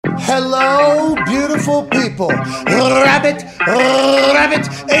Hello, beautiful people. Rabbit, rabbit.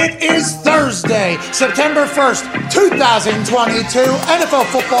 It is Thursday, September 1st, 2022. NFL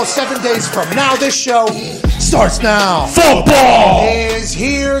football 7 days from now. This show starts now. Football is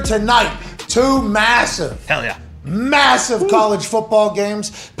here tonight. Two massive. Hell yeah. Massive college football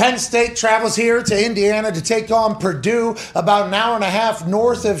games. Penn State travels here to Indiana to take on Purdue, about an hour and a half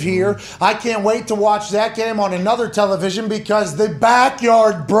north of here. I can't wait to watch that game on another television because the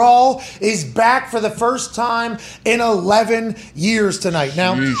Backyard Brawl is back for the first time in 11 years tonight.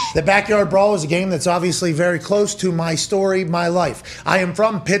 Now, the Backyard Brawl is a game that's obviously very close to my story, my life. I am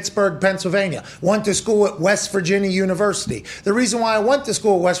from Pittsburgh, Pennsylvania. Went to school at West Virginia University. The reason why I went to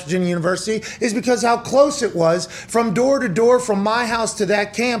school at West Virginia University is because how close it was from door to door from my house to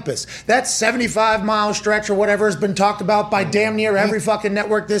that campus. That 75-mile stretch or whatever has been talked about by damn near every fucking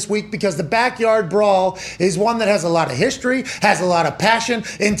network this week because the Backyard Brawl is one that has a lot of history, has a lot of passion,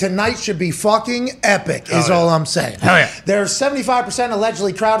 and tonight should be fucking epic is all I'm saying. Hell yeah. There's 75%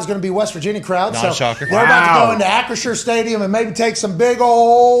 allegedly crowd is going to be West Virginia crowd. Not a shocker. They're about to go into Acrisure Stadium and maybe take some big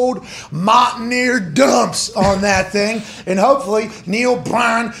old mountaineer dumps on that thing. And hopefully Neil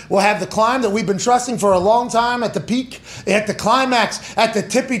Bryan will have the climb that we've been trusting for a long time at the peak, at the climax, at the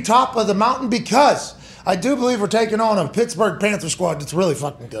tippy top of the mountain because I do believe we're taking on a Pittsburgh Panther squad that's really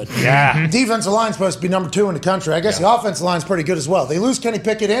fucking good. Yeah. Defensive line's supposed to be number 2 in the country. I guess the offensive line's pretty good as well. They lose Kenny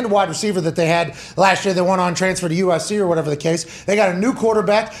Pickett and a wide receiver that they had last year that went on transfer to USC or whatever the case. They got a new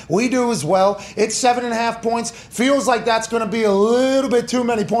quarterback. We do as well. It's 7.5 points. Feels like that's going to be a little bit too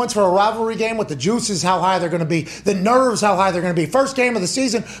many points for a rivalry game with the juices, how high they're going to be. The nerves, how high they're going to be. First game of the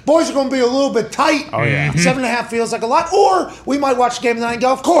season, boys are going to be a little bit tight. Oh, yeah. 7.5 feels like a lot. Or we might watch the game tonight and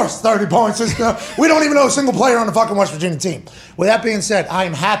go, of course, 30 points. We don't even know a single player on the fucking West Virginia team. With that being said, I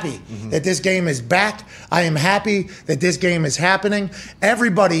am happy that this game is back. I am happy that this game is happening.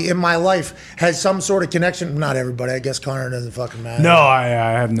 Everybody in my life has some sort of connection. Not everybody. I guess Connor doesn't fucking matter. No, I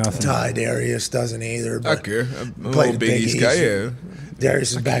have nothing. Darius doesn't either. I care. I'm a played little Big East guy, yeah.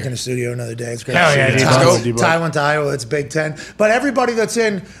 Darius is back in the studio another day. It's great. Hell yeah, Ty went to Iowa. It's Big Ten. But everybody that's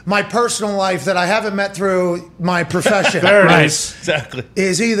in my personal life that I haven't met through my profession Very nice. Exactly.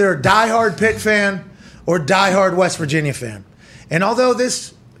 is either a diehard Pitt fan or diehard West Virginia fan. And although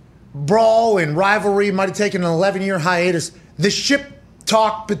this brawl and rivalry might have taken an 11-year hiatus, the ship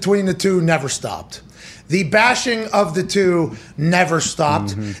talk between the two never stopped. The bashing of the two never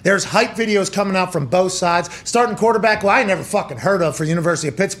stopped. There's hype videos coming out from both sides. Starting quarterback, who I never fucking heard of for University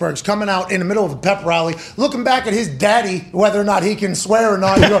of Pittsburgh, is coming out in the middle of a pep rally, looking back at his daddy, whether or not he can swear or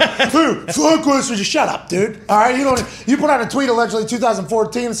not. You go, hey, Flunquist, just shut up, dude. All right, you put out a tweet allegedly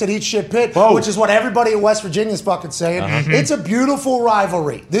 2014 and said eat shit Pitt, which is what everybody at West Virginia is fucking saying. It's a beautiful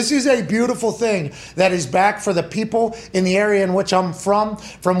rivalry. This is a beautiful thing that is back for the people in the area in which I'm from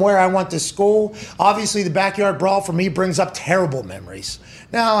where I went to school. Obviously, the Backyard Brawl for me brings up terrible memories.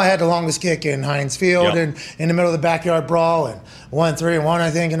 Now, I had the longest kick in Heinz Field and in the middle of the Backyard Brawl and won 3-1,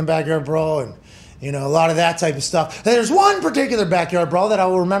 I think, in the Backyard Brawl and a lot of that type of stuff. There's one particular Backyard Brawl that I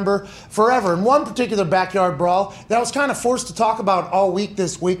will remember forever, and one particular Backyard Brawl that I was kind of forced to talk about all week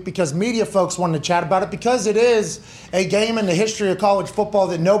this week because media folks wanted to chat about it because it is a game in the history of college football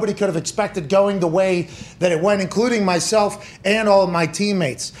that nobody could have expected going the way that it went, including myself and all of my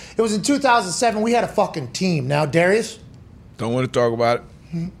teammates. It was in 2007. We had a fucking team. Now, Darius? Don't want to talk about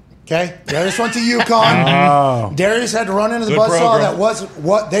it. Okay, Darius went to UConn. Darius had to run into the buzzsaw that was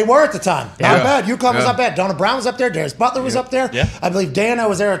what they were at the time. Not bad. UConn was not bad. Donna Brown was up there. Darius Butler was up there. Yeah. I believe Dano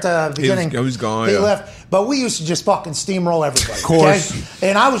was there at the beginning. He was gone. He left. But we used to just fucking steamroll everybody. Of course. Okay?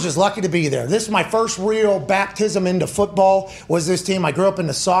 And I was just lucky to be there. This is my first real baptism into football was this team. I grew up in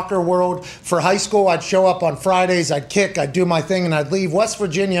the soccer world. For high school, I'd show up on Fridays. I'd kick. I'd do my thing, and I'd leave. West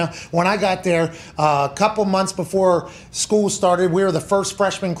Virginia, when I got there, a couple months before school started, we were the first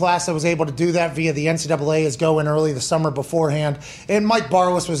freshman class that was able to do that via the NCAA as go in early the summer beforehand. And Mike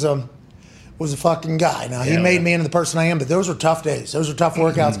Barless was a fucking guy. Now, he made me into the person I am, but those were tough days. Those were tough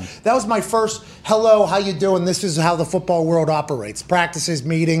workouts. That was my first, hello, how you doing? This is how the football world operates. Practices,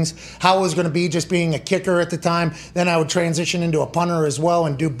 meetings, how it was going to be just being a kicker at the time. Then I would transition into a punter as well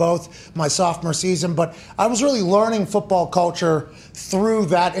and do both my sophomore season. But I was really learning football culture through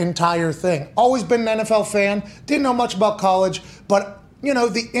that entire thing. Always been an NFL fan. Didn't know much about college, but,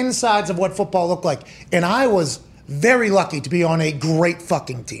 the insides of what football looked like. And I was very lucky to be on a great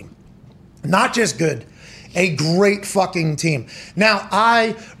fucking team. Not just good, a great fucking team. Now,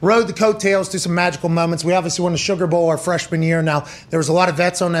 I rode the coattails to some magical moments. We obviously won the Sugar Bowl our freshman year. Now, there was a lot of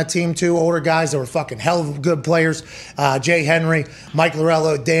vets on that team, too, older guys that were fucking hell of good players. Jay Henry, Mike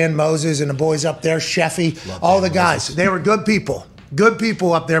Lorello, Dan Moses, and the boys up there, Sheffy, all the guys. They were good people. good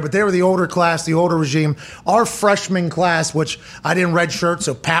people up there, but they were the older class, the older regime. Our freshman class, which I didn't redshirt,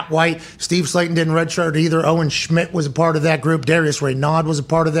 so Pat White, Steve Slayton didn't redshirt either. Owen Schmidt was a part of that group. Darius Raynaud was a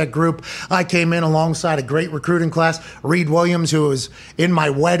part of that group. I came in alongside a great recruiting class. Reed Williams, who was in my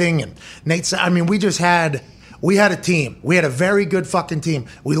wedding, and Nate. I mean, we had a team. We had a very good fucking team.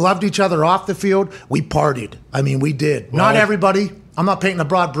 We loved each other off the field. We partied. I mean, we did. Not everybody. I'm not painting a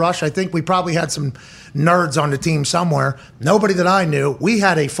broad brush. I think we probably had some nerds on the team somewhere. Nobody that I knew. We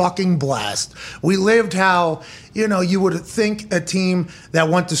had a fucking blast. We lived how, you would think a team that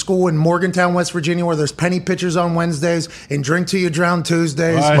went to school in Morgantown, West Virginia, where there's penny pitchers on Wednesdays and drink till you drown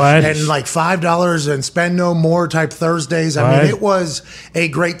Tuesdays and like $5 and spend no more type Thursdays. I mean, it was a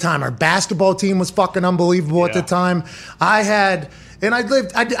great time. Our basketball team was fucking unbelievable at the time. I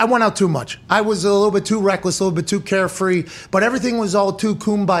went out too much. I was a little bit too reckless, a little bit too carefree, but everything was all too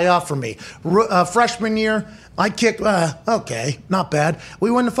kumbaya for me. Freshman year, I kicked, okay, not bad.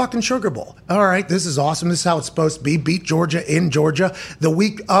 We won the fucking Sugar Bowl. All right, this is awesome. This is how it's supposed to be. Beat Georgia in Georgia. The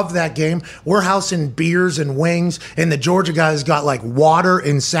week of that game, we're housing beers and wings, and the Georgia guys got like water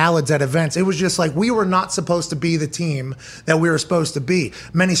and salads at events. It was just like we were not supposed to be the team that we were supposed to be.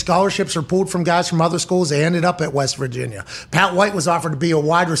 Many scholarships are pulled from guys from other schools. They ended up at West Virginia. Pat White was offered to be a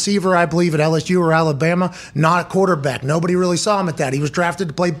wide receiver, I believe, at LSU or Alabama, not a quarterback. Nobody really saw him at that. He was drafted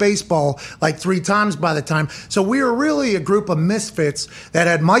to play baseball like 3 times by the time. So we were really a group of misfits that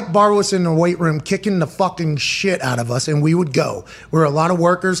had Mike Barwis in the weight room kicking the fucking shit out of us, and we would go. We were a lot of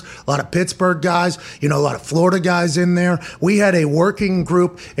workers, a lot of Pittsburgh guys, a lot of Florida guys in there. We had a working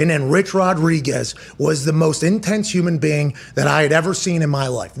group, and then Rich Rodriguez was the most intense human being that I had ever seen in my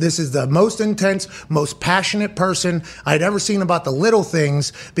life. This is the most intense, most passionate person I'd ever seen about the little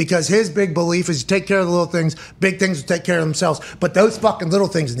things, because his big belief is you take care of the little things, big things will take care of themselves. But those fucking little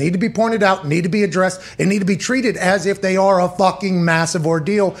things need to be pointed out, need to be addressed, and need to be treated as if they are a fucking massive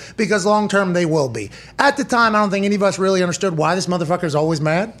ordeal, because long term they will be. At the time, I don't think any of us really understood why this motherfucker is always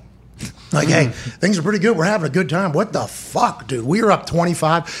mad. Like, hey, things are pretty good. We're having a good time. What the fuck, dude? We were up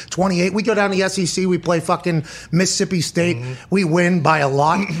 25, 28. We go down to the SEC. We play fucking Mississippi State. We win by a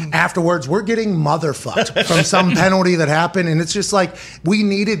lot. Afterwards, we're getting motherfucked from some penalty that happened. And it's just like, we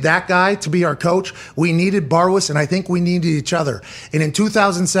needed that guy to be our coach. We needed Barwis, and I think we needed each other. And in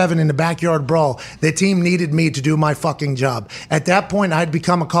 2007, in the backyard brawl, the team needed me to do my fucking job. At that point, I'd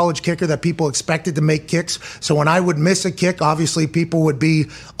become a college kicker that people expected to make kicks. So when I would miss a kick, obviously people would be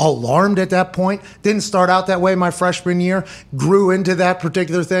alarmed at that point. Didn't start out that way my freshman year. Grew into that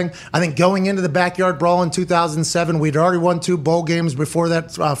particular thing. I think going into the backyard brawl in 2007, we'd already won 2 bowl games before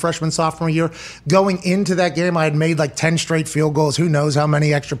that freshman, sophomore year. Going into that game, I had made like 10 straight field goals. Who knows how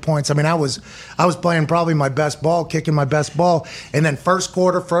many extra points. I mean, I was playing probably my best ball, kicking my best ball. And then first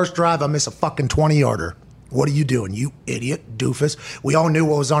quarter, first drive, I miss a fucking 20-yarder. What are you doing, you idiot, doofus? We all knew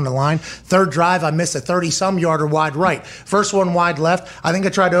what was on the line. Third drive, I missed a 30-some-yarder wide right. First one wide left. I think I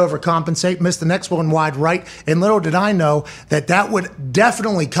tried to overcompensate, missed the next one wide right. And little did I know that would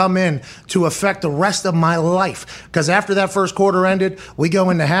definitely come in to affect the rest of my life. Because after that first quarter ended, we go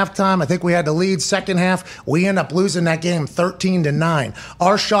into halftime. I think we had the lead. Second half, we end up losing that game 13-9.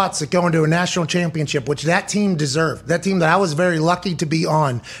 Our shots at going to a national championship, which that team deserved. That team that I was very lucky to be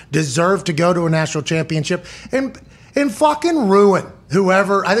on deserved to go to a national championship. And fucking ruin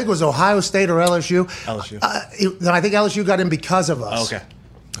whoever. I think it was Ohio State or LSU. I think LSU got in because of us. Okay.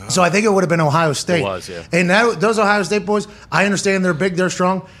 So I think it would have been Ohio State. It was, yeah. And those Ohio State boys, I understand they're big, they're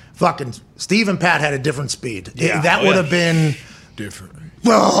strong. Fucking Steve and Pat had a different speed. Yeah. That would have been different.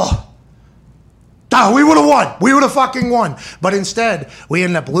 We would have won. We would have fucking won. But instead, we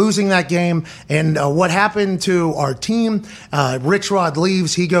ended up losing that game. And what happened to our team, Rich Rod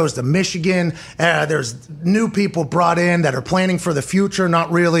leaves. He goes to Michigan. There's new people brought in that are planning for the future,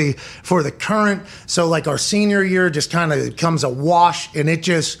 not really for the current. So like our senior year just kind of becomes a wash. And it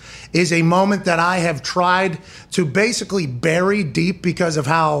just is a moment that I have tried to basically bury deep because of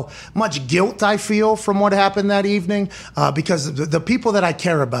how much guilt I feel from what happened that evening. Because the people that I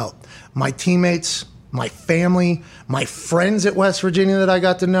care about, my teammates, my family, my friends at West Virginia that I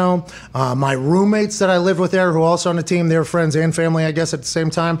got to know, my roommates that I lived with there who were also on the team, they were friends and family, I guess, at the same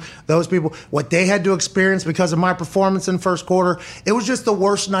time. Those people, what they had to experience because of my performance in first quarter, it was just the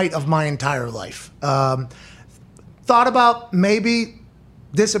worst night of my entire life. Thought about maybe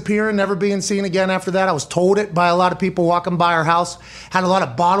disappearing, never being seen again after that. I was told it by a lot of people walking by our house. Had a lot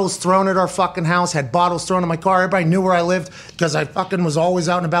of bottles thrown at our fucking house, had bottles thrown in my car. Everybody knew where I lived because I fucking was always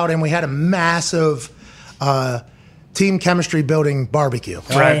out and about, and we had a massive team chemistry building barbecue.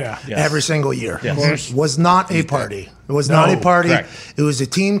 Right. Yeah. Yes. Every single year. Yes. Of course. Was not a party. It was not a party. correct. It was a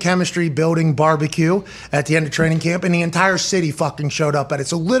team chemistry building barbecue at the end of training camp, and the entire city fucking showed up at it.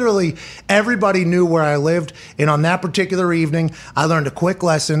 So literally everybody knew where I lived. And on that particular evening, I learned a quick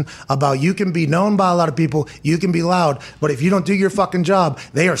lesson about you can be known by a lot of people, you can be loud, but if you don't do your fucking job,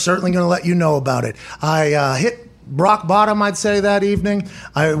 they are certainly going to let you know about it. I hit rock bottom, I'd say, that evening.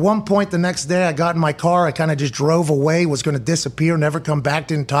 At one point the next day, I got in my car. I kind of just drove away, was going to disappear, never come back,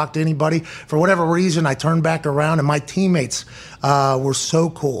 didn't talk to anybody. For whatever reason, I turned back around, and my teammates were so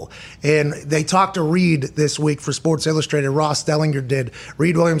cool. And they talked to Reed this week for Sports Illustrated. Ross Dellinger did.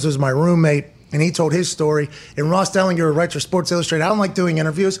 Reed Williams was my roommate. And he told his story. And Ross Dellinger writes for Sports Illustrated. I don't like doing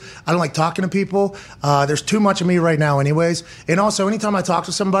interviews. I don't like talking to people. There's too much of me right now anyways. And also, anytime I talk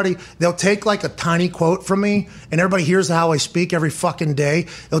to somebody, they'll take like a tiny quote from me. And everybody hears how I speak every fucking day.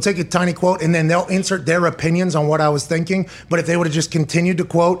 They'll take a tiny quote and then they'll insert their opinions on what I was thinking. But if they would have just continued to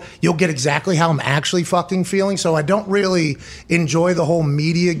quote, you'll get exactly how I'm actually fucking feeling. So I don't really enjoy the whole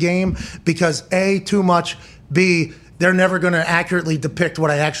media game because A, too much, B, they're never going to accurately depict what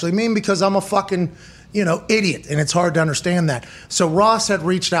I actually mean because I'm a fucking, idiot, and it's hard to understand that. So Ross had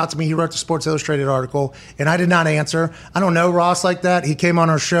reached out to me. He wrote the Sports Illustrated article, and I did not answer. I don't know Ross like that. He came on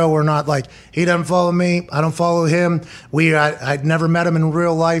our show. We're not like, he doesn't follow me. I don't follow him. I'd never met him in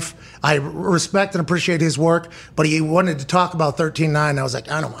real life. I respect and appreciate his work, but he wanted to talk about 13-9. I was like,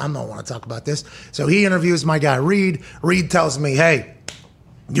 I don't want to talk about this. So he interviews my guy, Reed. Reed tells me, hey,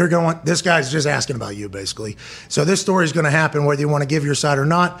 this guy's just asking about you, basically. So this story is going to happen whether you want to give your side or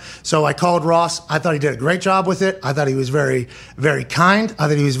not. So I called Ross. I thought he did a great job with it. I thought he was very, very kind. I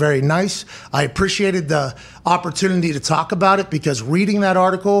thought he was very nice. I appreciated the opportunity to talk about it because reading that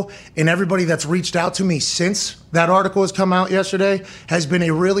article and everybody that's reached out to me since that article has come out yesterday has been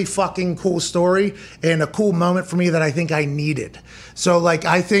a really fucking cool story and a cool moment for me that I think I needed. So,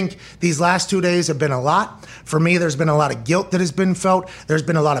 I think these last 2 days have been a lot. For me, there's been a lot of guilt that has been felt. There's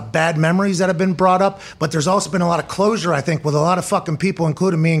been a lot of bad memories that have been brought up. But there's also been a lot of closure, I think, with a lot of fucking people,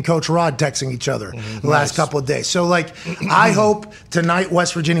 including me and Coach Rod, texting each other the last couple of days. So, I hope tonight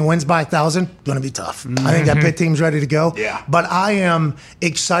West Virginia wins by 1,000. Going to be tough. I think that Pitt team's ready to go. Yeah. But I am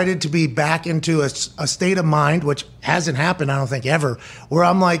excited to be back into a state of mind, which hasn't happened, I don't think, ever, where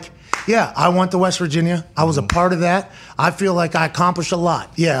I'm like, yeah, I went to West Virginia. I was a part of that. I feel like I accomplished a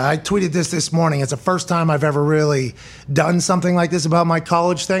lot. Yeah, I tweeted this morning. It's the first time I've ever really done something like this about my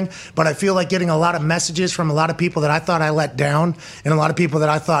college thing. But I feel like getting a lot of messages from a lot of people that I thought I let down and a lot of people that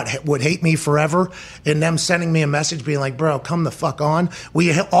I thought would hate me forever and them sending me a message being like, bro, come the fuck on.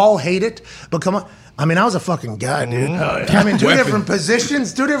 We all hate it, but come on. I mean, I was a fucking guy, dude. I mean, two different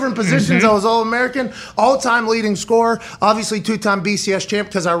positions. I was All-American, all-time leading scorer, obviously two-time BCS champ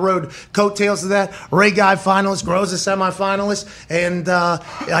because I rode coattails of that. Ray Guy finalist, Groza semifinalist, and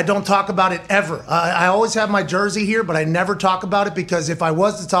I don't talk about it ever. I always have my jersey here, but I never talk about it because if I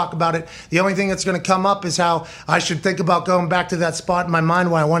was to talk about it, the only thing that's going to come up is how I should think about going back to that spot in my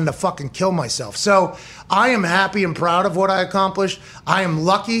mind where I wanted to fucking kill myself. So I am happy and proud of what I accomplished. I am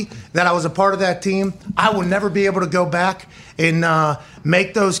lucky that I was a part of that team. I will never be able to go back and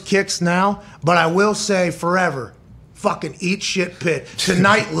make those kicks now, but I will say forever, fucking eat shit, Pitt.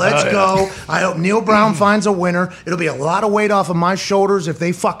 Tonight, let's go. I hope Neil Brown finds a winner. It'll be a lot of weight off of my shoulders if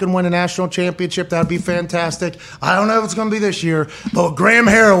they fucking win a national championship. That'd be fantastic. I don't know if it's going to be this year, but Graham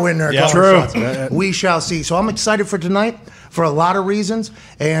Harrell win there. Yeah, true. We shall see. So I'm excited for tonight for a lot of reasons,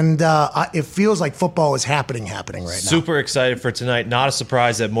 and it feels like football is happening right now. Super excited for tonight. Not a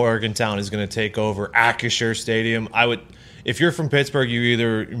surprise that Morgantown is going to take over Acrisure Stadium. If you're from Pittsburgh, you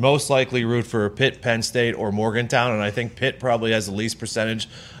either most likely root for Pitt, Penn State, or Morgantown, and I think Pitt probably has the least percentage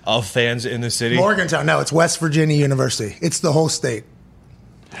of fans in the city. Morgantown, no, it's West Virginia University. It's the whole state.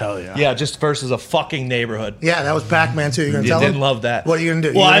 Hell yeah. Yeah, just versus a fucking neighborhood. Yeah, that was Pac-Man too. You're going to tell him? Didn't love that. What are you going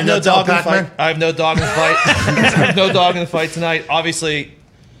to do? Well, You I have gonna no tell dog in the Pac-Man? fight. I have no dog in the fight. I have no dog in the fight tonight. Obviously,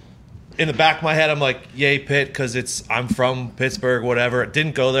 in the back of my head, I'm like, yay, Pitt, because I'm from Pittsburgh, whatever. It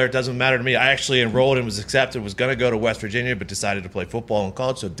didn't go there. It doesn't matter to me. I actually enrolled and was accepted, was going to go to West Virginia, but decided to play football in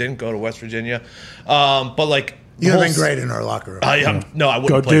college, so didn't go to West Virginia. But You'd have been great in our locker room. I wouldn't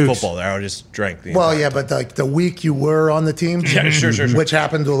Go play Dukes. football there. I would just drink. Well, yeah, but the week you were on the team, Sure. which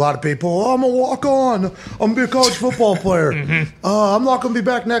happened to a lot of people. Oh, I'm a walk-on. I'm going to be a college football player. I'm not going to be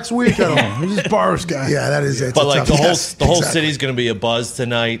back next week. He's just bars guy. Yeah, that is it. But the whole Exactly. city's going to be a buzz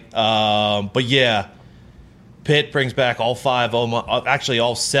tonight. But yeah, Pitt brings back all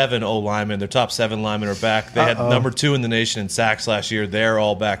all 7 O linemen. Their top 7 linemen are back. They had number 2 in the nation in sacks last year. They're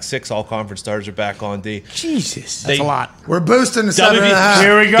all back. 6 all-conference starters are back on D. Jesus, that's a lot. We're boosting to 7.5.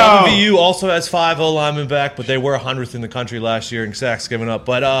 Here we go. WVU also has 5 O linemen back, but they were 100th in the country last year in sacks given up.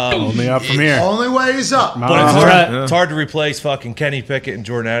 But Only up from here. Only way is up. But it's hard to replace fucking Kenny Pickett and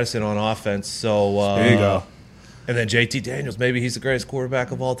Jordan Addison on offense. So There you go. And then JT Daniels, maybe he's the greatest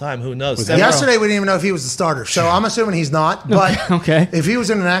quarterback of all time. Who knows? Yesterday, we didn't even know if he was the starter, so I'm assuming he's not. But Okay. if he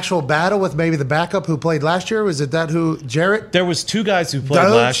was in an actual battle with maybe the backup who played last year, was it that who, Jarrett? There was 2 guys who played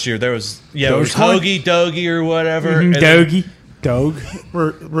Doge? last year. There was it was Dogecoin? Hoagie, or whatever. and Doggy. Dog.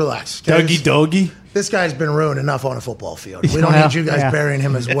 Relax. guys. Doggy. This guy's been ruined enough on a football field. We don't need you guys burying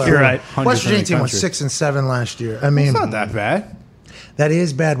him as well. You're right. West 100th in Virginia the team was country. 6-7 last year. I mean, It's not that bad. that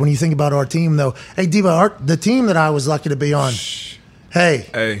is bad when you think about our team, though. Hey, Diva, the team that I was lucky to be on.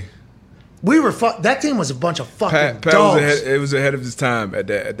 Hey, we were that team was a bunch of fucking Pat dogs. was ahead of his time at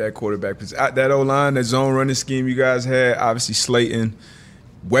that quarterback position. That O-line, that zone running scheme you guys had, obviously Slayton,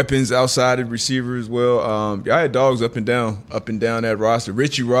 weapons outside of receiver as well. Y'all had dogs up and down that roster.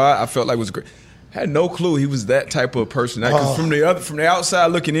 Richie Rod, I felt like was great. Had no clue he was that type of person. Because from the outside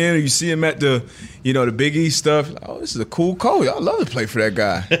looking in, you see him at the Big East stuff. Like, oh, this is a cool coach. I love to play for that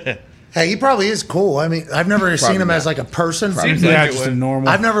guy. Hey, he probably is cool. I mean, I've never seen him as like a person. Seems Yeah, like it just a would. normal.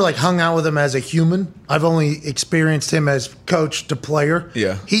 I've never like hung out with him as a human. I've only experienced him as coach to player.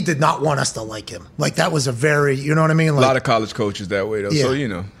 Yeah. He did not want us to like him. Like that was a very, you know what I mean? A Like, lot of college coaches that way, though. Yeah.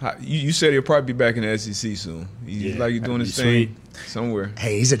 So, you said he'll probably be back in the SEC soon. He's doing his thing somewhere.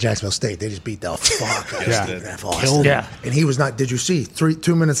 hey, he's at Jacksonville State. They just beat the fuck out Yeah. of Stephen F. Austin. Yeah. And he was not, did you see?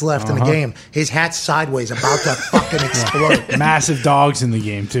 2 minutes left in the game. His hat's sideways, about to fucking explode. Massive dogs in the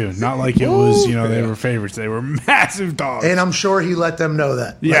game, too. Not like it was, they were favorites. They were massive dogs. And I'm sure he let them know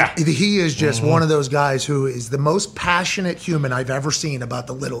that. Yeah. Like, he is just one of those guys who is the most passionate human I've ever seen about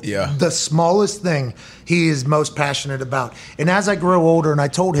the smallest thing he is most passionate about. And as I grow older, and I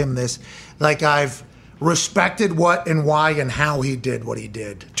told him this, like I've respected what and why and how he did what he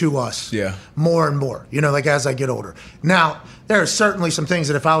did to us more and more, like as I get older. Now, there are certainly some things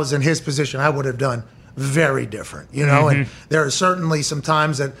that if I was in his position, I would have done very different, and there are certainly some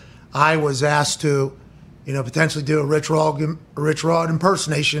times that I was asked to, potentially do a Rich Rod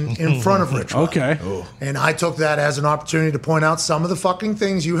impersonation in front of Rich Rod. Okay. And I took that as an opportunity to point out some of the fucking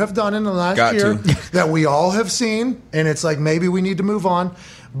things you have done in the last year that we all have seen. And it's like, maybe we need to move on.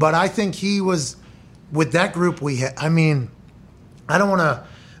 But I think he was, with that group we had, I mean, I don't want to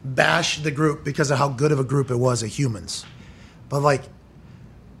bash the group because of how good of a group it was of humans. But like,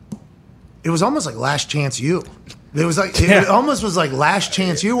 it was almost like Last Chance U. It was like, it almost was like Last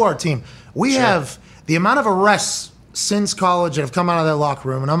Chance U, our team. We have the amount of arrests since college that have come out of that locker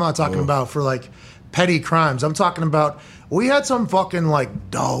room, and I'm not talking about for like petty crimes. I'm talking about we had some fucking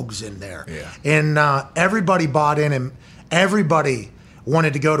like dogs in there. Yeah. And everybody bought in, and everybody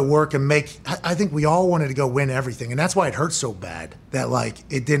wanted to go to work and I think we all wanted to go win everything. And that's why it hurts so bad that like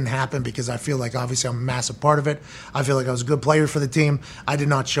it didn't happen, because I feel like obviously I'm a massive part of it. I feel like I was a good player for the team. I did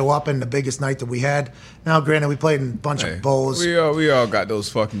not show up in the biggest night that we had. Now, granted, we played in a bunch of bowls. We all got those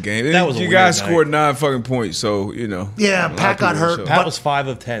fucking games. That was a you weird guys night. scored 9 fucking points, so Yeah, a lot Pat of got people hurt. showed. Pat was 5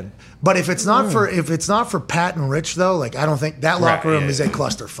 of 10. But if it's not for Pat and Rich though, like I don't think that locker room is a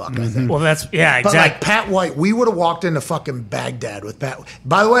clusterfuck. I think. Well, that's But exactly. like Pat White, we would have walked into fucking Baghdad with Pat.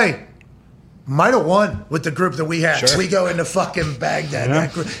 By the way, might have won with the group that we had. Sure. We go into fucking Baghdad.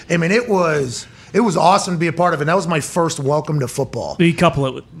 That group. I mean, it was awesome to be a part of it. And that was my first welcome to football. You couple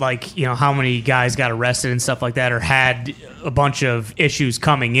it with, like, how many guys got arrested and stuff like that, or had a bunch of issues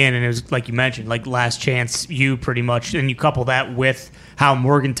coming in, and it was, like you mentioned, like Last Chance U pretty much, and you couple that with how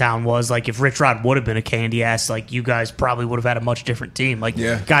Morgantown was. Like, if Rich Rod would have been a candy ass, like, you guys probably would have had a much different team. Like,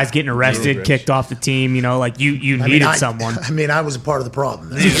 guys getting arrested, kicked off the team, like, you needed someone. I mean, I was a part of the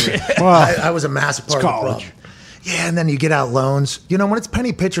problem. I was a massive part of the problem. Yeah, and then you get out loans. When it's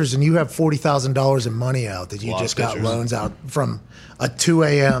penny pitchers and you have $40,000 in money out that you just got loans out from a 2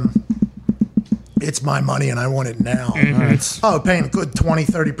 a.m., it's my money and I want it now. Paying a good 20,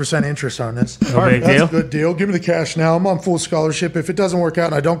 30% interest on this. No big That's deal. a good deal. Give me the cash now. I'm on full scholarship. If it doesn't work out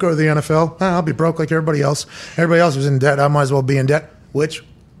and I don't go to the NFL, I'll be broke like everybody else. Everybody else was in debt. I might as well be in debt, which,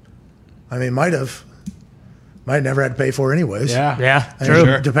 I mean, might never had to pay for anyways. Yeah, And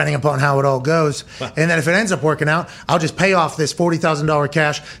true. depending upon how it all goes. And then if it ends up working out, I'll just pay off this $40,000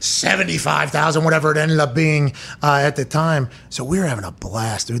 cash, $75,000, whatever it ended up being at the time. So we were having a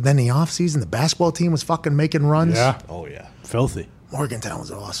blast, dude. Then the offseason, the basketball team was fucking making runs. Yeah. Oh, yeah. Filthy. Morgantown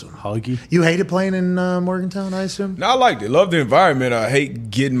was awesome. Huggy. You hated playing in Morgantown, I assume? No, I liked it. Loved the environment. I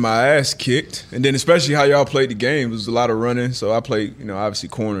hate getting my ass kicked. And then especially how y'all played the game. It was a lot of running. So I played, obviously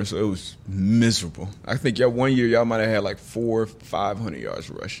corner. So it was miserable. I think one year y'all might have had like 400 or 500 yards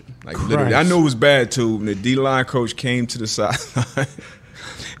rushing. Like literally. I knew it was bad too. When the D-line coach came to the sideline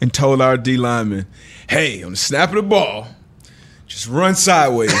and told our D-lineman, hey, on the snap of the ball, just run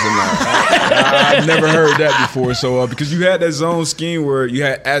sideways. I've never heard that before. So because you had that zone scheme where you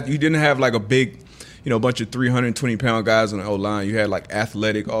didn't have like a big, bunch of 320-pound guys on the O-line. You had like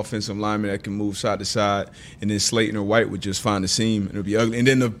athletic offensive linemen that can move side to side, and then Slayton or White would just find the seam and it would be ugly. And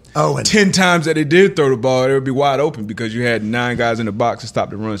then the 10 times that they did throw the ball, it would be wide open because you had 9 guys in the box to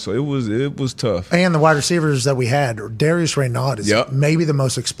stop the run. So it was tough. And the wide receivers that we had, Darius Raynaud is maybe the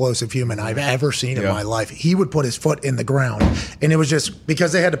most explosive human I've ever seen in my life. He would put his foot in the ground, and it was just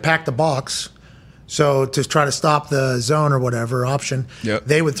because they had to pack the box. So to try to stop the zone or whatever option,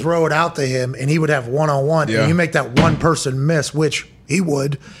 they would throw it out to him, and he would have one-on-one. And you make that one person miss, which he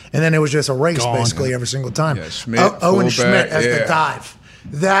would, and then it was just a race basically every single time. Yeah, Owen Schmidt as the dive.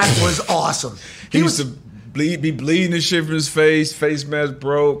 That was awesome. He used to be bleeding and shit from his face mask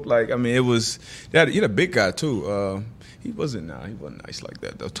broke. Like, I mean, it was – he had a big guy too. He wasn't nice like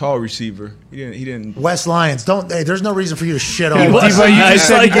that. The tall receiver, he didn't. West Lions, there's no reason for you to shit on. I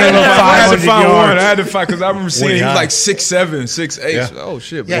had to fight because I remember seeing he was like 6'7", 6'8". Yeah. So, oh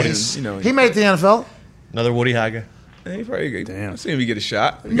shit! Yeah, he made the NFL. Another Woody Hager. He probably I see him get a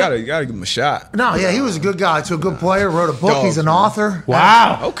shot. You gotta give him a shot. No, yeah, he was a good guy. Too a good player. Wrote a book. Dogs, he's an man. author.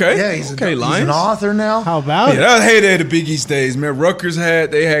 Wow. Okay. Yeah, he's Lions. an author now. How about it? Yeah, I hated the Big East days, man. Rutgers had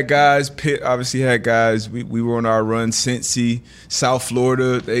guys. Pitt obviously had guys. We were on our run. Cincy, South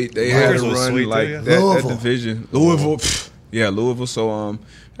Florida, they had a run like that division. Louisville, Louisville. So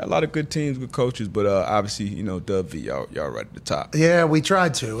had a lot of good teams, good coaches, but obviously Dub V, y'all right at the top. Yeah, we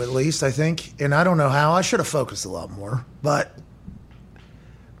tried to at least I think, and I don't know how. I should have focused a lot more, but.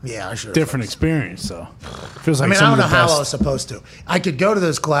 Yeah, I should. Different experience, though. Feels like I don't know how I was supposed to. I could go to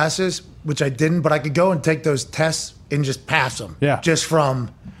those classes, which I didn't, but I could go and take those tests and just pass them. Yeah. Just from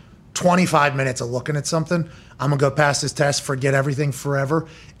 25 minutes of looking at something, I'm going to go pass this test, forget everything forever.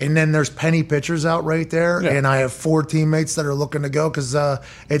 And then there's penny pitchers out right there, and I have 4 teammates that are looking to go because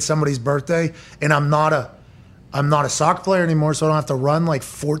it's somebody's birthday. And I'm not a soccer player anymore, so I don't have to run like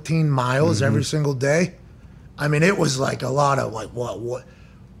 14 miles every single day. I mean, it was like a lot of like, what?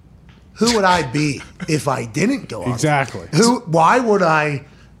 Who would I be if I didn't go out? Exactly. Why would I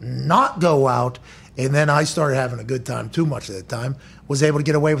not go out? And then I started having a good time too much of the time. Was able to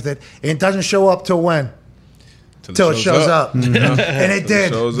get away with it. And it doesn't show up till when? Till it shows up. And it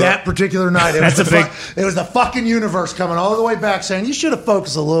did. That particular night. It was the fucking universe coming all the way back saying, you should have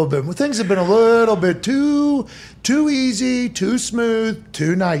focused a little bit. Well, things have been a little bit too easy, too smooth,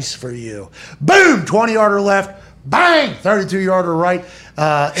 too nice for you. Boom! 20-yarder left. Bang! 32-yarder right.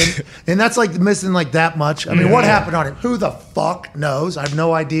 And that's like missing like that much. I mean, what happened on it? Who the fuck knows? I have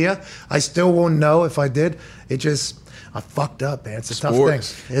no idea. I still won't know if I did. I fucked up, man. It's a tough thing.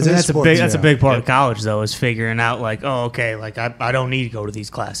 That's a big part of college, though, is figuring out like, oh, okay, like I don't need to go to these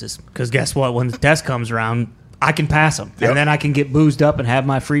classes because guess what? When the test comes around, I can pass them, and then I can get boozed up and have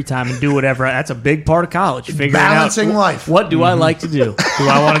my free time and do whatever. That's a big part of college. Figuring Balancing out life. What do I like to do? Do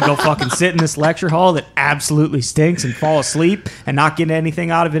I want to go fucking sit in this lecture hall that absolutely stinks and fall asleep and not get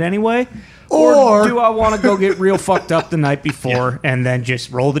anything out of it anyway? Or do I want to go get real fucked up the night before and then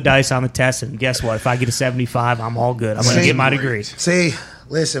just roll the dice on the test? And guess what? If I get a 75, I'm all good. I'm going to get my degree. See,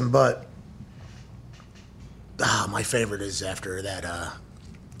 listen, but my favorite is after that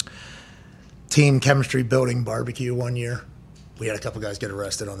team chemistry building barbecue one year. We had a couple guys get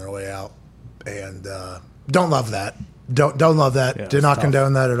arrested on their way out, and don't love that. Don't love that. Yeah, Did not tough.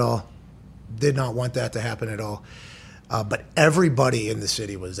 condone that at all. Did not want that to happen at all. But everybody in the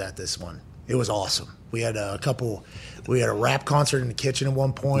city was at this one. It was awesome. We had a rap concert in the kitchen at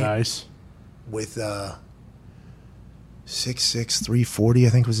one point. Nice. With 6'6", I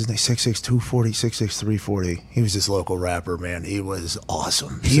think was his name. 6'6", 240, 6'6", 340. He was this local rapper, man. He was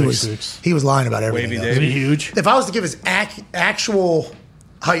awesome. He was lying about everything. Wavy else. Is he huge? If I was to give his actual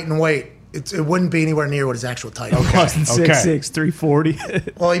height and weight, it wouldn't be anywhere near what his actual height was. Wasn't 6'6", 340.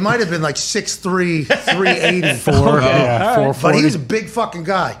 Well, he might have been like 6'3", 380. 440. But he was a big fucking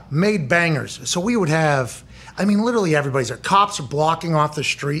guy. Made bangers. So we would have, I mean, literally everybody's there. Cops are blocking off the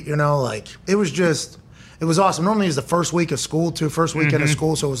street, like, it was just, It was awesome. Normally it's the first week of school, too, first weekend of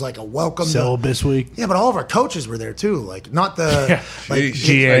school, so it was like a welcome. Syllabus week. Yeah, but all of our coaches were there, too. Like, not the like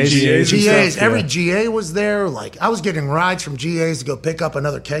GAs. GAs. Every GA was there. Like, I was getting rides from GAs to go pick up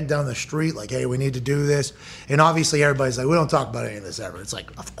another keg down the street. Like, hey, we need to do this. And obviously everybody's like, we don't talk about any of this ever. It's like,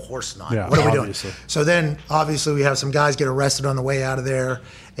 of course not. Yeah, what are we obviously. doing? So then, obviously, we have some guys get arrested on the way out of there.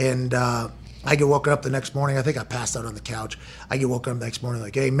 And I get woken up the next morning. I think I passed out on the couch. I get woken up the next morning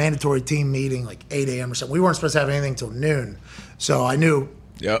like, hey, mandatory team meeting, like 8 a.m. or something. We weren't supposed to have anything till noon. So I knew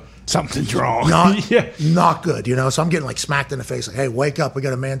Something's wrong. not good, you know. So I'm getting like smacked in the face, like, hey, wake up. We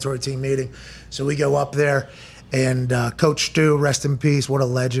got a mandatory team meeting. So we go up there, and Coach Stu, rest in peace, what a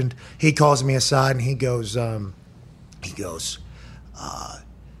legend. He calls me aside, and he goes, there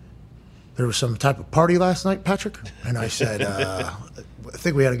was some type of party last night, Patrick? And I said, I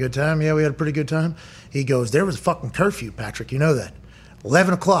think we had a good time. Yeah, we had a pretty good time. He goes, there was a fucking curfew, Patrick. You know that.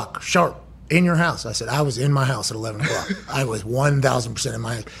 11 o'clock, sharp, in your house. I said, I was in my house at 11 o'clock. I was 1,000% in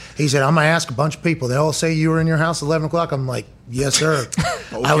my house. He said, I'm going to ask a bunch of people. They all say you were in your house at 11 o'clock. I'm like, yes, sir.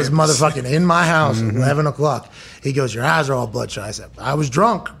 I was motherfucking in my house at 11 o'clock. He goes, your eyes are all bloodshot. I said, I was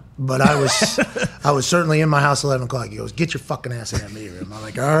drunk, but I was certainly in my house at 11 o'clock. He goes, get your fucking ass in that meeting room. I'm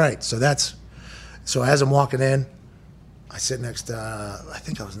like, all right. So as I'm walking in, I sit next to, I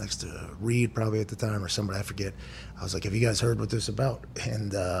think I was next to Reed probably at the time or somebody, I forget. I was like, have you guys heard what this is about?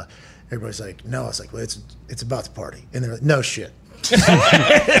 And everybody's like, no. I was like, well, it's about the party. And they're like, no shit.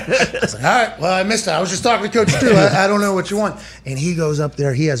 I was like, all right, well, I missed it. I was just talking to Coach Drew. I don't know what you want. And he goes up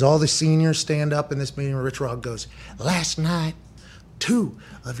there. He has all the seniors stand up in this meeting. Rich Rod goes, last night, 2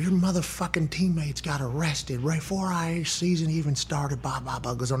 of your motherfucking teammates got arrested right before our season even started, blah, blah,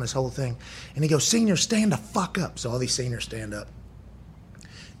 blah, goes on this whole thing. And he goes, seniors, stand the fuck up. So all these seniors stand up.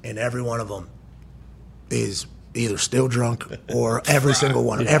 And every one of them is either still drunk or every single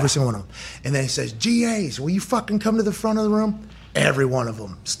one of them. And then he says, GAs, will you fucking come to the front of the room? Every one of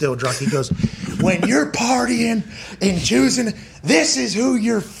them still drunk. He goes, when you're partying and choosing, this is who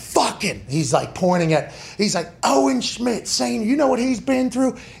you're fucking. He's like pointing at, he's like, Owen Schmidt saying, you know what he's been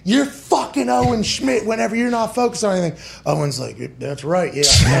through? You're fucking Owen Schmidt whenever you're not focused on anything. Owen's like, that's right,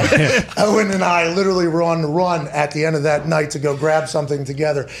 yeah. Owen and I literally were on the run at the end of that night to go grab something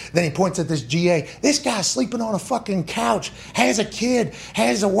together. Then he points at this GA. This guy's sleeping on a fucking couch, has a kid,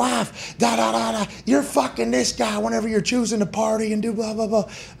 has a wife, da-da-da-da. You're fucking this guy whenever you're choosing to party and do blah, blah, blah.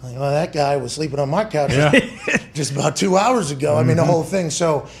 I'm like, well, that guy was sleeping on my couch just about 2 hours ago. I mean, the whole thing.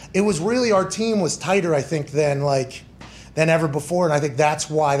 So it was really, our team was tighter, I think, than ever before, and I think that's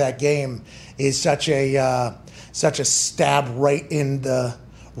why that game is such a stab right to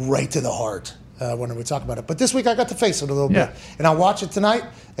the heart when we talk about it. But this week I got to face it a little bit, and I'll watch it tonight,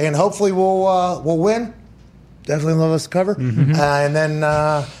 and hopefully we'll win. Definitely love us to cover. And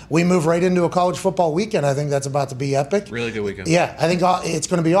then we move right into a college football weekend. I think that's about to be epic. Really good weekend. Yeah, I think it's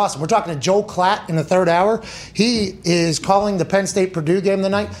going to be awesome. We're talking to Joel Klatt in the third hour. He is calling the Penn State-Purdue game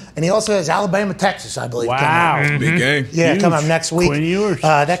tonight, and he also has Alabama-Texas, I believe. Wow. Big game. Yeah, coming up next week. Quinn Ewers.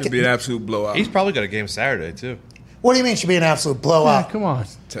 That Should be an absolute blowout. He's probably got a game Saturday, too. What do you mean should be an absolute blowout? Come on.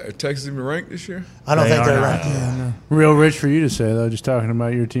 Texas even ranked this year? I don't think are they're not. ranked. Yeah. Real rich for you to say, though, just talking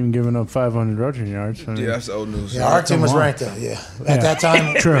about your team giving up 500 rushing yards. I mean, Yeah, that's old news. Yeah, our team was ranked, though, At that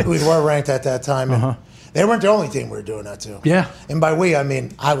time, we were ranked at that time. And they weren't the only team we were doing that to. Yeah. And by we, I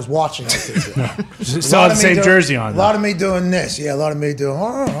mean, I was watching that too. Still had the same jersey on. A lot of me doing this. Yeah, a lot of me doing,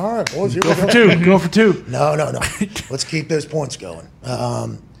 all right, boys. Go for two. Go for 2. No. Let's keep those points going.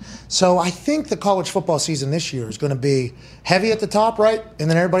 So I think the college football season this year is going to be heavy at the top, right? And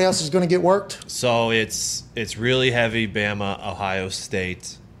then everybody else is going to get worked? So it's really heavy, Bama, Ohio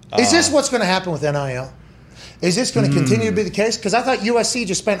State. Is this what's going to happen with NIL? Is this going to continue to be the case? Because I thought USC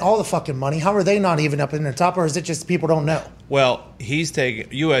just spent all the fucking money. How are they not even up in the top, or is it just people don't know? Well, he's taking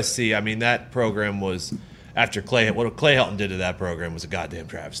USC. I mean, that program was after what Clay Helton did to that program was a goddamn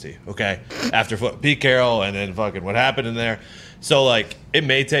travesty. Okay, after Pete Carroll and then fucking what happened in there. So like it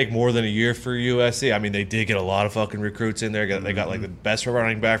may take more than a year for USC. I mean, they did get a lot of fucking recruits in there. They got like the best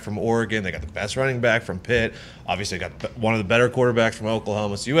running back from Oregon. They got the best running back from Pitt. Obviously, got one of the better quarterbacks from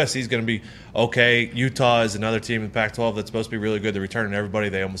Oklahoma. So USC is going to be okay. Utah is another team in the Pac-12 that's supposed to be really good. They're returning everybody.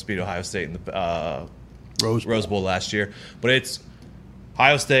 They almost beat Ohio State in the Rose Bowl last year. But it's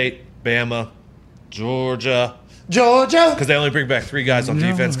Ohio State, Bama, Georgia, because they only bring back 3 guys on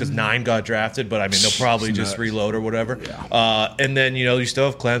defense because 9 got drafted. But I mean, they'll probably just reload or whatever. Yeah. And then you still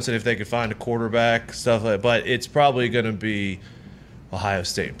have Clemson if they could find a quarterback, stuff like that. But it's probably going to be Ohio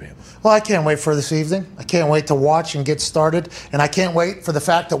State and Bama. Well, I can't wait for this evening. I can't wait to watch and get started, and I can't wait for the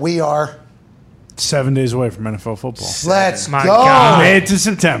fact that we are 7 days away from NFL football. Let's go. Made it to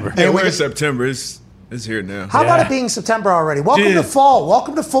September. Hey, we're in September. It's here now. How about it being September already? Welcome to fall.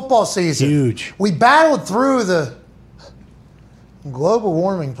 Welcome to football season. Huge. We battled through the global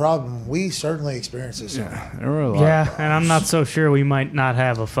warming problem. We certainly experienced this. Yeah, there were a lot. Yeah, and I'm not so sure we might not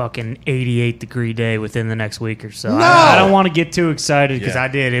have a fucking 88-degree day within the next week or so. No! I don't want to get too excited because Yeah. I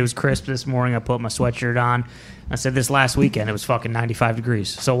did. It was crisp this morning. I put my sweatshirt on. I said this last weekend it was fucking 95 degrees.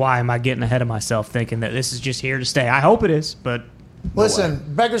 So why am I getting ahead of myself thinking that this is just here to stay? I hope it is, but Listen,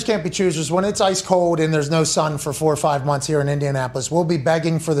 beggars can't be choosers. When it's ice cold and there's no sun for 4 or 5 months here in Indianapolis, we'll be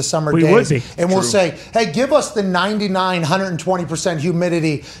begging for the summer We days. would be. And we'll say, hey, give us the 99, 120%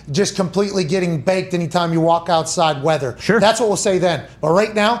 humidity, just completely getting baked anytime you walk outside weather. Sure. That's what we'll say then. But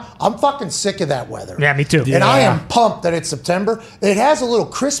right now, I'm fucking sick of that weather. yeah, me too. And I am pumped that it's September. It has a little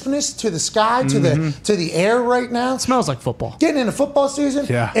crispness to the sky, to the air right now. It smells like football. Getting into football season,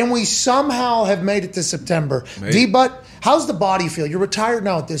 Yeah. and we somehow have made it to September. D-Butt, how's the body feel? You're retired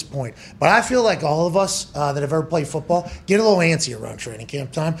now at this point, but I feel like all of us that have ever played football get a little antsy around training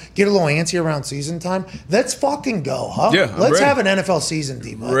camp time, get a little antsy around season time. Let's fucking go, huh? Yeah, I'm Let's ready. have an NFL season,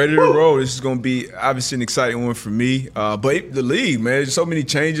 D-Butt. Ready to roll. This is going to be obviously an exciting one for me. But the league, man, there's so many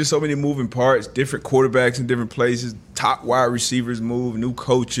changes, so many moving parts, different quarterbacks in different places, top wide receivers move, new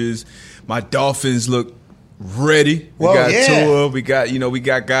coaches. My Dolphins look ready. We Well, got yeah. Tua. We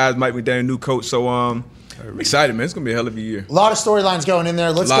got guys. Mike McDaniel, new coach. So I'm excited, man. It's going to be a hell of a year. A lot of storylines going in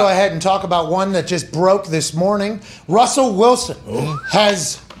there. Let's Lot. go ahead and talk about one that just broke this morning. Russell Wilson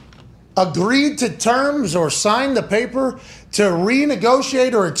has agreed to terms or signed the paper to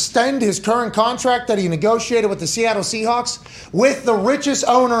renegotiate or extend his current contract that he negotiated with the Seattle Seahawks with the richest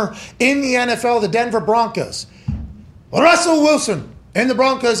owner in the NFL, the Denver Broncos. Russell Wilson and the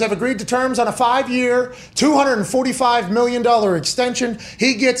Broncos have agreed to terms on a 5-year, $245 million extension.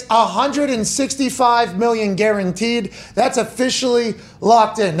 He gets $165 million guaranteed. That's officially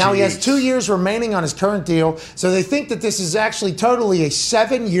locked in. Now, he has 2 years remaining on his current deal, so they think that this is actually totally a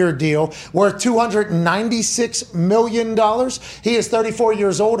 7-year deal worth $296 million. He is 34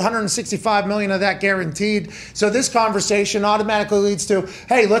 years old, $165 million of that guaranteed. So this conversation automatically leads to,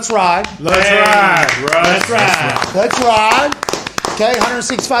 hey, let's ride. Let's ride. Let's ride. Let's ride. Okay,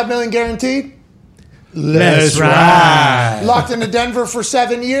 $165 million guaranteed. Let's ride. Locked into Denver for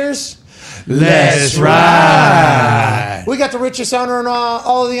 7 years. Let's ride. We got the richest owner in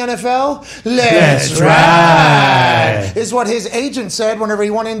all of the NFL. Let's ride. Is what his agent said whenever he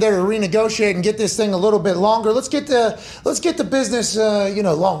went in there to renegotiate and get this thing a little bit longer. Let's get the business,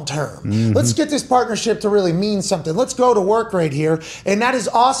 long term. Let's get this partnership to really mean something. Let's go to work right here, and that is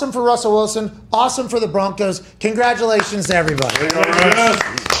awesome for Russell Wilson. Awesome for the Broncos. Congratulations to everybody.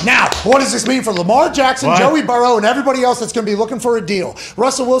 Now, what does this mean for Lamar Jackson, What? Joey Burrow, and everybody else that's going to be looking for a deal?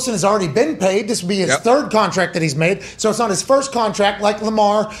 Russell Wilson has already been paid. This will be his third contract that he's made. So it's not his first contract like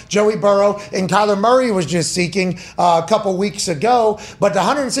Lamar, Joey Burrow, and Kyler Murray was just seeking a couple weeks ago. But the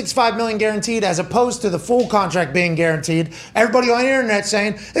 $165 million guaranteed as opposed to the full contract being guaranteed, everybody on the internet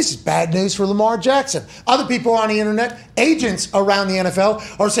saying, this is bad news for Lamar Jackson. Other people on the internet, agents around the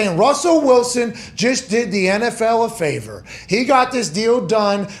NFL, are saying Russell Wilson just did the NFL a favor. He got this deal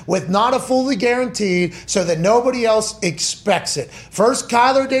done with not a fully guaranteed so that nobody else expects it. First,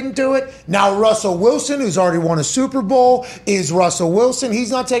 Kyler didn't do it. Now, Russell Wilson, who's already won a Super Bowl, is Russell Wilson. He's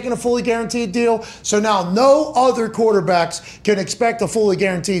not taking a fully guaranteed deal. So now no other quarterbacks can expect a fully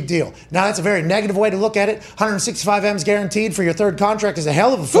guaranteed deal. Now, that's a very negative way to look at it. 165 M's guaranteed for your third contract is a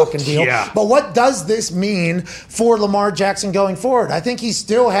hell of a fucking deal. Yeah. But what does this mean for Lamar Jackson going forward? I think he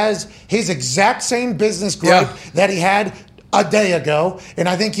still has his exact same business gripe that he had a day ago, and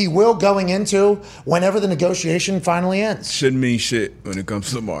I think he will going into whenever the negotiation finally ends. Shouldn't mean shit when it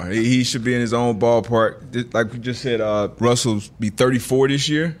comes to Lamar. He should be in his own ballpark. Like we just said, Russell's be 34 this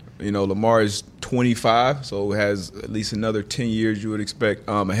year. Lamar is 25, so has at least another 10 years you would expect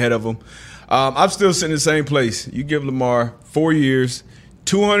ahead of him. I'm still sitting in the same place. You give Lamar 4 years,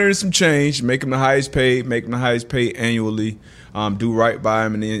 200 and some change, make him the highest paid annually, do right by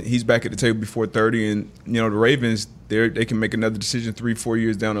him, and then he's back at the table before 30. And, the Ravens, they can make another decision 3-4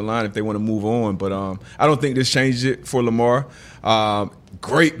 years down the line if they want to move on. But I don't think this changes it for Lamar.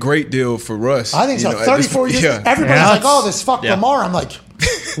 Great deal for Russ. I think so. 34 years. Yeah. Everybody's like, "Oh, this fuck Yeah. Lamar." I'm like,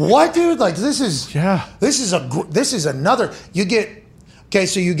 "What, dude? Like, this is Yeah. This is another. You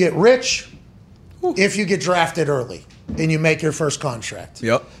get rich if you get drafted early and you make your first contract.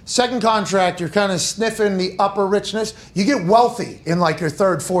 Yep. Second contract, you're kind of sniffing the upper richness. You get wealthy in like your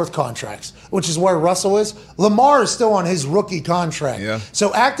third, fourth contracts, which is where Russell is. Lamar is still on his rookie contract. Yeah.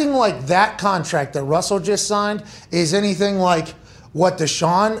 So acting like that contract that Russell just signed is anything like what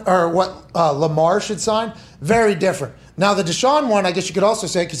Deshaun or what Lamar should sign, very different. Now, the Deshaun one, I guess you could also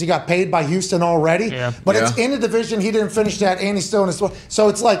say because he got paid by Houston already. Yeah. But it's in the division. He didn't finish that, and he's still in his. So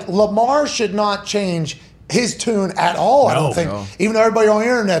it's like Lamar should not change his tune at all, I don't think. No. Even though everybody on the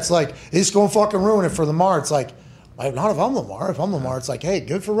internet's like, he's going to fucking ruin it for Lamar. It's like, not if I'm Lamar. If I'm Lamar, it's like, hey,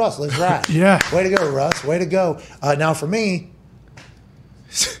 good for Russ. Let's ride. Yeah. Way to go, Russ. Way to go. Now, for me,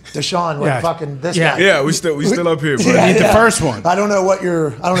 Deshaun, like fucking this guy. Yeah, we still up here, bro. The first one. I don't know what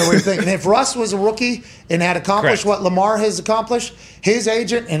you're thinking. If Russ was a rookie and had accomplished what Lamar has accomplished, his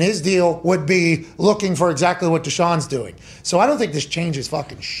agent and his deal would be looking for exactly what Deshaun's doing. So I don't think this changes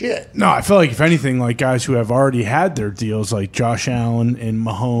fucking shit. No, I feel like if anything, like guys who have already had their deals, like Josh Allen and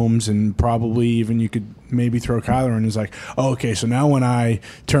Mahomes, and probably even you could maybe throw Kyler in, is like, oh, okay, so now when I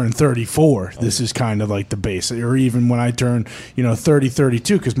turn 34, this is kind of like the base. Or even when I turn, 30,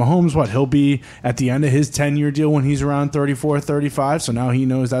 32, because Mahomes, he'll be at the end of his 10-year deal when he's around 34, 35, so now he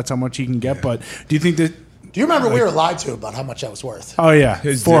knows that's how much he can get. But do you think that... Do you remember we were lied to about how much that was worth? Oh, yeah,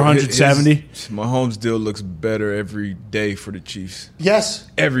 470. Mahomes' deal looks better every day for the Chiefs. Yes.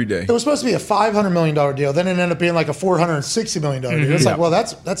 Every day. It was supposed to be a $500 million deal. Then it ended up being like a $460 million deal. It's like, well,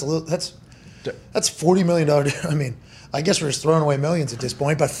 that's $40 million deal. I mean, I guess we're just throwing away millions at this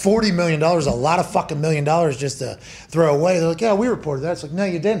point, but $40 million is a lot of fucking $1 million just to throw away. They're like, yeah, we reported that. It's like, no,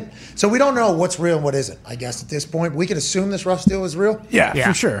 you didn't. So we don't know what's real and what isn't, I guess, at this point. We can assume this Russ deal is real. Yeah,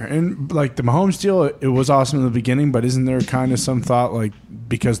 for sure. And like the Mahomes deal, it was awesome in the beginning, but isn't there kind of some thought, like,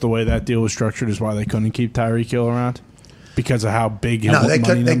 because the way that deal was structured is why they couldn't keep Tyreek Hill around? Because of how big his money number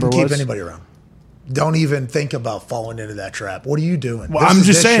was? They can keep anybody around. Don't even think about falling into that trap. What are you doing? Well, I'm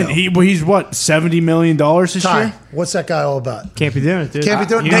just saying, he's what, $70 million this year? What's that guy all about? Can't be doing it, dude. Can't be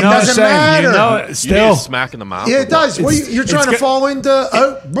doing it. You It know what I'm doesn't saying. matter. You know it. Still. You need a smack in the mouth. Yeah, it does. Well, you're trying to go- fall into,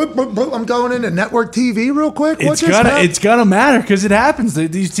 I'm going into network TV real quick. It's gonna matter because it happens.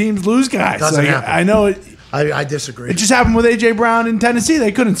 These teams lose guys. Doesn't happen. I know it. I disagree. It just happened with A.J. Brown in Tennessee.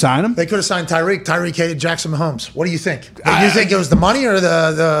 They couldn't sign him. They could have signed Tyreek. Tyreek hated Jackson Mahomes. What do you think? Do you think it was the money or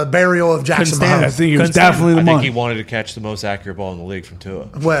the burial of Jackson I Mahomes? think it was definitely the I think money. he wanted to catch the most accurate ball in the league from Tua.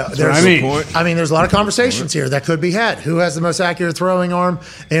 Well, there's there's a lot of conversations here that could be had. Who has the most accurate throwing arm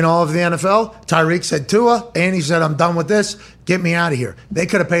in all of the NFL? Tyreek said Tua, and he said, I'm done with this. Get me out of here. They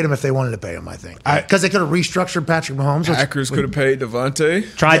could have paid him if they wanted to pay him, I think. Because they could have restructured Patrick Mahomes. Packers could have paid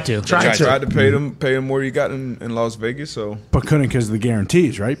Devontae. Tried to. Tried to pay him more he got in Las Vegas. So, But couldn't because of the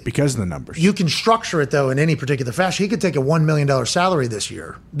guarantees, right? Because of the numbers. You can structure it, though, in any particular fashion. He could take a $1 million salary this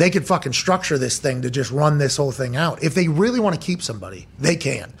year. They could fucking structure this thing to just run this whole thing out. If they really want to keep somebody, they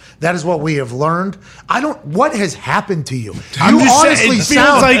can. That is what we have learned. What has happened to you? I'm You just saying, honestly it feels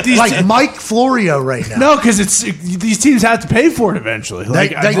sound like these Mike Florio right now. No, because these teams have to pay for it eventually. They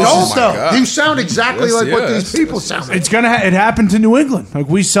don't, though. God. You sound exactly Yes, like what yes. these people sound like. It's it happened to New England. Like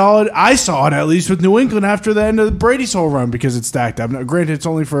we saw it. I saw it at least with New England after the end of the Brady's whole run because it's stacked up. Now, granted, it's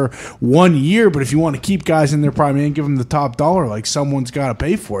only for 1 year, but if you want to keep guys in their prime and give them the top dollar, like someone's got to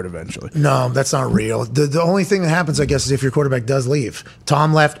pay for it eventually. No, that's not real. The only thing that happens, I guess, is if your quarterback does leave.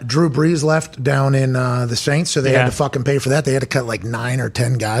 Tom left. Drew Brees left down in the Saints, so they had to fucking pay for that. They had to cut like 9 or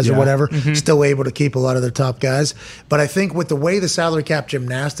 10 guys or whatever. Still able to keep a lot of their top guys. But I think with the way the salary cap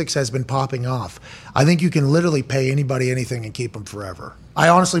gymnastics has been popping off, I think you can literally pay anybody anything and keep them forever. I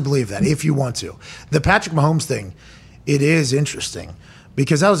honestly believe that if you want to. The Patrick Mahomes thing, it is interesting.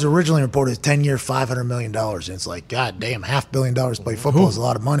 Because that was originally reported as 10-year, $500 million. And it's like, God damn, $500 million to play football is a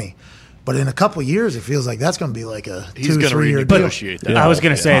lot of money. But in a couple of years, it feels like that's going to be like a He's 2 or 3 year deal. that. I was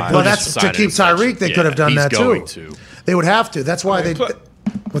going to say, Well, that's to keep Tyreek. They could have done that too. They would have to. That's why they. What's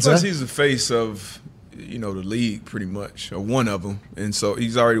Plus, that? he's the face of the league pretty much, or one of them, and so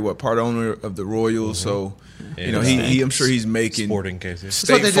he's already part owner of the Royals. So I'm sure he's making sporting cases.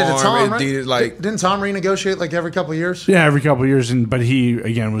 That's what they did to Tom, right? Adidas, Didn't Tom renegotiate like every couple of years? Yeah, every couple of years, but he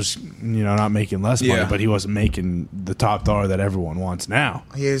again was not making less money, but he wasn't making the top dollar that everyone wants now.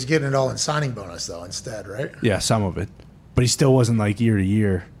 He is getting it all in signing bonus though instead, right? Yeah, some of it, but he still wasn't like year to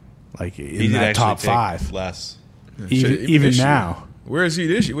year, like in that top 5. Less. Even now. Where is he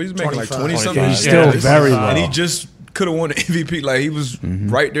this year? He's making like 20 something. Yeah, he's still very low. And he just could have won the MVP. Like he was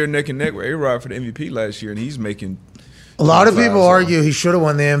right there neck and neck with A-Rod for the MVP last year, and he's making. A lot of people argue he should have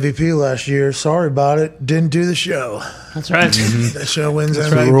won the MVP last year. Sorry about it. Didn't do the show. That's right. The show wins the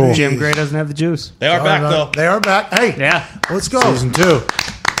MVP. rule. Jim Gray doesn't have the juice. They are back, though. They are back. Hey, Yeah. let's go. Season 2.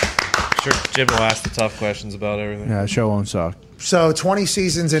 Sure, Jim will ask the tough questions about everything. Yeah, show won't suck. So 20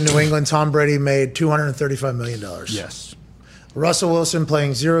 seasons in New England, Tom Brady made $235 million. Yes. Russell Wilson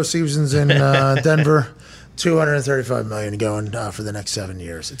playing 0 seasons in Denver, $235 million going for the next 7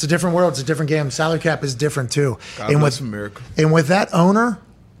 years. It's a different world. It's a different game. Salary cap is different too. God bless America. And with that owner,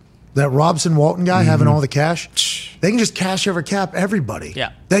 that Robson Walton guy having all the cash, they can just cash over cap everybody.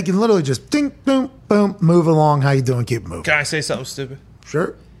 Yeah. They can literally just ding, boom, boom, move along. How you doing? Keep moving. Can I say something stupid?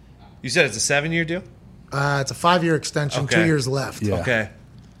 Sure. You said it's a 7-year deal? It's a 5-year extension, Okay. 2 years left. Yeah. Okay.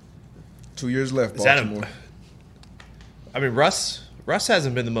 2 years left, Is that Baltimore. I mean, Russ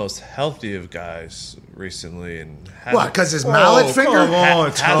hasn't been the most healthy of guys recently. And What, because his mallet finger? Come on,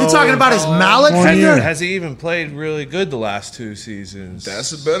 You Tone. talking about his mallet finger? Has he even played really good the last 2 seasons?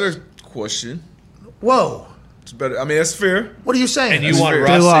 That's a better question. Whoa. It's better. I mean, that's fair. What are you saying? And you That's want fair.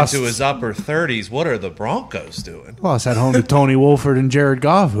 They Russ lost. into his upper 30s. What are the Broncos doing? Lost at home to Tony Wolford and Jared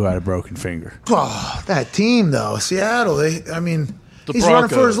Goff, who had a broken finger. Oh, that team, though. Seattle, he's The running for his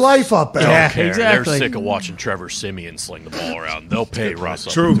Broncos life up there. Yeah. care. exactly. They're sick of watching Trevor Siemian sling the ball around. They'll pay Russ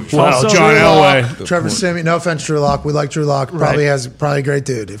up. True. to it. Well, Also, John Drew Lock, Elway. Trevor Siemian. No offense, Drew Lock. We like Drew Lock. Probably a great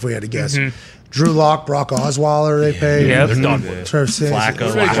dude, if we had to guess. Drew Lock, Brock Osweiler, they paid. Yep. They're done with it. Trevor Siemian.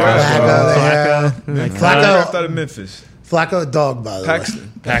 Flacco. Flacco out of Memphis. Flacco, a dog, by the way.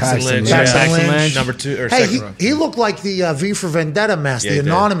 Paxton. Paxton Lynch. Paxton Yeah. Lynch. Number 2 or Hey, second. he looked like the V for Vendetta mask, Yeah, the he did.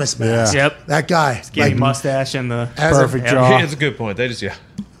 anonymous mask. Yep. That guy. Skinny mustache and the As a- Perfect Yeah. jaw. It's a good point. They just,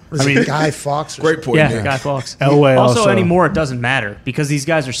 was it Guy Fox. Or Great point. yeah, man. Guy Fawkes. Elway also, also. anymore, it doesn't matter because these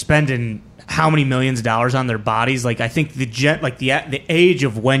guys are spending how many millions of dollars on their bodies. Like I think the age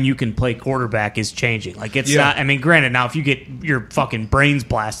of when you can play quarterback is changing. Like it's not. I mean, granted, now if you get your fucking brains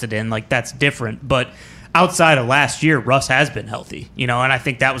blasted in, like that's different. But outside of last year, Russ has been healthy, and I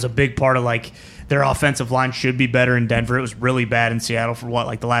think that was a big part of like their offensive line should be better in Denver. It was really bad in Seattle for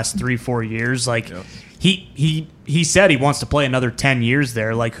the last 3-4 years. Like he said he wants to play another 10 years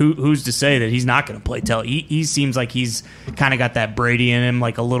there. Like who's to say that he's not going to play till he seems like he's kind of got that Brady in him,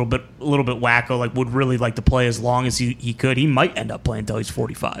 like a little bit wacko, like would really like to play as long as he could. He might end up playing till he's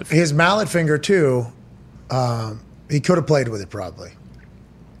 45. His mallet finger, too, he could have played with it probably.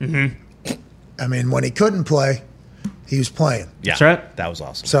 I mean, when he couldn't play, he was playing. yeah, That's right. That was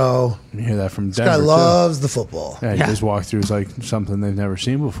awesome. So You hear that from this Denver, guy too. loves the football. Yeah, Yeah. his walkthrough is like something they've never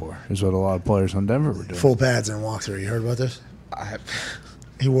seen before, is what a lot of players on Denver were doing. Full pads and walkthrough. You heard about this? I have.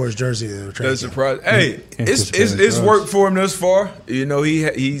 He wore his jersey to the training That's camp. surprising. Hey, it's Anticipated worked for him thus far. He's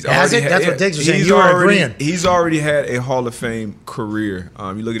Has already it? That's had, what Diggs was saying. he's You were already agreeing. he's already had a Hall of Fame career.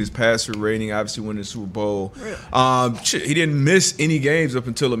 You look at his passer rating, obviously winning the Super Bowl. He didn't miss any games up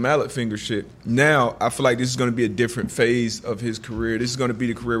until the mallet finger shit. Now I feel like this is going to be a different phase of his career. This is going to be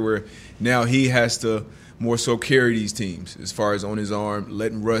the career where now he has to more so carry these teams as far as on his arm,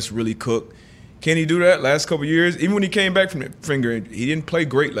 letting Russ really cook. Can he do that? Last couple of years, even when he came back from the finger, he didn't play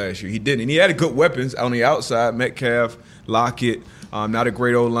great last year. He didn't. And he had good weapons on the outside, Metcalf, Lockett, not a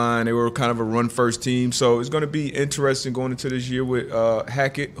great O-line. They were kind of a run-first team. So it's going to be interesting going into this year with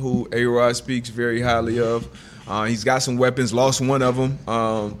Hackett, who A-Rod speaks very highly of. He's got some weapons, lost one of them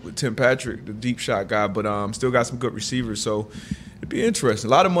with Tim Patrick, the deep shot guy, but still got some good receivers. So it'd be interesting.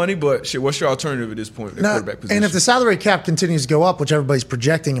 A lot of money, but shit, what's your alternative at this point at quarterback position? And if the salary cap continues to go up, which everybody's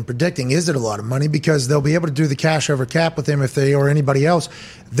projecting and predicting, is it a lot of money? Because they'll be able to do the cash over cap with him if they or anybody else.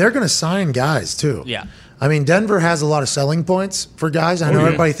 They're going to sign guys too. Yeah. I mean, Denver has a lot of selling points for guys. I know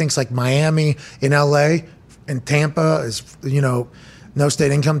everybody thinks like Miami in LA and Tampa is, no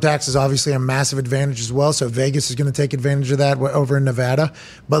state income tax is obviously a massive advantage as well. So Vegas is going to take advantage of that over in Nevada.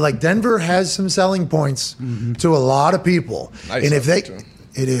 But like Denver has some selling points to a lot of people. Nice and if they, too.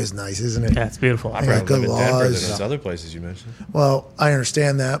 it is nice, isn't it? Yeah, it's beautiful. I'd Yeah, rather good live in Denver than laws. those other places you mentioned. Well, I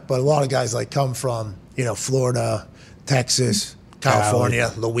understand that, but a lot of guys like come from, Florida, Texas,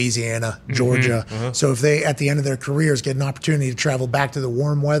 California, Louisiana, Georgia. So if they, at the end of their careers, get an opportunity to travel back to the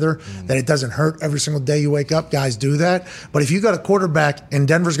warm weather, that it doesn't hurt every single day you wake up, guys do that. But if you got a quarterback, and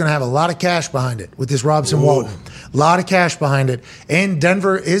Denver's going to have a lot of cash behind it with this Robson Walton, a lot of cash behind it. And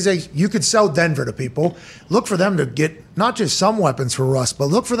Denver you could sell Denver to people. Look for them to get not just some weapons for Russ, but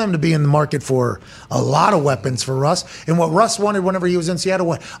look for them to be in the market for a lot of weapons for Russ. And what Russ wanted whenever he was in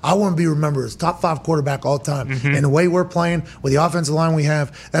Seattle, I want to be remembered as top 5 quarterback all time. And the way we're playing with the offensive line we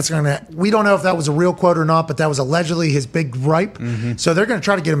have, we don't know if that was a real quote or not, but that was allegedly his big gripe. So they're going to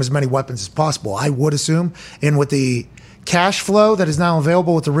try to get him as many weapons as possible, I would assume. And with the cash flow that is now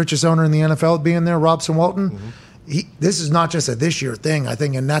available with the richest owner in the NFL being there, Robson Walton, this is not just a this year thing, I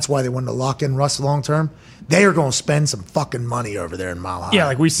think, and that's why they wanted to lock in Russ long term. They are going to spend some fucking money over there in Mile High. Yeah,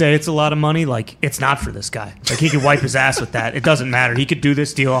 like we say, it's a lot of money. Like, it's not for this guy. Like, he could wipe his ass with that. It doesn't matter. He could do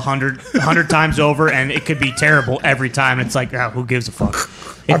this deal 100 times over, and it could be terrible every time. It's like, who gives a fuck?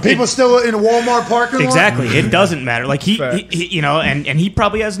 Are people still in a Walmart parking lot? Exactly. It doesn't matter. Like, he you know, and he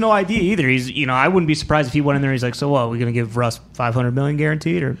probably has no idea either. He's, you know, I wouldn't be surprised if he went in there. He's like, so what? Are we going to give Russ $500 million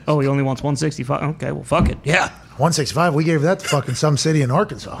guaranteed, or he only wants 165? Okay, well, fuck it. Yeah. 165. We gave that to fucking some city in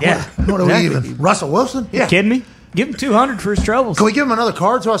Arkansas. Yeah. What are we even? Russell Wilson? You kidding me? Give him 200 for his troubles. Can we give him another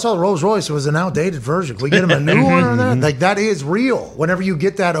card? So I saw the Rolls Royce. It was an outdated version. Can we get him a new one or that? Like, that is real. Whenever you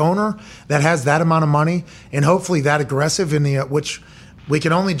get that owner that has that amount of money and hopefully that aggressive in the which we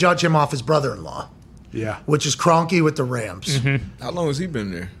can only judge him off his brother-in-law. Yeah. Which is Kroenke with the Rams. How long has he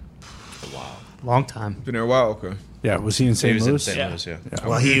been there? Long time. Been there a while, okay. Yeah, was he in He St. was in Louis? St. Louis, yeah.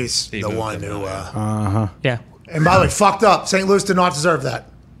 Well, he's He the moved one up who. there. Yeah. And by the way, fucked up. St. Louis did not deserve that.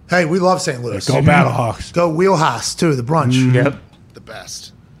 Hey, we love St. Louis. Go Battlehawks. Go Wheelhouse, too, the brunch. Yep. The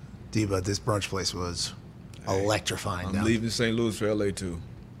best. But this brunch place was electrifying. I'm down leaving St. Louis for LA too.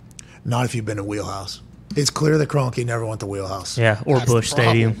 Not if you've been to Wheelhouse. It's clear that Kroenke never went to Wheelhouse. Yeah, or That's the Busch problem.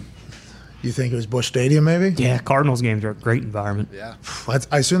 Stadium. You think it was Busch Stadium, maybe? Yeah, Cardinals games are a great environment. Yeah.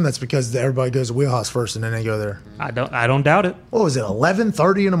 I assume that's because everybody goes to Wheelhouse first and then they go there. I don't doubt it. What was it,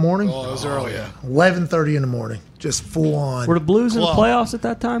 11:30 in the morning? Oh, it was early. Yeah. 11:30 in the morning. Just full on. Were the Blues in the Club. playoffs at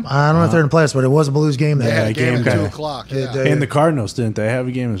that time? I don't know if they're in the playoffs, but it was a Blues game They that had a day. game at game 2 day. o'clock. They- Yeah. they- And the Cardinals, didn't they have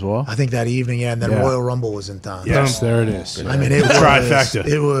a game as well? I think that evening, yeah, and then Yeah. Royal Rumble was in town. Yes, there it is. I mean, it was, Trifecta.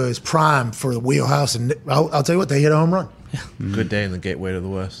 it was prime for the Wheelhouse, and I'll tell you what, they hit a home run. Good day in the gateway to the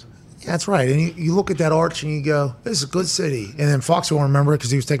West. Yeah, that's right. And you look at that arch and you go, this is a good city. And then Fox won't remember it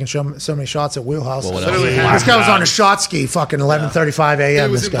because he was taking so many shots at Wheelhouse. Well, what Literally This guy was on a shot ski fucking 11:35 a.m.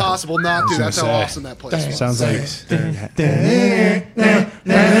 It was this guy. impossible not to. That's how say. awesome that place was. Sounds like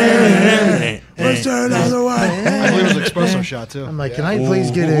Let's turn the other way. I believe it was an espresso shot too. I'm like, can I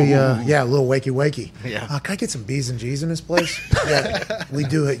please get a little wakey? Yeah. Can I get some B's and G's in this place? Yeah, we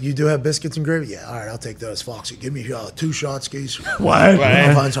do. You do have biscuits and gravy. Yeah, all right, I'll take those. Foxy, give me 2 shot skis. what?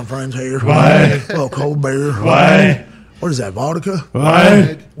 I'll find some friends here. What? A little cold beer. What? What is that? Vodka?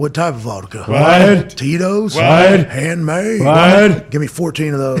 What? What type of vodka? What? Tito's? What? Handmade? What? Give me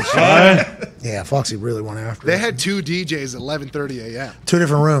 14 of those. What? Yeah, Foxy really went after They it. had 2 DJs at 11:30 a.m. 2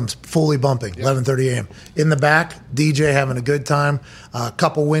 different rooms, fully bumping, 11:30 a.m. In the back, DJ having a good time, a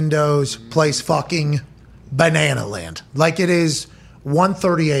couple windows, place fucking banana land. Like it is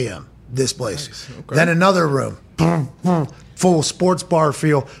 1:30 a.m., this place. Nice. Okay. Then another room, full sports bar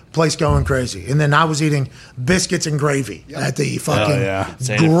feel, place going crazy. And then I was eating biscuits and gravy at the fucking yeah.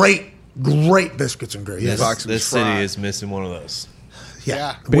 great biscuits and gravy. This, Yes. this city is missing one of those.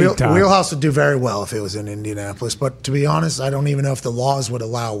 Yeah. Big time. Wheelhouse would do very well if it was in Indianapolis. But to be honest, I don't even know if the laws would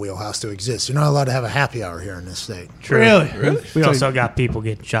allow Wheelhouse to exist. You're not allowed to have a happy hour here in this state. Really? We also got people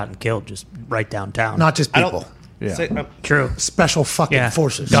getting shot and killed just right downtown. Not just I people. don't. Yeah. Say, true. Special fucking Yeah.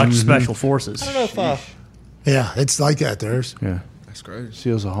 forces. Dutch Special Forces. I don't know if Yeah, it's like that. There's. Yeah. That's crazy.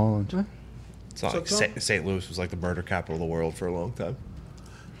 Seals of Holland. it's not like St. Louis was like the murder capital of the world for a long time.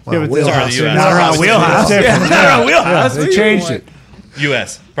 Well, but Wheelhouse. sorry, the US. Not around Wheelhouse. Yeah, Not around Wheelhouse. they changed it.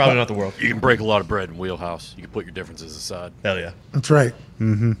 U.S. Probably not the world. You can break a lot of bread in Wheelhouse. You can put your differences aside. Hell yeah. That's right.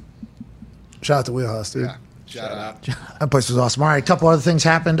 Mm-hmm. Shout out to Wheelhouse, dude. Yeah. Shout out. That place was awesome. All right, a couple other things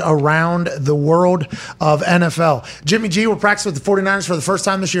happened around the world of NFL. Jimmy G will practice with the 49ers for the first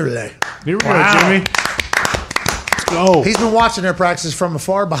time this year today. Here we go, Jimmy. Let's go. He's been watching their practices from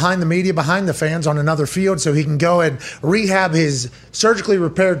afar, behind the media, behind the fans on another field, so he can go and rehab his surgically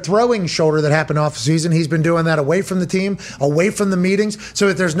repaired throwing shoulder that happened off season. He's been doing that away from the team, away from the meetings, so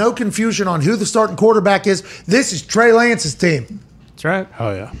that there's no confusion on who the starting quarterback is. This is Trey Lance's team. That's right.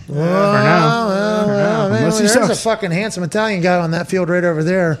 Oh, yeah. For now. Man, Unless he there's a sucks. fucking handsome Italian guy on that field right over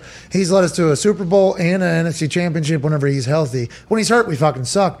there. He's led us to a Super Bowl and an NFC Championship whenever he's healthy. When he's hurt, we fucking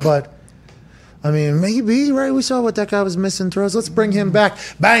suck, but... I mean, maybe, right? We saw what that guy was missing throws. Let's bring him back.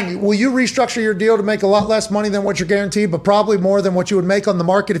 Bang. Will you restructure your deal to make a lot less money than what you're guaranteed, but probably more than what you would make on the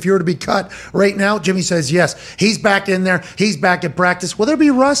market if you were to be cut right now? Jimmy says yes. He's back in there. He's back at practice. Will there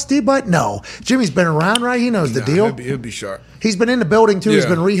be rusty? But no. Jimmy's been around, right? He knows the deal. He'll be sharp. He's been in the building, too. He's Yeah.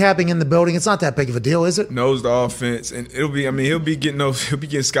 been rehabbing in the building. It's not that big of a deal, is it? Knows the offense, and it'll be. I mean, he'll be getting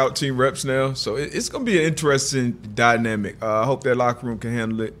scout team reps now. So it's gonna be an interesting dynamic. I hope that locker room can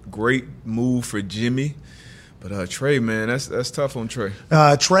handle it. Great move for Jimmy. But Trey, man, that's tough on Trey.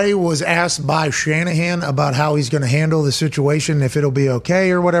 Trey was asked by Shanahan about how he's going to handle the situation, if it'll be okay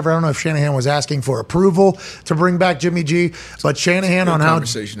or whatever. I don't know if Shanahan was asking for approval to bring back Jimmy G, but Shanahan on how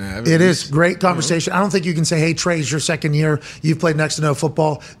conversation to have. It is great conversation. I don't think you can say, "Hey, Trey, it's your second year. You've played next to no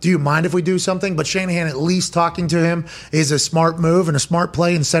football. Do you mind if we do something?" But Shanahan at least talking to him is a smart move and a smart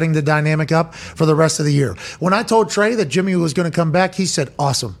play and setting the dynamic up for the rest of the year. When I told Trey that Jimmy was going to come back, he said,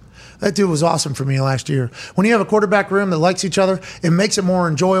 "Awesome." That dude was awesome for me last year. When you have a quarterback room that likes each other, it makes it more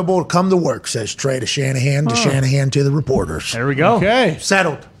enjoyable to come to work, says Trey to Shanahan to the reporters. There we go. Okay.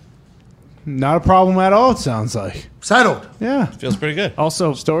 Settled. Not a problem at all, it sounds like. Settled. Yeah. Feels pretty good.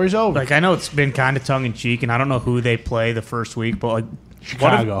 Also, Story's over. like I know it's been kind of tongue in cheek, and I don't know who they play the first week, but like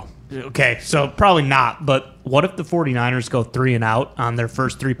Chicago. Okay, so probably not, but what if the 49ers go 3-and-out on their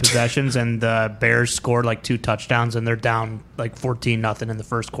first 3 possessions and the Bears scored like 2 touchdowns and they're down like 14-0 in the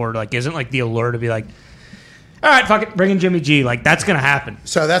first quarter? Like, isn't like the allure to be like, all right, fuck it, bring in Jimmy G. Like, that's going to happen.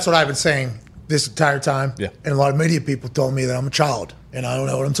 So that's what I've been saying this entire time. Yeah. And a lot of media people told me that I'm a child and I don't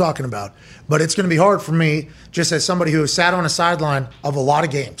know what I'm talking about. But it's going to be hard for me, just as somebody who has sat on a sideline of a lot of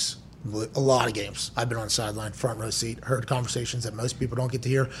games. I've been on the sideline, front row seat, heard conversations that most people don't get to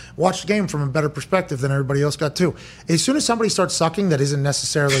hear, watched the game from a better perspective than everybody else got to. As soon as somebody starts sucking that isn't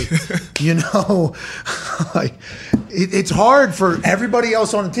necessarily, like it's hard for everybody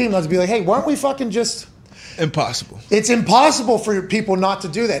else on the team not to be like, hey, why don't we fucking just... Impossible. It's impossible for people not to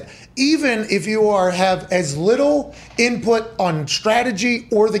do that. Even if you have as little input on strategy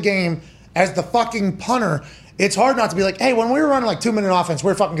or the game as the fucking punter, it's hard not to be like, hey, when we were running like 2-minute offense,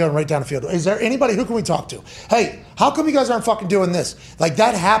 we're fucking going right down the field. Is there anybody, who can we talk to? Hey, how come you guys aren't fucking doing this? Like,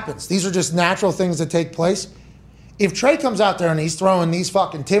 that happens. These are just natural things that take place. If Trey comes out there and he's throwing these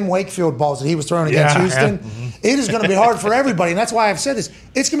fucking Tim Wakefield balls that he was throwing against Houston, it is going to be hard for everybody. And that's why I've said this.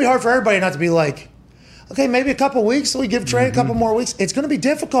 It's going to be hard for everybody not to be like, okay, maybe a couple weeks, so we give Trey a couple more weeks. It's going to be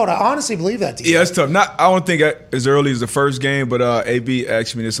difficult. I honestly believe that. Yeah, it's tough. I don't think as early as the first game, but AB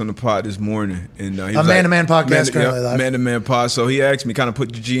asked me this on the pod this morning. And he was man-to-man podcast currently live. Man-to-man pod. So he asked me, kind of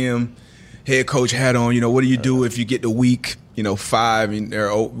put the GM head coach hat on. What do you do if you get to week 5 and they're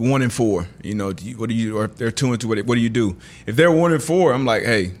 1-4? What do you? Or if they're 2-2, what do you do? If they're 1-4, I'm like,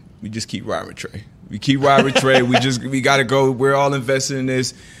 hey, we just keep riding with Trey. We keep riding with Trey. We got to go. We're all invested in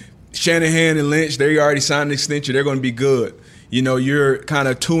this. Shanahan and Lynch, they already signed an extension. They're going to be good. You're kind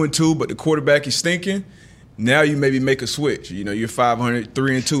of 2-2, but the quarterback is stinking. Now you maybe make a switch. You're 500,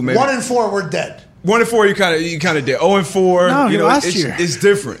 3-2, maybe 1-4, we're dead. 1-4, you kind of dead. 0-4, No, last year. It's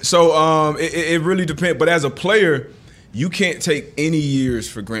different. So it really depends. But as a player, you can't take any years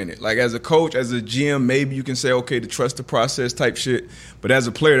for granted. Like as a coach, as a GM, maybe you can say, okay, to trust the process type shit. But as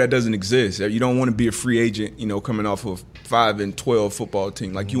a player, that doesn't exist. You don't want to be a free agent, coming off of 5-12 football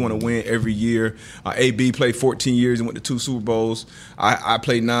team. Like you want to win every year. AB played 14 years and went to 2 Super Bowls. I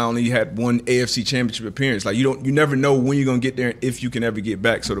played 9, only had 1 AFC Championship appearance. Like you never know when you're gonna get there and if you can ever get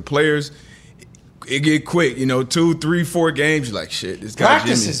back. So the players, it get quick. 2, 3, 4 games. You're like, shit. This guy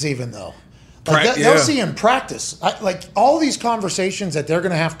Practices even though. Like they'll see in practice. Like all these conversations that they're going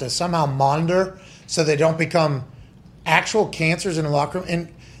to have to somehow monitor so they don't become actual cancers in the locker room.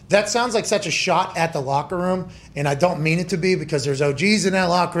 And that sounds like such a shot at the locker room. And I don't mean it to be, because there's OGs in that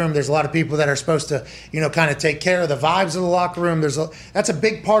locker room. There's a lot of people that are supposed to, kind of take care of the vibes of the locker room. That's a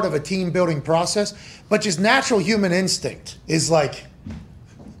big part of a team building process. But just natural human instinct is like,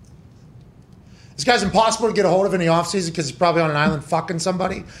 this guy's impossible to get a hold of in the offseason because he's probably on an island fucking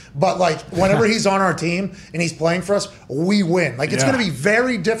somebody. But, like, whenever he's on our team and he's playing for us, we win. Like, it's going to be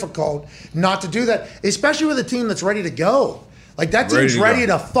very difficult not to do that, especially with a team that's ready to go. Like, that team's ready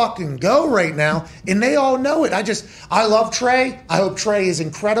to fucking go right now, and they all know it. I love Trey. I hope Trey is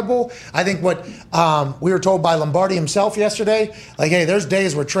incredible. I think what we were told by Lombardi himself yesterday, like, hey, there's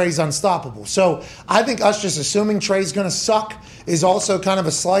days where Trey's unstoppable. So I think us just assuming Trey's going to suck is also kind of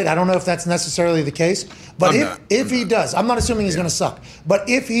a slight. I don't know if that's necessarily the case. But if he does, I'm not assuming he's going to suck. But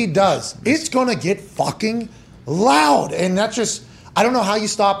if he does, it's going to get fucking loud. And that's just, I don't know how you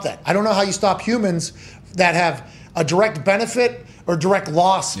stop that. I don't know how you stop humans that have a direct benefit or direct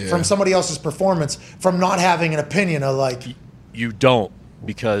loss from somebody else's performance from not having an opinion of like. You don't,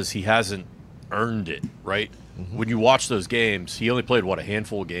 because he hasn't earned it, right? Mm-hmm. When you watch those games, he only played, a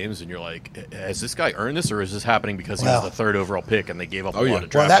handful of games, and you're like, has this guy earned this, or is this happening because he was the 3rd overall pick and they gave up a lot of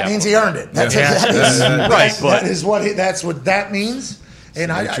draft capital? That means he earned it. That's right. what that means. And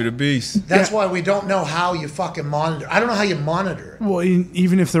Nature of the beast. That's why we don't know how you fucking monitor. I don't know how you monitor it. Well,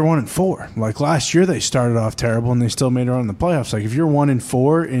 even if they're 1-4, like last year, they started off terrible and they still made it on the playoffs. Like if you're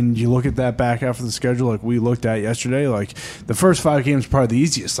 1-4 and you look at that back half of the schedule, like we looked at yesterday, like the first 5 games are probably the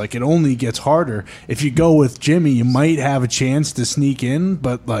easiest. Like it only gets harder. If you go with Jimmy, you might have a chance to sneak in,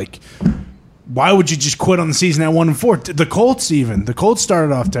 but like, why would you just quit on the season at 1-4? The Colts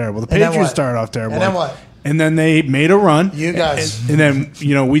started off terrible. The Patriots started off terrible. And then what? And then they made a run. You guys. And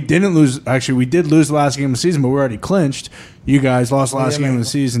then, we didn't lose. Actually, we did lose the last game of the season, but we already clinched. You guys lost the last game of the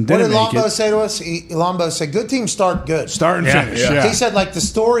season. What Didn't did make Lombo it. say to us? Lombo said, good teams start good. Start and finish. Yeah. He said, like, the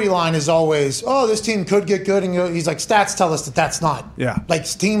storyline is always, oh, this team could get good. And he's like, stats tell us that that's not. Yeah. Like,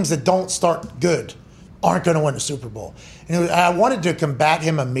 teams that don't start good aren't going to win the Super Bowl. And I wanted to combat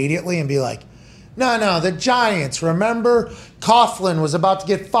him immediately and be like, no, the Giants. Remember, Coughlin was about to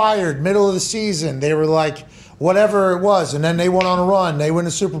get fired middle of the season. They were like, whatever it was, and then they went on a run. They win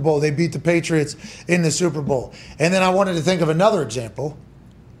the Super Bowl. They beat the Patriots in the Super Bowl. And then I wanted to think of another example,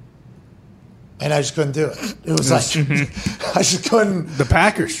 and I just couldn't do it. It was like, I just couldn't. The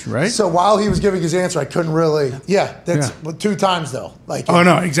Packers, right? So while he was giving his answer, I couldn't really. Yeah, that's 2 times, though. Like, Oh,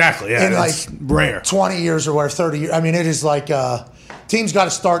 no, exactly. Yeah, in it's like rare. 20 years or whatever, 30 years. I mean, it is like teams got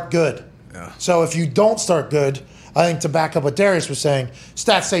to start good. Yeah. So if you don't start good, I think to back up what Darius was saying,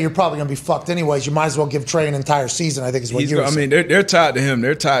 stats say you're probably going to be fucked anyways. You might as well give Trey an entire season, I think is what you were saying. They're tied to him.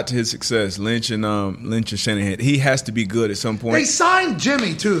 They're tied to his success. Lynch and Shanahan. He has to be good at some point. They signed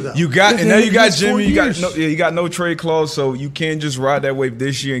Jimmy too, though. Now you got Jimmy. You got no trade clause, so you can't just ride that wave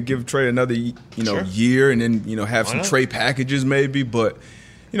this year and give Trey another year, and then have some trade packages maybe. But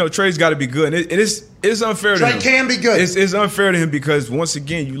Trey's got to be good, and it's unfair to him. Trey can be good. It's unfair to him because once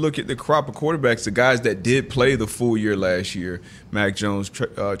again, you look at the crop of quarterbacks, the guys that did play the full year last year: Mac Jones,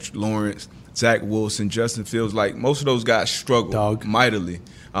 Lawrence, Zach Wilson, Justin Fields. Like most of those guys struggled mightily,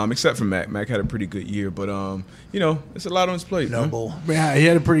 except for Mac. Mac had a pretty good year, but it's a lot on his plate. No bowl. Yeah, he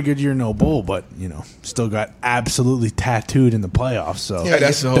had a pretty good year, no bowl, but still got absolutely tattooed in the playoffs. So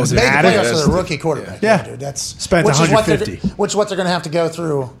that's the whole thing. Made the playoffs with a rookie quarterback. Yeah. Dude, that's spent $150. Which is what they're going to have to go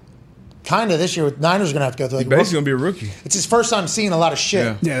through. Kind of this year with Niners are going to have to go through. Like, He's basically going to be a rookie. It's his first time seeing a lot of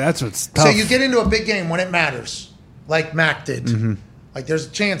shit. Yeah, that's what's tough. So you get into a big game when it matters, like Mac did. Mm-hmm. Like there's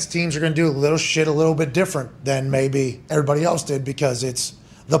a chance teams are going to do a little shit a little bit different than maybe everybody else did because it's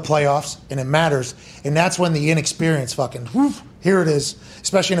the playoffs and it matters. And that's when the inexperience fucking, here it is,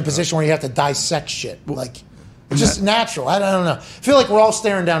 especially in a position where you have to dissect shit. Like, it's just natural. I don't know. I feel like we're all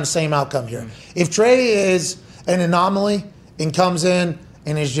staring down the same outcome here. If Trey is an anomaly and comes in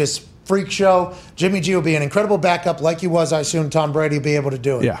and is just freak show, Jimmy G will be an incredible backup like he was. I assume Tom Brady will be able to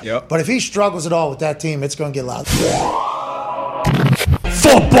do it. Yeah. Yep. But if he struggles at all with that team, it's going to get loud.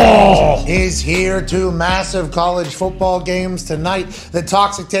 Football is here. 2 massive college football games tonight. The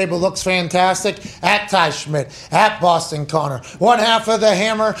Toxic Table looks fantastic. At Ty Schmidt, at Boston Connor. One half of the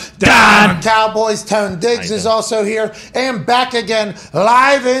Hammer, Don Cowboys. Tone Diggs is also here. And back again,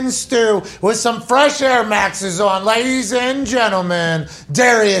 live in stew with some fresh Air Maxes on. Ladies and gentlemen,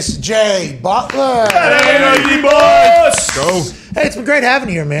 Darius J. Butler. Hey, boys! Go. Hey, it's been great having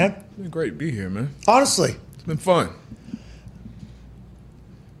you here, man. It's been great to be here, man. Honestly. It's been fun.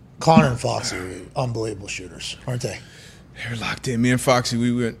 Connor and Foxy are unbelievable shooters, aren't they? They're locked in. Me and Foxy,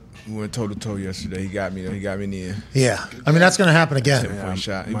 we went toe to toe yesterday. He got me in the end. Yeah, I mean that's going to happen again. 7-point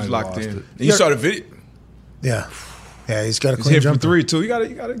shot. He was locked in. And you saw the video. Yeah, he's got a He's clean hit from jumper. 3 too. You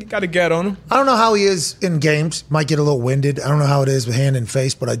got a gat on him. I don't know how he is in games. Might get a little winded. I don't know how it is with hand and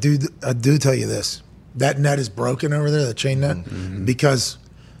face, but I do tell you this: that net is broken over there, the chain net, because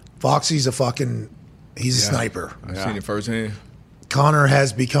Foxy's a sniper. I've seen it firsthand. Connor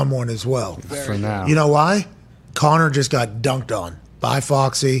has become one as well. for now. You know why? Connor just got dunked on by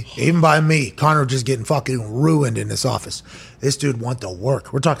Foxy, even by me. Connor just getting fucking ruined in this office. This dude want to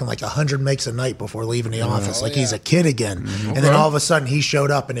work. We're talking like 100 makes a night before leaving the office. Like he's a kid again. And then all of a sudden he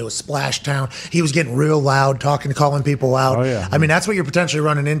showed up and it was Splash Town. He was getting real loud, calling people out. Oh, yeah. I mean, that's what you're potentially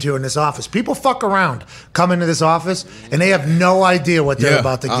running into in this office. People fuck around, come into this office, and they have no idea what they're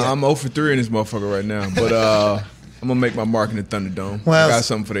about to get. I'm 0 for 3 in this motherfucker right now. But I'm going to make my mark in the Thunderdome. Well, I got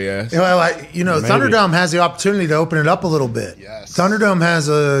something for their ass. Well, Thunderdome has the opportunity to open it up a little bit. Yes. Thunderdome has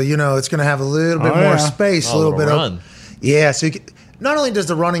it's going to have a little bit more space, a little bit run. Yeah, so not only does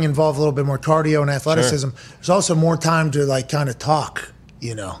the running involve a little bit more cardio and athleticism, there's also more time to kind of talk.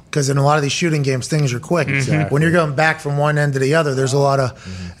 because in a lot of these shooting games, things are quick. When you're going back from one end to the other, there's a lot of,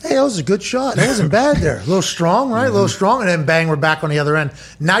 hey, that was a good shot. That wasn't bad there. A little strong, right? A little strong. And then bang, we're back on the other end.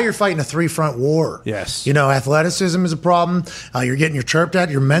 Now you're fighting a three-front war. Yes. Athleticism is a problem. You're getting your chirped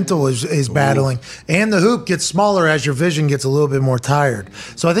at. Your mental is battling. And the hoop gets smaller as your vision gets a little bit more tired.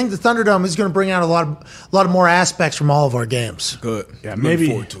 So I think the Thunderdome is going to bring out a lot of more aspects from all of our games. Good. Yeah, I'm maybe.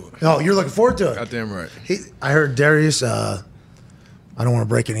 looking forward to it. Oh, you're looking forward to it? Goddamn right. I heard Darius, I don't want to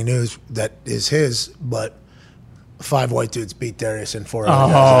break any news that is his, but 5 white dudes beat Darius in 4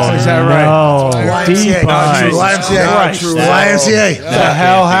 other guys. Is that right? YMCA. YMCA. The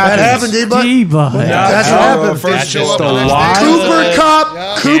hell happened? That happened, D-Bud. That's what happened. First show up the the next wild- day.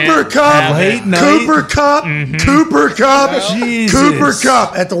 Cooper Cup. Late night. Cooper Cup. Cooper Cup. Jesus. Cooper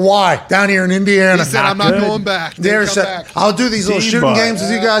Cup at the Y down here in Indiana. He said, I'm not going back. Didn't Darius come said, back. I'll do these little shooting D-Bud. games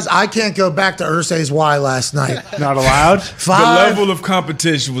with you guys. I can't go back to Ursay's Y last night. Not allowed? The 5. level of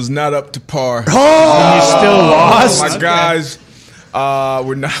competition was not up to par. Oh! You still lost? My guys,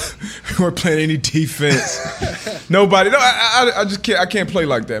 we're playing any defense. Nobody. No, I just can't. I can't play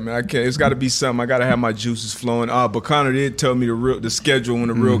like that, man. I can't. It's got to be something. I got to have my juices flowing. But Connor did tell me the schedule when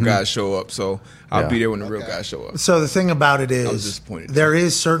the real guys show up, so I'll be there when the real guys show up. So the thing about it was is, disappointed. there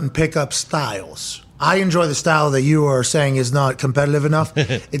is certain pickup styles. I enjoy the style that you are saying is not competitive enough.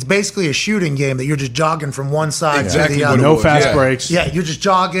 It's basically a shooting game that you're just jogging from one side Exactly to the what other. it No was, fast yeah. breaks. Yeah, you're just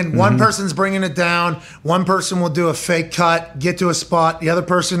jogging. One person's bringing it down. One person will do a fake cut, get to a spot. The other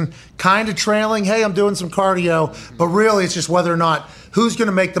person kind of trailing. Hey, I'm doing some cardio. But really, it's just whether or not who's going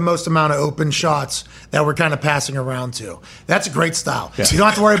to make the most amount of open shots that we're kind of passing around to. That's a great style. You don't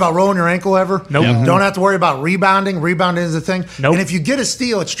have to worry about rolling your ankle ever. Nope. Don't have to worry about rebounding. Rebounding is the thing. Nope. And if you get a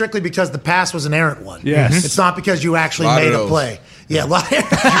steal, it's strictly because the pass was an errant one. Yes. It's not because you actually Lot of made a those. play. Yeah, I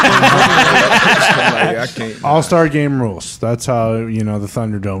can't. All-star game rules. That's how, the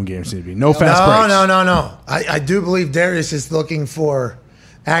Thunderdome games need to be. No fast breaks. No. I do believe Darius is looking for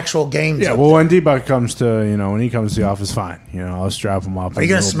actual games. Yeah, up well, there. when D-Buck comes to, when he comes to the office, fine. I'll strap him up. Are you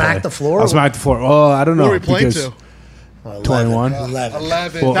going to smack the floor? I'll smack the floor. Oh, I don't know. Who are we playing because to? 21. 11.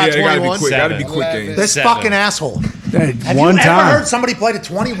 11. Well, Not Yeah, it gotta be 21. quick. Gotta be 11. quick games. This 7. fucking asshole. Hey, Have one you time. ever heard somebody play to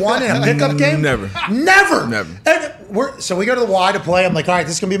 21 in a pickup game? Never. Never. Never. And so we go to the Y to play. I'm like, all right,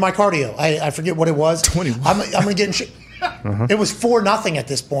 this is going to be my cardio. I forget what it was. 21. I'm going to get in shit. It was 4-0 at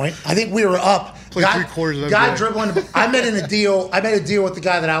this point. I think we were up. Played 3/4 of the guy game. dribbling. I made a deal with the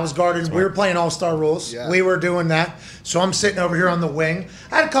guy that I was guarding. We were playing all-star rules. Yeah. We were doing that. So I'm sitting over here on the wing.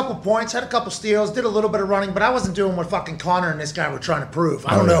 I had a couple points, had a couple steals, did a little bit of running, but I wasn't doing what fucking Connor and this guy were trying to prove.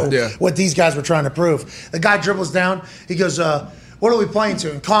 I don't know Yeah. what these guys were trying to prove. The guy dribbles down. He goes, what are we playing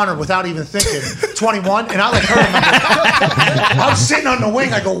to? And Connor, without even thinking, 21. And I heard him. I'm sitting on the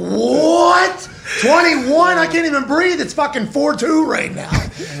wing. I go, what? 21? I can't even breathe. It's fucking 4-2 right now.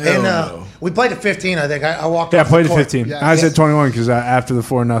 And we played at 15, I think. I walked Yeah, I off played the at court. 15. Yeah. I said 21 because after the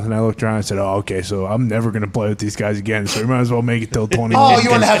 4-0, I looked around and said, oh, okay, so I'm never going to play with these guys again. So we might as well make it till 21. Oh, you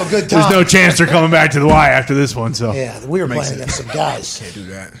want to have a good time. There's no chance they're coming back to the Y after this one. So Yeah, we were playing against some guys. Do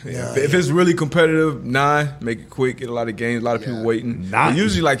that. Yeah. If it's really competitive, 9, make it quick, get a lot of games, a lot of people waiting. 9. But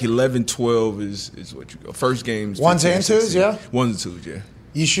usually like 11, 12 is what you go. First games. Ones 15, and twos, 16. yeah? Ones and twos, yeah.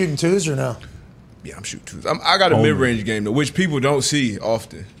 You shooting twos or no? Yeah, I'm shooting twos. I got a mid-range game, though, which people don't see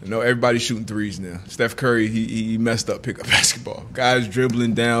often. Everybody's shooting threes now. Steph Curry, he messed up pickup basketball. Guys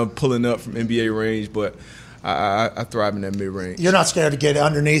dribbling down, pulling up from NBA range, but I thrive in that mid-range. You're not scared to get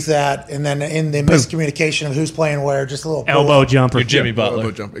underneath that, and then in the miscommunication of who's playing where, just a little pull. Elbow jumper. You're Jimmy Butler.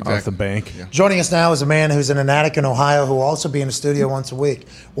 Elbow jump, exactly. off the bank. Yeah. Joining us now is a man who's in an attic in Ohio who will also be in the studio once a week.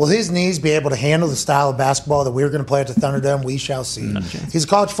 Will his knees be able to handle the style of basketball that we're going to play at the Thunderdome? We shall see. He's a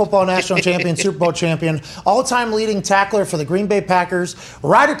college football national champion, Super Bowl champion, all-time leading tackler for the Green Bay Packers,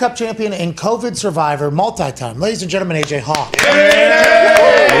 Ryder Cup champion, and COVID survivor, multi-time. Ladies and gentlemen, AJ Hawk.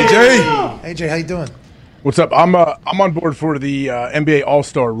 AJ! AJ, how you doing? What's up? I'm on board for the NBA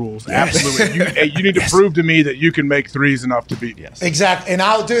All-Star rules. Absolutely. You need to prove to me that you can make threes enough to beat. Yes. Exactly, and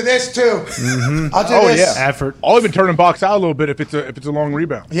I'll do this too. I'll do Oh this. yeah. Effort. I'll even turn and box out a little bit if it's a long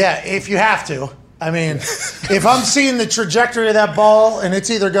rebound. Yeah, if you have to. I mean, if I'm seeing the trajectory of that ball and it's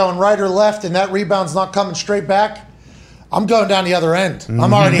either going right or left and that rebound's not coming straight back, I'm going down the other end.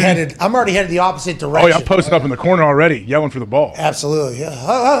 I'm already headed the opposite direction. Oh yeah, I'm posting up in the corner already, yelling for the ball. Absolutely,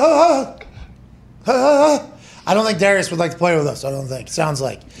 yeah. I don't think Darius would like to play with us. I don't think. Sounds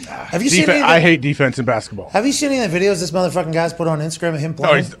like. Have you seen any of I the, hate defense in basketball. Have you seen any of the videos this motherfucking guy's put on Instagram of him No,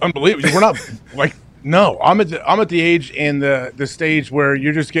 playing? it's unbelievable. We're not like No, I'm at the age and the stage where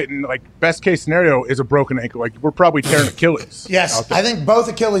you're just getting like best case scenario is a broken ankle. Like we're probably tearing Achilles. Yes, I think both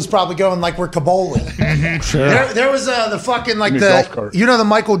Achilles probably going like we're Kaboling. Sure. There was the fucking like golf cart. the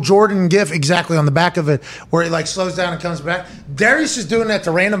Michael Jordan gif exactly on the back of it where he like slows down and comes back. Darius is doing that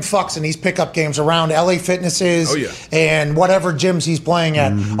to random fucks in these pickup games around LA Fitnesses and whatever gyms he's playing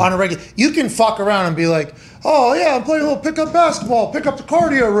at on a regular. You can fuck around and be like, oh, yeah, I'm playing a little pickup basketball. Pick up the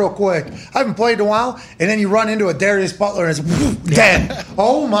cardio real quick. I haven't played in a while. And then you run into a Darius Butler and it's dead.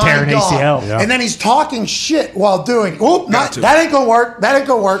 Oh, my Tearing God. ACL. Yeah. And then he's talking shit while doing, that ain't going to work. That ain't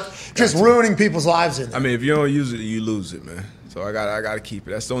going to work. Just ruining people's lives in there. I mean, if you don't use it, you lose it, man. So I got to keep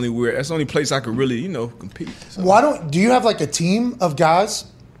it. That's the only place I could really, compete. So. Do you have like a team of guys?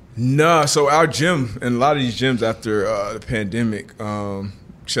 Nah, so our gym and a lot of these gyms after the pandemic,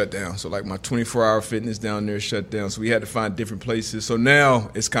 shut down. So like my 24-hour fitness down there shut down. So we had to find different places. So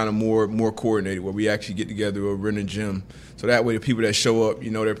now it's kind of more coordinated where we actually get together or rent a gym. So that way the people that show up,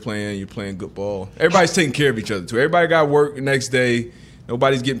 they're playing, you're playing good ball. Everybody's taking care of each other too. Everybody got work the next day.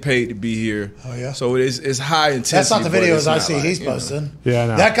 Nobody's getting paid to be here. Oh yeah. So it's high intensity. That's not the videos I see he's posting. Yeah,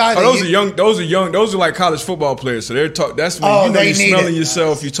 no. That guy. Those are young. Those are like college football players. So they're that's when you're smelling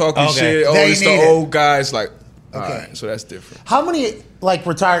yourself. You're talking shit. Oh, it's the old guys. Like, all right. So that's different. How many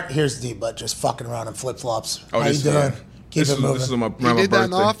retired? Here's D-Butt just fucking around in flip flops. Oh, how you doing? Keep it moving. He did that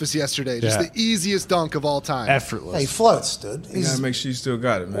in the office yesterday. Just the easiest dunk of all time. Effortless. He floats, dude. You gotta make sure you still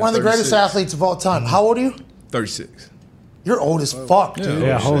got it, man. One of the greatest athletes of all time. How old are you? 36. You're old as fuck, dude.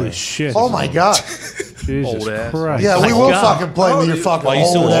 Yeah, holy shit. Oh my God. Jesus Old ass. Christ. Yeah, we will fucking play with your fucking Why you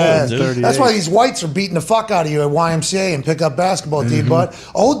so old old, ass. dude? That's why these whites are beating the fuck out of you at YMCA and pick up basketball,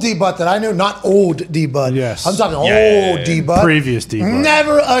 D-Butt. Old D-Butt that I knew, not old D-Butt. Yes. I'm talking old D-Butt. Previous D-Butt.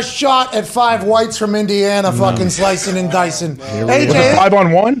 Never a shot at 5 whites from Indiana fucking slicing and dicing. Was it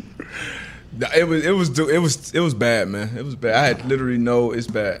 5-on-1? It was bad, man. It was bad. I had literally it's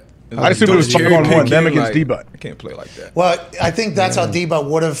bad. I assumed it was 5-on-1, them against D-Butt. I can't play like that. Well, I think that's how D-Butt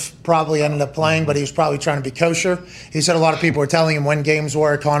would have probably ended up playing, but he was probably trying to be kosher. He said a lot of people were telling him when games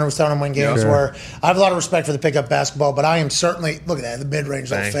were. Connor was telling him when games were. I have a lot of respect for the pickup basketball, but I am certainly, look at that, the mid-range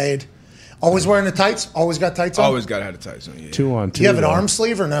don't fade. Always wearing the tights? Always got tights on? Always got to have the tights on, yeah. 2-on-2. Do you have an arm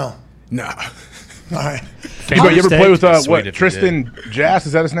sleeve or no? Nah. All right. D-Butt, you ever play with Sweet Tristan Jass?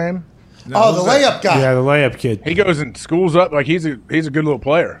 Is that his name? No, the layup guy. Yeah, the layup kid. He goes and schools up like he's a good little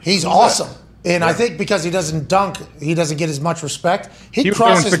player. He's awesome. And I think because he doesn't dunk, he doesn't get as much respect. He was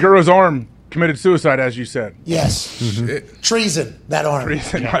on Segura's arm, committed suicide, as you said. Yes. Treason, that arm.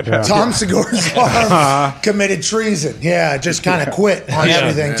 Treason, my bad. Tom Segura's arm committed treason. Yeah, just kind of quit on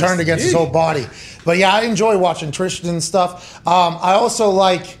everything, turned against his whole body. But yeah, I enjoy watching Tristan stuff. I also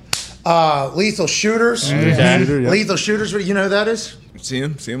like Lethal Shooters. Lethal Shooters, you know who that is? See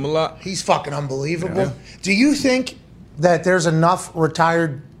him a lot. He's fucking unbelievable. Yeah. Do you think that there's enough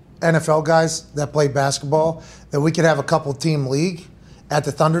retired NFL guys that play basketball that we could have a couple team league at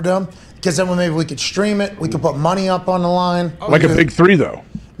the Thunderdome? Because then maybe we could stream it. We could put money up on the line. Like a big three, though.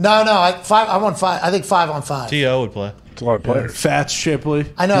 No. I want 5. I think 5-on-5. T.O. would play. It's a lot of players. Fats Shipley.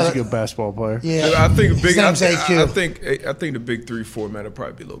 I know. He's a good basketball player. Yeah. I think His name's AQ. I think the big 3 format will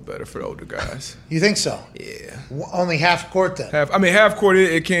probably be a little better for the older guys. You think so? Yeah. Only half court then. Half court.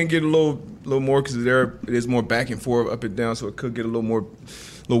 It can get a little more because it is more back and forth, up and down, so it could get a little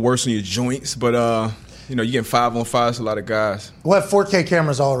worse on your joints. But you get 5-on-5. It's a lot of guys. We'll have 4K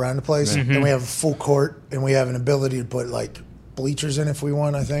cameras all around the place, and we have a full court, and we have an ability to put bleachers in if we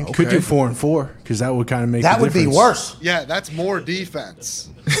want. I think could do 4-on-4 because that would kind of make that would be worse. Yeah, that's more defense.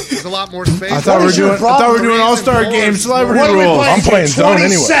 There's a lot more space. I thought we were doing All-Star Game celebrity rules. I'm playing zone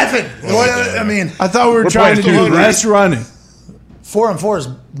anyway. 27. I mean, I thought we were trying to do less running. 4-on-4 is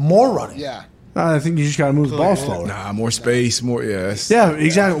more running. Yeah. I think you just got to move the ball slower. Nah, more space, more Yeah,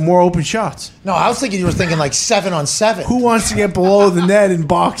 exactly. More open shots. No, I was thinking you were thinking 7-on-7. Who wants to get below the net and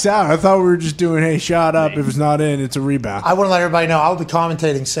box out? I thought we were just doing, hey, shot up. If it's not in, it's a rebound. I want to let everybody know I'll be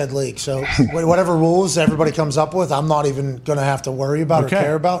commentating said league. So whatever rules everybody comes up with, I'm not even going to have to worry about or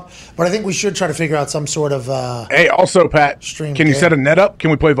care about. But I think we should try to figure out some sort of Hey, also, Pat, can you set a net up?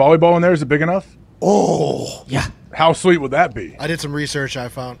 Can we play volleyball in there? Is it big enough? Oh. Yeah. How sweet would that be? I did some research. I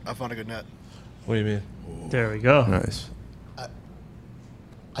found a good net. What do you mean? There we go. Nice.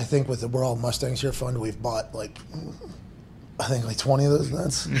 I think with the We're All Mustangs Here fund, we've bought 20 of those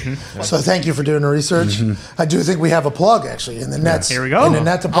nets. So thank you for doing the research. I do think we have a plug actually in the nets. Here we go. In the net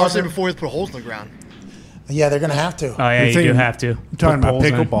I was department. saying before we put holes in the ground. Yeah, they're going to have to. Oh, yeah, you do have to. You're talking about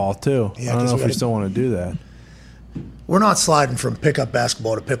pickleball, too. Yeah, I don't 'cause know we if we gotta- still want to do that. We're not sliding from pickup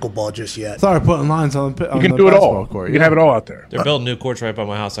basketball to pickleball just yet. Started putting lines on the You can do it all. court. You can have it all out there. They're building new courts right by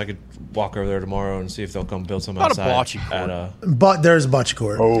my house. I could walk over there tomorrow and see if they'll come build some Not a outside. bocce court. But there's a bocce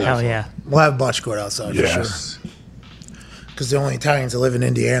court. Oh, Hell yeah. We'll have a bocce court outside for yes. sure. Because the only Italians that live in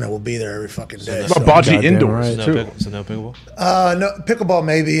Indiana will be there every fucking day. About bocce Goddamn indoors, right. too. So no pickleball? No, pickleball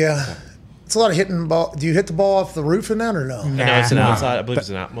maybe, yeah. It's a lot of hitting ball. Do you hit the ball off the roof in that or no? No, it's an Nah. outside. I believe it's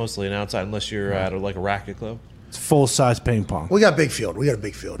mostly an outside unless you're at like a racket club. It's full-size ping pong. We got big field. We got a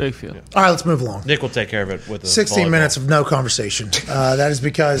big field. Big field. All right, let's move along. Nick will take care of it with the 16 volleyball. minutes of no conversation. That is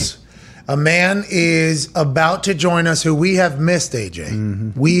because a man is about to join us who we have missed, AJ.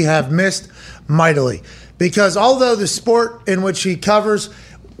 Mm-hmm. We have missed mightily. Because although the sport in which he covers,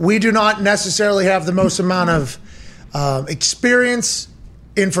 we do not necessarily have the most amount of experience,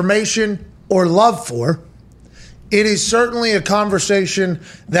 information, or love for, it is certainly a conversation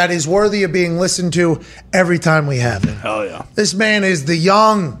that is worthy of being listened to every time we have it. Hell yeah. This man is the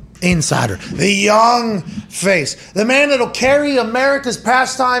young insider, the young face, the man that'll carry America's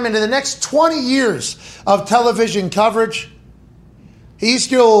pastime into the next 20 years of television coverage. He used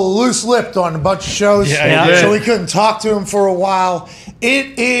to get a little loose-lipped on a bunch of shows, so we couldn't talk to him for a while.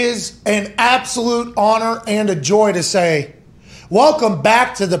 It is an absolute honor and a joy to say, welcome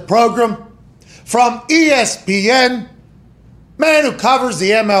back to the program from ESPN, man who covers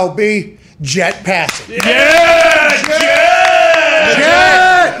the MLB, Jett Passan.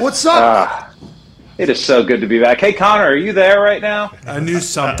 Jett! What's up? It is so good to be back. Hey, Connor, are you there right now? I knew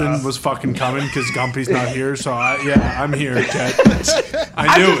something was fucking coming because Gumpy's not here, so I'm here, Jett.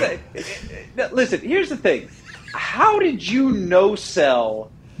 I knew it. Listen, here's the thing. How did you no-sell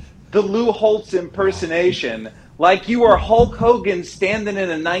the Lou Holtz impersonation like you were Hulk Hogan standing in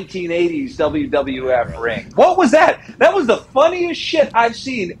a 1980s WWF ring? What was that? That was the funniest shit I've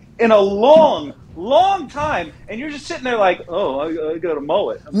seen in a long time, and you're just sitting there like, oh, I got a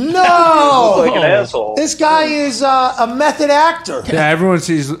mullet. I'm just like an asshole. This guy is a method actor. Yeah, everyone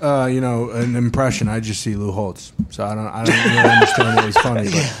sees, an impression. I just see Lou Holtz, so I don't really understand that he's funny.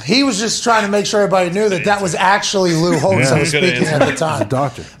 But. He was just trying to make sure everybody knew that was actually Lou Holtz that was speaking at the time.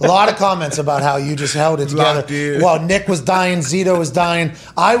 Doctor. A lot of comments about how you just held it together. Well, Nick was dying, Zito was dying.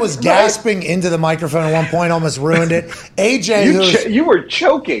 I was gasping into the microphone at one point, almost ruined it. AJ, you were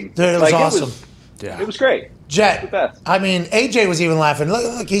choking. Dude, it was awesome. It was great. Jett, I mean, AJ was even laughing.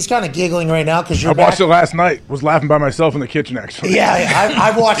 Look, he's kind of giggling right now because you're I watched it last night. Was laughing by myself in the kitchen, actually. Yeah,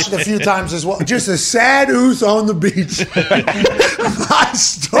 I've watched it a few times as well. Just a sad ooze on the beach. Hey,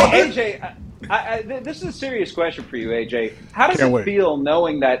 AJ, this is a serious question for you, AJ. How does it feel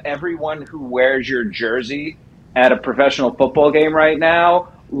knowing that everyone who wears your jersey at a professional football game right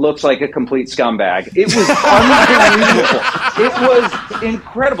now looks like a complete scumbag? It was unbelievable. It was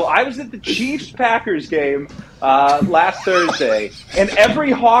incredible. I was at the Chiefs-Packers game last Thursday, and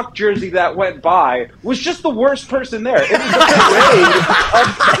every Hawk jersey that went by was just the worst person there. It was a parade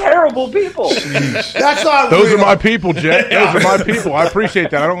of terrible people. That's not Those real. are my people, Jett. Those are my people. I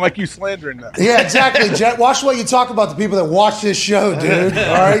appreciate that. I don't like you slandering them. Yeah, exactly, Jett. Watch what you talk about the people that watch this show, dude.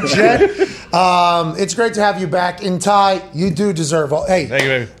 All right, Jett? It's great to have you back. In Ty, you do deserve all. Hey, thank you,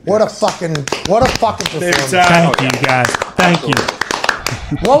 baby. What a fucking performance. Thank you, guys. Thank you.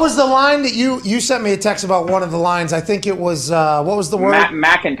 What was the line that you sent me a text about one of the lines? I think it was, what was the word?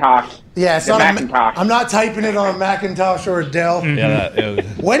 Macintosh. Yeah, it's the not Macintosh. I'm not typing it on a Macintosh or a Dell. Yeah.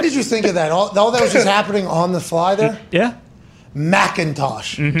 When did you think of that? All that was just happening on the fly there? Yeah.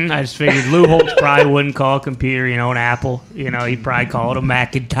 Macintosh. I just figured Lou Holtz probably wouldn't call a computer, an Apple. He'd probably call it a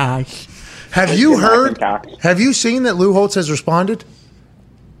Macintosh. Have you heard? Have you seen that Lou Holtz has responded?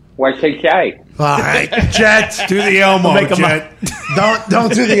 YKK. All right, Jett. Do the Elmo, Jett.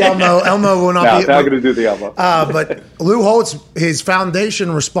 Don't do the Elmo. Elmo will not be. No, I'm not going to do the Elmo. But Lou Holtz, his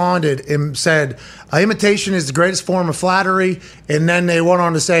foundation responded and said, imitation is the greatest form of flattery. And then they went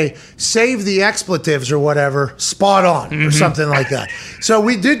on to say, save the expletives or whatever, spot on, or something like that. So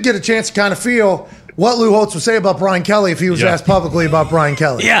we did get a chance to kind of feel what Lou Holtz would say about Brian Kelly if he was asked publicly about Brian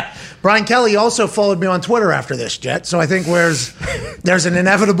Kelly. Yeah. Brian Kelly also followed me on Twitter after this, Jett. So I think there's an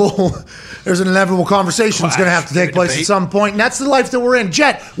inevitable conversation that's going to have to take place at some point, and that's the life that we're in.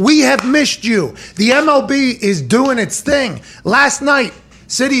 Jett, we have missed you. The MLB is doing its thing. Last night,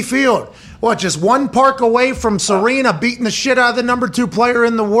 Citi Field. Just one park away from Serena beating the shit out of the number 2 player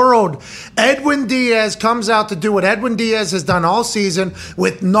in the world. Edwin Diaz comes out to do what Edwin Diaz has done all season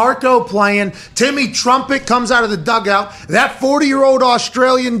with Narco playing. Timmy Trumpet comes out of the dugout. That 40-year-old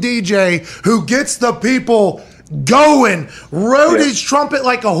Australian DJ who gets the people going, rode his trumpet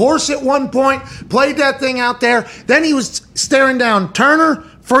like a horse at one point, played that thing out there. Then he was staring down Turner,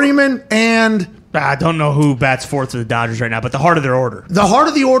 Freeman, and I don't know who bats fourth for the Dodgers right now, but the heart of their order. The heart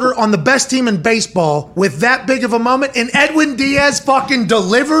of the order on the best team in baseball with that big of a moment, and Edwin Diaz fucking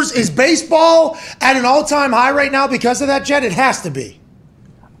delivers. Is baseball at an all-time high right now because of that, Jett? It has to be.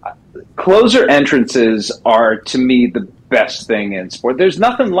 Closer entrances are, to me, the best thing in sport. There's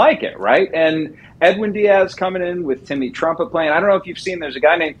nothing like it, right? And Edwin Diaz coming in with Timmy Trumpet playing. I don't know if you've seen, there's a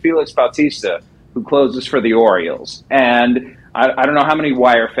guy named Felix Bautista who closes for the Orioles. And I don't know how many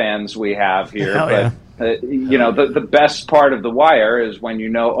Wire fans we have here, but the best part of the Wire is when you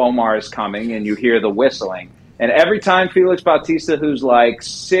know Omar is coming and you hear the whistling. And every time Felix Bautista, who's like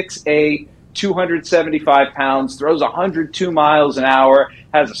 6'8", 275 pounds, throws 102 miles an hour,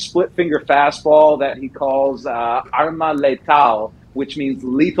 has a split finger fastball that he calls arma letal, which means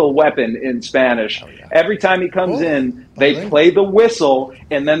lethal weapon in Spanish. Every time he comes in, they play the whistle,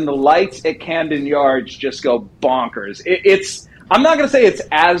 and then the lights at Camden Yards just go bonkers. I'm not going to say it's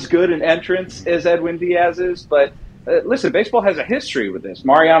as good an entrance as Edwin Diaz is, but listen, baseball has a history with this.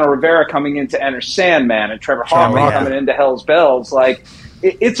 Mariano Rivera coming in to enter Sandman, and Trevor Hoffman coming into Hell's Bells. Like,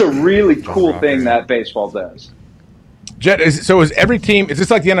 it's a really cool thing that baseball does. Jett, is every team, is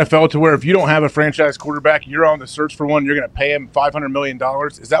this like the NFL to where if you don't have a franchise quarterback, you're on the search for one, you're going to pay him $500 million?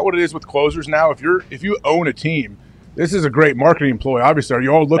 Is that what it is with closers now? If you own a team, this is a great marketing employee. Obviously, are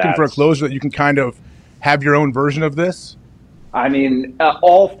you all looking for a closer that you can kind of have your own version of this? I mean,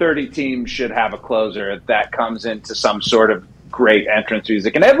 all 30 teams should have a closer that comes into some sort of great entrance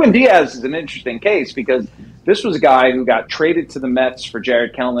music. And Edwin Diaz is an interesting case because this was a guy who got traded to the Mets for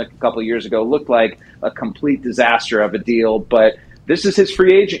Jared Kelenic a couple of years ago. Looked like a complete disaster of a deal, but this is his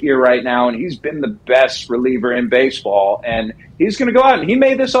free agent year right now, and he's been the best reliever in baseball. And he's going to go out, and he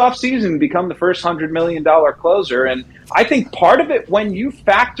may this offseason become the first $100 million closer. And I think part of it, when you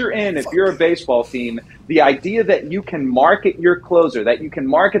factor in, if you're a baseball team, the idea that you can market your closer, that you can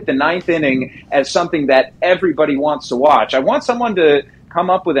market the ninth inning as something that everybody wants to watch. I want someone to come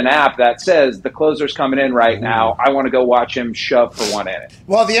up with an app that says the closer's coming in right now. I want to go watch him shove for 1 inning.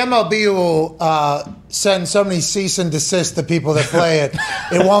 Well, the MLB will send so many cease and desist to people that play it.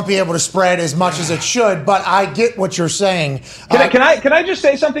 It won't be able to spread as much as it should, but I get what you're saying. Can I just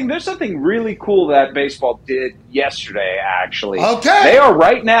say something? There's something really cool that baseball did yesterday, actually. Okay. They are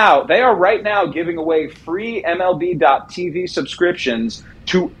right now giving away free MLB.TV subscriptions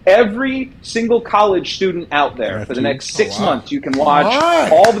to every single college student out there for the next 6 months. You can watch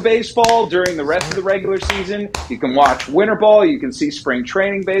all the baseball during the rest of the regular season. You can watch winter ball. You can see spring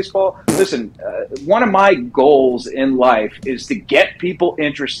training baseball. Listen, one of my goals in life is to get people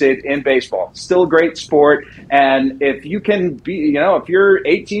interested in baseball. It's still a great sport. And if you can be, if you're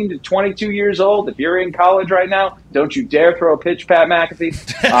 18 to 22 years old, if you're in college right now, don't you dare throw a pitch, Pat McAfee.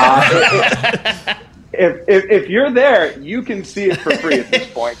 If you're there, you can see it for free at this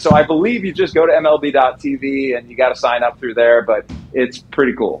point. So I believe you just go to MLB.TV and you got to sign up through there, but it's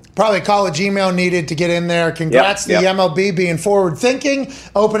pretty cool. Probably college email needed to get in there. Congrats to the MLB being forward thinking,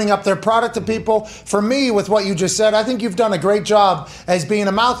 opening up their product to people. For me, with what you just said, I think you've done a great job as being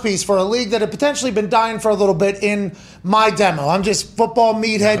a mouthpiece for a league that had potentially been dying for a little bit in my demo. I'm just football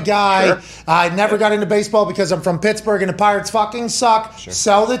meathead guy. Sure. I never got into baseball because I'm from Pittsburgh and the Pirates fucking suck. Sure.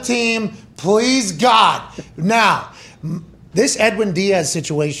 Sell the team. Please, God. Now, this Edwin Diaz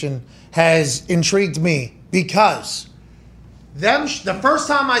situation has intrigued me because the first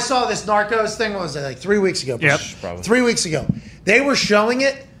time I saw this Narcos thing, what was it, like 3 weeks ago? Yep. Probably. 3 weeks ago. They were showing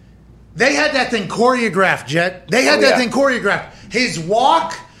it. They had that thing choreographed, Jett. They had that thing choreographed. His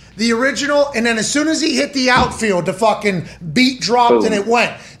walk, the original, and then as soon as he hit the outfield, the fucking beat dropped and it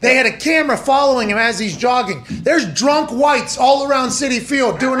went. They had a camera following him as he's jogging. There's drunk whites all around Citi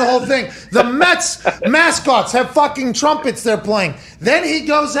Field doing the whole thing. The Mets mascots have fucking trumpets they're playing. Then he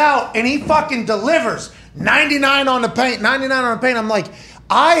goes out and he fucking delivers. 99 on the paint. I'm like,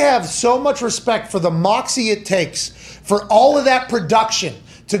 I have so much respect for the moxie it takes for all of that production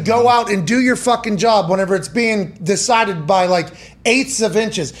to go out and do your fucking job whenever it's being decided by like eighths of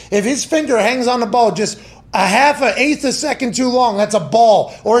inches. If his finger hangs on the ball just a half an eighth a second too long, that's a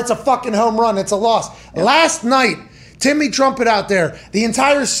ball, or it's a fucking home run, it's a loss. Yep. Last night, Timmy Trumpet out there, the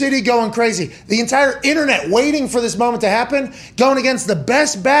entire city going crazy, the entire internet waiting for this moment to happen, going against the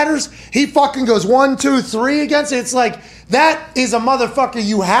best batters. He fucking goes 1, 2, 3 against it. It's like, that is a motherfucker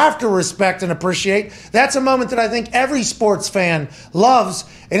you have to respect and appreciate. That's a moment that I think every sports fan loves.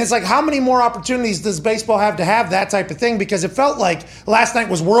 And it's like, how many more opportunities does baseball have to have that type of thing? Because it felt like last night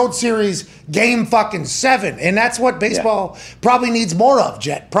was World Series game fucking 7. And that's what baseball probably needs more of,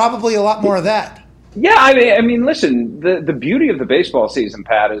 Jett. Probably a lot more of that. Yeah, I mean, listen, the beauty of the baseball season,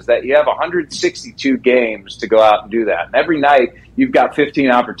 Pat, is that you have 162 games to go out and do that. And every night you've got 15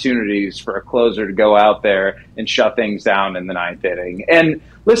 opportunities for a closer to go out there and shut things down in the ninth inning. And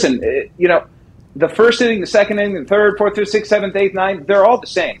listen, the first inning, the second inning, the third, fourth, fifth, sixth, seventh, eighth, ninth, they're all the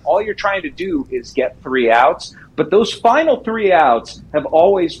same. All you're trying to do is get 3 outs. But those final 3 outs have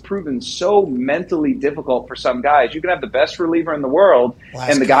always proven so mentally difficult for some guys. You can have the best reliever in the world,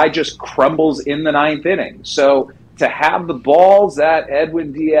 and the guy just crumbles in the ninth inning. So to have the balls that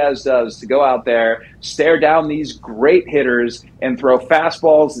Edwin Diaz does to go out there, stare down these great hitters, and throw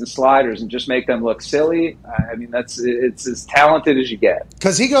fastballs and sliders and just make them look silly, I mean, it's as talented as you get.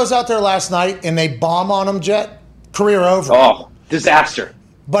 Because he goes out there last night, and they bomb on him, Jett, career over. Oh, disaster.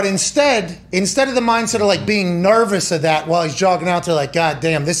 But instead of the mindset of like being nervous of that while he's jogging out there, like, God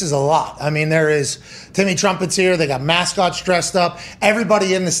damn, this is a lot. I mean, there is Timmy Trumpet's here. They got mascots dressed up.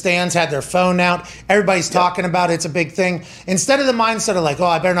 Everybody in the stands had their phone out. Everybody's talking about it. It's a big thing. Instead of the mindset of like, oh,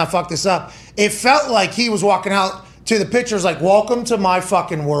 I better not fuck this up. It felt like he was walking out to the pitchers like, welcome to my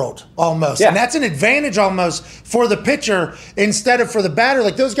fucking world, almost. Yeah. And that's an advantage almost for the pitcher instead of for the batter.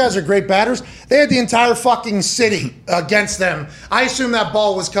 Like, those guys are great batters. They had the entire fucking city against them. I assume that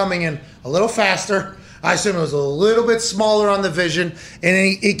ball was coming in a little faster. I assume it was a little bit smaller on the vision.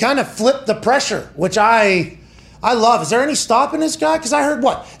 And he kind of flipped the pressure, which I love. Is there any stopping this guy? Because I heard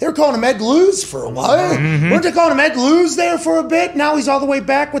they were calling him Ed Lose for a while. Mm-hmm. Weren't they calling him Ed Lose there for a bit? Now he's all the way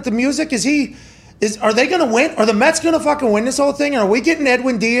back with the music. Are they going to win? Are the Mets going to fucking win this whole thing? Are we getting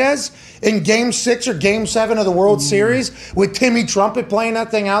Edwin Diaz in Game 6 or Game 7 of the World Series with Timmy Trumpet playing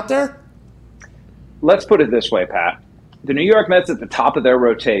that thing out there? Let's put it this way, Pat. The New York Mets at the top of their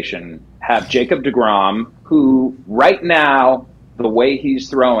rotation have Jacob deGrom, who right now, the way he's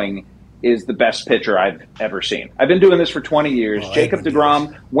throwing, is the best pitcher I've ever seen. I've been doing this for 20 years. Jacob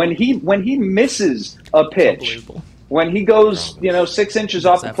deGrom, when he misses a pitch, when he goes, 6 inches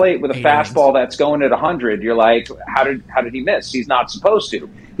off the plate with a fastball that's going at 100, you're like, how did he miss? He's not supposed to.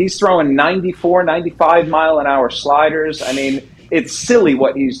 He's throwing 94, 95 mile an hour sliders. I mean, it's silly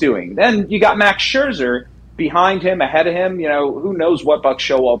what he's doing. Then you got Max Scherzer behind him, ahead of him. Who knows what Buck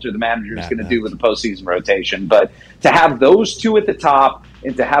Showalter, the manager, is going to do with the postseason rotation. But to have those two at the top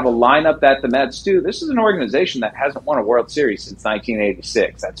and to have a lineup that the Mets do, this is an organization that hasn't won a World Series since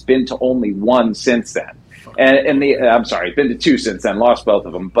 1986. That's been to only one since then. I'm sorry, been to 2 since then, lost both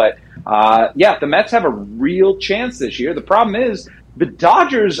of them. But, the Mets have a real chance this year. The problem is the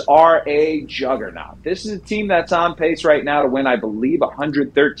Dodgers are a juggernaut. This is a team that's on pace right now to win, I believe,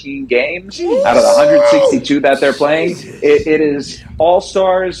 113 games out of the 162 that they're playing. It is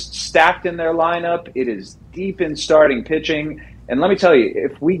all-stars stacked in their lineup. It is deep in starting pitching. And let me tell you,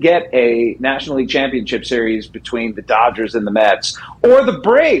 if we get a National League Championship Series between the Dodgers and the Mets, or the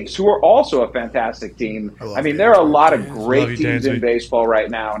Braves, who are also a fantastic team, there are a lot of great teams in baseball right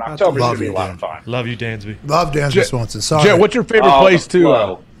now, and October's going to be a lot of fun. Love you, Dansby. Love Dansby Swanson. Sorry. Jett, what's your favorite place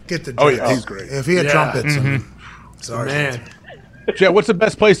to get the? Oh yeah, he's great. If he had trumpets, sorry, man. Jett, what's the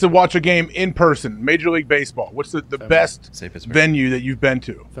best place to watch a game in person? Major League Baseball. What's the best venue that you've been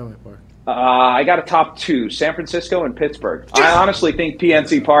to? Fenway Park. I got a top 2, San Francisco and Pittsburgh. I honestly think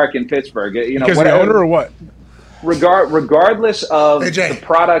PNC Park in Pittsburgh. Because the owner or what? Regardless of the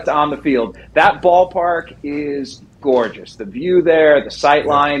product on the field, that ballpark is gorgeous. The view there, the sight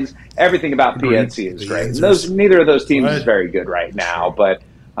lines, everything about PNC is great. Neither of those teams is very good right now, but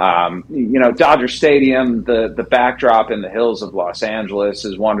Dodger Stadium, the backdrop in the hills of Los Angeles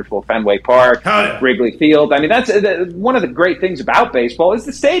is wonderful. Fenway Park, Wrigley Field. I mean, that's one of the great things about baseball is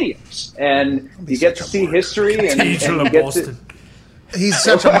the stadiums, and you get to see history, and you get to. He's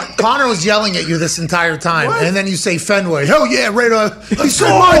such a. Connor was yelling at you this entire time, and then you say Fenway. Hell yeah, right on. He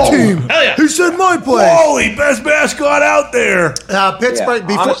said my team. Hell yeah. He said my place. Holy best mascot out there. Pittsburgh.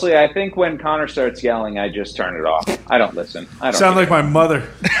 Yeah. Honestly, I think when Connor starts yelling, I just turn it off. I don't listen. I don't sound like my mother.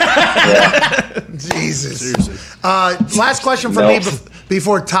 Jesus. Seriously. Last question for me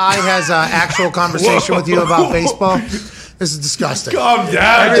before Ty has an actual conversation with you about baseball. This is disgusting. Calm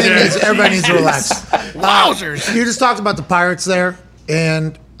down. Everybody needs to relax. Wowzers. You just talked about the Pirates there.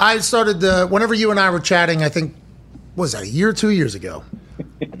 And I started whenever you and I were chatting, I think, was that a year or 2 years ago?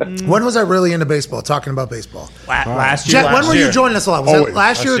 When was I really into baseball, talking about baseball? Last year. Jet, when were you joining us a lot? Was that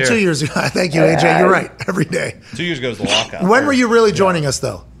last year or 2 years ago? Thank you, AJ. You're right. Every day. 2 years ago was the lockout. When were you really joining us,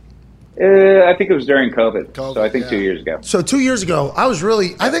 though? I think it was during COVID. So I think 2 years ago. So 2 years ago, I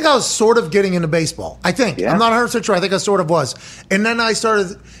think I was sort of getting into baseball. I think. Yeah. I'm not 100% sure. I think I sort of was. And then I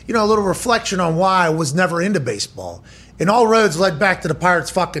started, a little reflection on why I was never into baseball. and all roads led back to the Pirates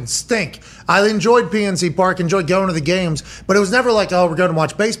fucking stink. I enjoyed PNC Park, enjoyed going to the games, but it was never like, oh, we're going to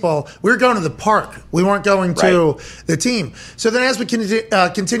watch baseball. We were going to the park. We weren't going to the team. So then as we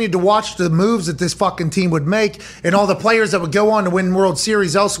continued to watch the moves that this fucking team would make and all the players that would go on to win World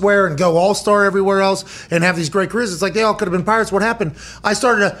Series elsewhere and go all-star everywhere else and have these great careers, it's like they all could have been Pirates. What happened? I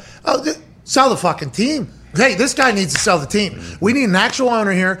started to sell the fucking team. Hey, this guy needs to sell the team. We need an actual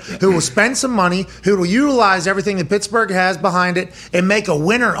owner here who will spend some money, who will utilize everything that Pittsburgh has behind it and make a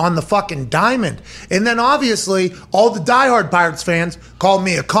winner on the fucking diamond. And then obviously, all the diehard Pirates fans called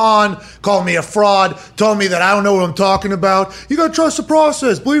me a con, called me a fraud, told me that I don't know what I'm talking about. You got to trust the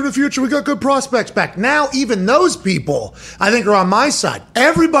process. Believe in the future. We got good prospects back. Now, even those people, I think, are on my side.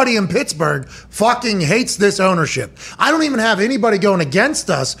 Everybody in Pittsburgh fucking hates this ownership. I don't even have anybody going against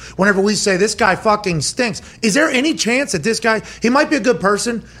us whenever we say this guy fucking stinks. Is there any chance that this guy, he might be a good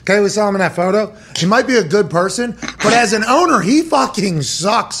person. Okay, we saw him in that photo. He might be a good person, but as an owner, he fucking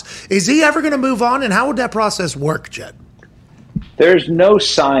sucks. Is he ever going to move on, and how would that process work, Jett? There's no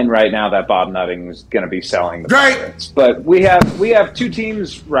sign right now that Bob Nutting is going to be selling the Pirates. But we have two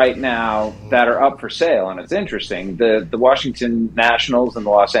teams right now that are up for sale, and it's interesting. The Washington Nationals and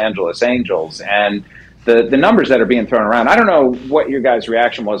the Los Angeles Angels. And the numbers that are being thrown around, I don't know what your guys'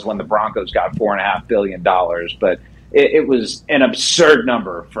 reaction was when the Broncos got $4.5 billion, but it was an absurd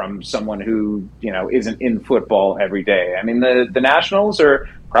number from someone who, isn't in football every day. I mean, the Nationals are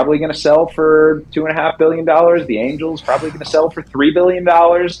probably going to sell for $2.5 billion. The Angels probably going to sell for $3 billion.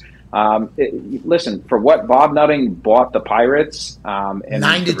 Listen, for what Bob Nutting bought the Pirates and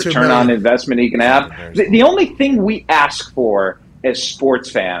the return on investment he can have, the only thing we ask for as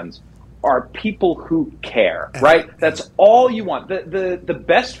sports fans are people who care, right? That's all you want. The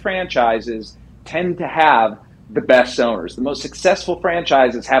best franchises tend to have the best owners. The most successful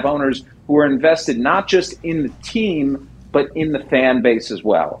franchises have owners who are invested not just in the team, but in the fan base as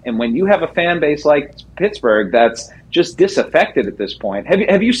well. And when you have a fan base like Pittsburgh that's just disaffected at this point.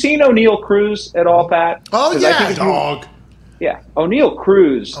 Have you seen O'Neal Cruz at all, Pat? Oh, yeah, dog. Yeah, O'Neal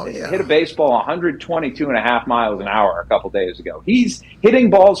Cruz hit a baseball 122.5 miles an hour a couple days ago. He's hitting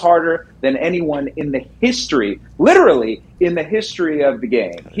balls harder than anyone in the history, literally in the history of the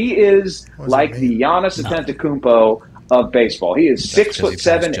game. He is like the Giannis Antetokounmpo of baseball. He is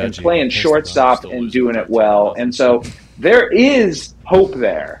 6'7" and playing shortstop and doing it well. And so there is hope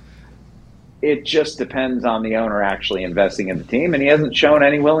there. It just depends on the owner actually investing in the team, and he hasn't shown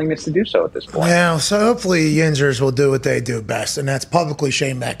any willingness to do so at this point. Yeah, so hopefully Yinzers will do what they do best, and that's publicly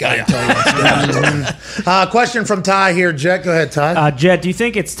shame that guy and tell you what's question from Ty here. Jett, go ahead, Ty. Jett, do you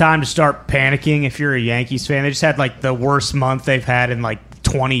think it's time to start panicking if you're a Yankees fan? They just had the worst month they've had in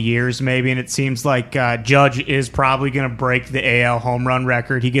 20 years maybe, and it seems like Judge is probably going to break the AL home run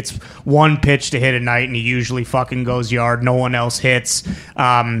record. He gets one pitch to hit a night, and he usually fucking goes yard. No one else hits.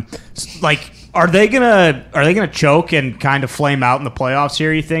 Are they gonna choke and kind of flame out in the playoffs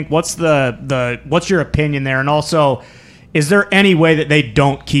here, you think? What's what's your opinion there? And also, is there any way that they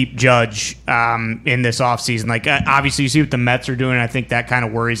don't keep Judge in this offseason? Obviously, you see what the Mets are doing. I think that kind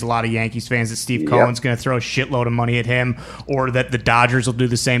of worries a lot of Yankees fans that Steve Cohen's going to throw a shitload of money at him, or that the Dodgers will do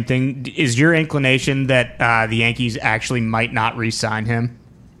the same thing. Is your inclination that the Yankees actually might not re-sign him?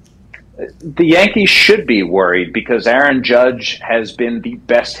 The Yankees should be worried because Aaron Judge has been the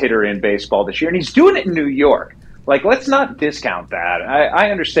best hitter in baseball this year, and he's doing it in New York. Let's not discount that.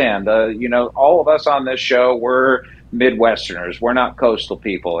 I understand. All of us on this show, we're Midwesterners. We're not coastal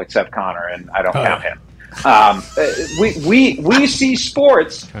people, except Connor, and I don't count him. We see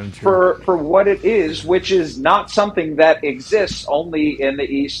sports for what it is, which is not something that exists only in the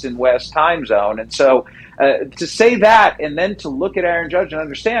East and West time zone. And so to say that and then to look at Aaron Judge and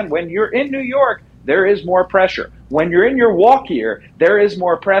understand when you're in New York, there is more pressure. When you're in your walk here, there is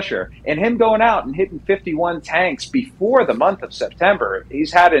more pressure. And him going out and hitting 51 tanks before the month of September,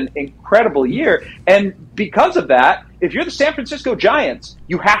 he's had an incredible year. And because of that, if you're the San Francisco Giants,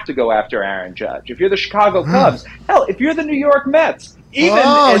 you have to go after Aaron Judge. If you're the Chicago Cubs, hell, if you're the New York Mets,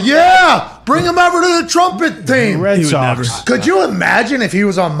 bring him over to the trumpet team. Red Sox. Could you imagine if he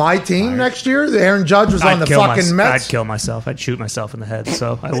was on my team next year? Aaron Judge was on the fucking Mets. I'd kill myself. I'd shoot myself in the head,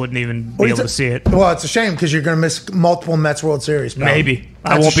 so I wouldn't even be able to see it. Well, it's a shame because you're going to miss multiple Mets World Series. Pal. Maybe.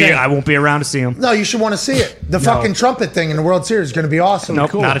 I won't be around to see him. No, you should want to see it. The fucking trumpet thing in the World Series is going to be awesome.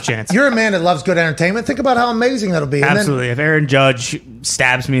 Nope, not a chance. You're a man that loves good entertainment. Think about how amazing that'll be. Absolutely. If Aaron Judge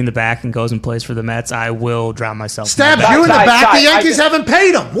stabs me in the back and goes and plays for the Mets, I will drown myself. Stabs you in the back? The Yankees haven't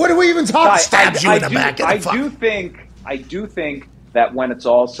paid him. What are we even talking? Stabs you in the back? I do think that when it's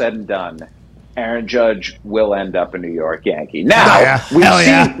all said and done, Aaron Judge will end up a New York Yankee. Now,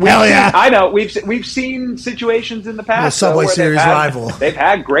 I know we've seen situations in the past. The Subway Series rival. They've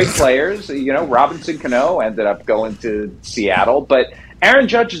had great players. Robinson Cano ended up going to Seattle, but Aaron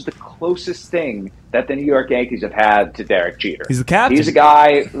Judge is the closest thing that the New York Yankees have had to Derek Jeter. He's the captain. He's a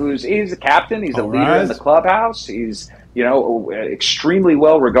guy he's a captain. He's a leader in the clubhouse. He's extremely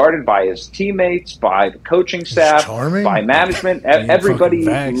well regarded by his teammates, by the coaching staff, by management. Everybody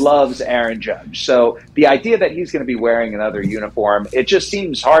loves Aaron Judge. So the idea that he's going to be wearing another uniform, it just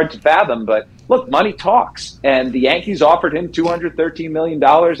seems hard to fathom. But look, money talks. And the Yankees offered him $213 million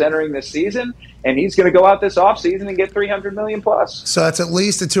entering this season, and he's going to go out this offseason and get $300 million plus. So that's at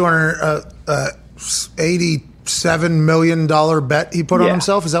least a $287 million bet he put on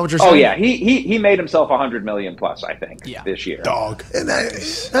himself. Is that what you're saying? Oh yeah, he made himself $100 million plus, I think, this year. Dog. And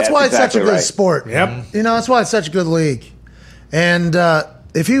that's why it's such a good sport. Yep. That's why it's such a good league. And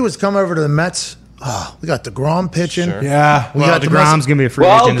if he was come over to the Mets, we got DeGrom pitching. Sure. Yeah. We got DeGrom's going to be a free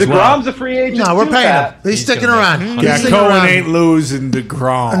agent as well. DeGrom's a free agent. No, we're paying him. He's sticking around. Yeah, Cohen ain't losing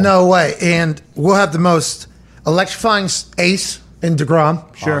DeGrom. No way. And we'll have the most electrifying ace in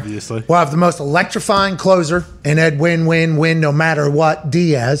DeGrom. Sure. Obviously. We'll have the most electrifying closer in Ed win no matter what,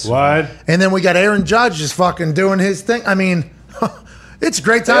 Diaz. What? And then we got Aaron Judge just fucking doing his thing. I mean, it's a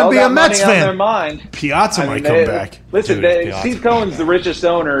great time to be a Mets fan. On their mind. Piazza might come back. Listen, Steve Cohen's the richest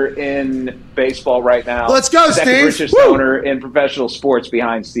owner in baseball right now. Let's go, Second Steve. richest owner in professional sports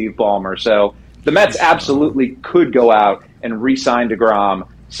behind Steve Ballmer. So the Mets absolutely could go out and re-sign DeGrom,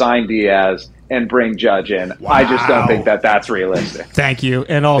 sign Diaz, and bring Judge in. Wow. I just don't think that that's realistic. Thank you.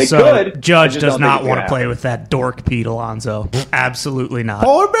 And also, Judge does not want to play with that dork Pete Alonso. Absolutely not.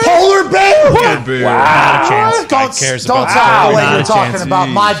 Polar bear? Wow. Not a chance. Don't talk the way you're talking about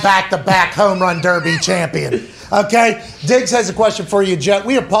my back-to-back home run derby champion. Okay? Diggs has a question for you, Jett.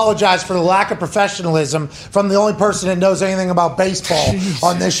 We apologize for the lack of professionalism from the only person that knows anything about baseball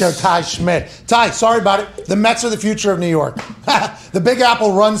on this show, Ty Schmidt. Ty, sorry about it. The Mets are the future of New York. The Big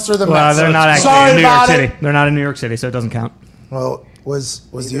Apple runs through the Mets. They're not actually in New York City. They're not in New York City, so it doesn't count. Well, was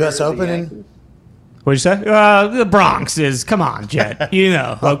the U.S. Open in... What'd you say? The Bronx is... Come on, Jett.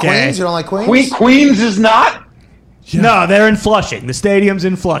 Okay. Queens? You don't like Queens? Queens is not... Yeah. No, they're in Flushing. The stadium's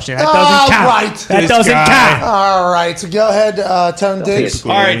in Flushing. That doesn't count. Right. That doesn't count. All right. So go ahead, Tone Diggs.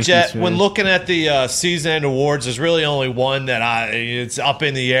 All right, Jett. When looking at the season-end awards, there's really only one that it's up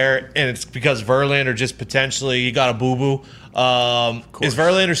in the air, and it's because Verlander just potentially he got a boo-boo. Is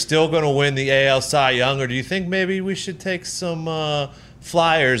Verlander still going to win the AL Cy Young, or do you think maybe we should take some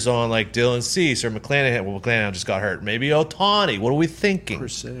flyers on like Dylan Cease or McClanahan? Well, McClanahan just got hurt. Maybe Ohtani. What are we thinking?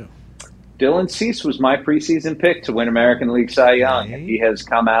 Dylan Cease was my preseason pick to win American League Cy Young, and he has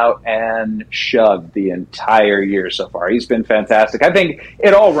come out and shoved the entire year so far. He's been fantastic. I think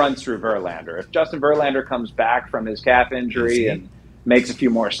it all runs through Verlander. If Justin Verlander comes back from his calf injury and makes a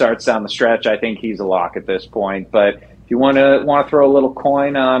few more starts down the stretch, I think he's a lock at this point. But if you want to throw a little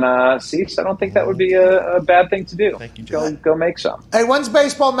coin on Cease, I don't think that would be a bad thing to do. Thank you, go make some. Hey, when's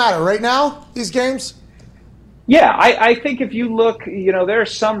baseball matter? Right now? These games? Yeah, I think if you look, there are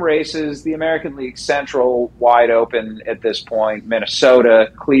some races, the American League Central wide open at this point.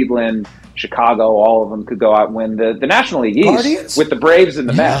 Minnesota, Cleveland, Chicago, all of them could go out and win. The National League East with the Braves and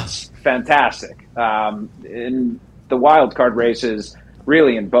the Mets, fantastic. In the wild card races,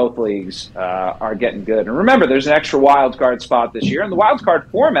 really in both leagues, are getting good. And remember, there's an extra wild card spot this year, and the wild card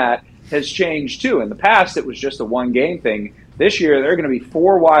format has changed too. In the past, it was just a one-game thing. This year, there are going to be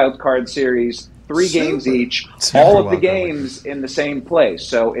 4 wild card series, 3 games each, all of the games in the same place.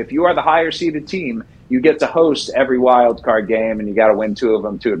 So if you are the higher seeded team, you get to host every wild card game, and you got to win 2 of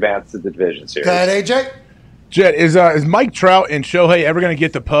them to advance to the division series. Go ahead, AJ. Jett, is Mike Trout and Shohei ever going to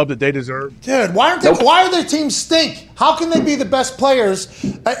get the pub that they deserve? Dude, why are their teams stink? How can they be the best players?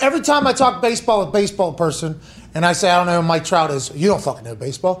 Every time I talk baseball with a baseball person, and I say, I don't know who Mike Trout is, you don't fucking know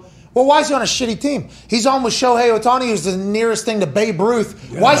baseball. Well, why is he on a shitty team? He's on with Shohei Ohtani, who's the nearest thing to Babe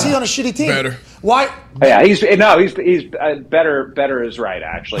Ruth. Why is he on a shitty team? Better. Why? Yeah, he's better. Better is right,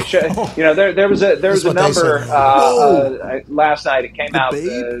 actually. There was a number last night. It came out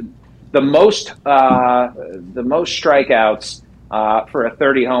the most strikeouts for a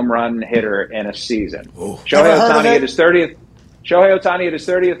 30 home run hitter in a season. Shohei Ohtani at his 30th. Shohei Ohtani at his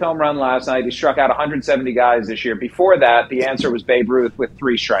 30th home run last night. He struck out 170 guys this year. Before that, the answer was Babe Ruth with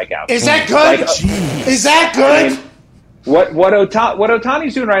 3 strikeouts. Is that good? Is that good? I mean, what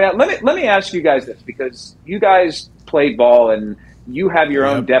Ohtani's doing right now? Let me ask you guys this, because you guys played ball and you have your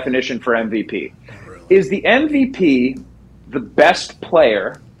own definition for MVP. Is the MVP the best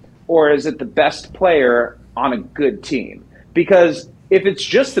player, or is it the best player on a good team? Because if it's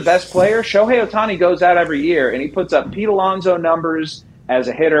just the best player, Shohei Ohtani goes out every year and he puts up Pete Alonso numbers as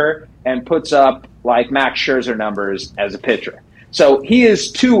a hitter and puts up like Max Scherzer numbers as a pitcher. So he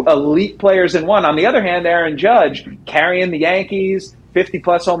is 2 elite players in one. On the other hand, Aaron Judge carrying the Yankees,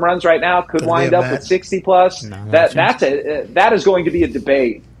 50-plus home runs right now, could wind up with 60-plus. That is going to be a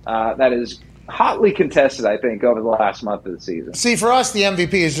debate that is hotly contested, I think, over the last month of the season. See, for us, the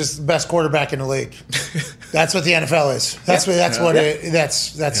MVP is just the best quarterback in the league. That's what the NFL is.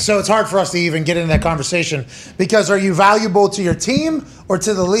 So it's hard for us to even get into that conversation because are you valuable to your team or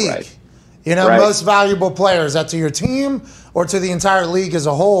to the league? Right. Most valuable player, is that to your team or to the entire league as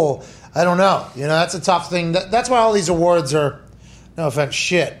a whole? I don't know. That's a tough thing. That's why all these awards are, no offense,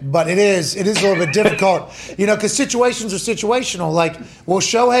 shit. But it is a little bit difficult, because situations are situational. Like, will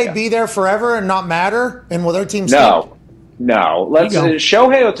Shohei be there forever and not matter? And will their team stay? No.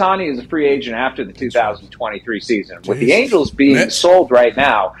 Shohei Ohtani is a free agent after the 2023 season. With the Angels being sold right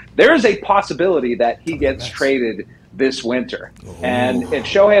now, there is a possibility that he gets traded this winter. And if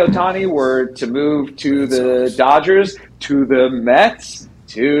Shohei Ohtani were to move to the Dodgers, to the Mets,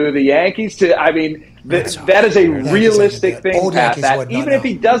 to the Yankees, that is a realistic thing, Pat, that even if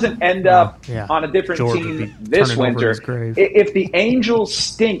he doesn't end up on a different team this winter, if the Angels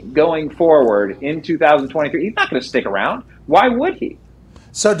stink going forward in 2023, he's not going to stick around. Why would he?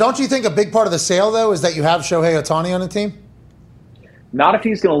 So don't you think a big part of the sale, though, is that you have Shohei Ohtani on the team? Not if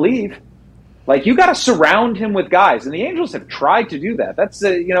he's going to leave. Like, you got to surround him with guys, and the Angels have tried to do that. That's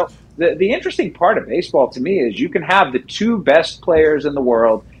the interesting part of baseball to me is you can have the 2 best players in the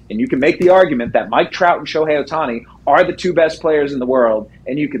world, and you can make the argument that Mike Trout and Shohei Ohtani are the 2 best players in the world,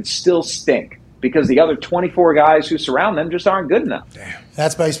 and you can still stink because the other 24 guys who surround them just aren't good enough. Damn.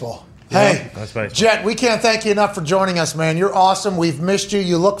 That's baseball. Hey, that's baseball. Jett, we can't thank you enough for joining us, man. You're awesome. We've missed you.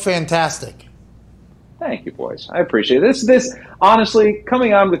 You look fantastic. Thank you, boys. I appreciate it. This honestly,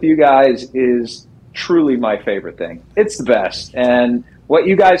 coming on with you guys is truly my favorite thing. It's the best. And what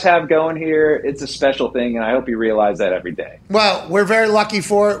you guys have going here, it's a special thing, and I hope you realize that every day. Well, we're very lucky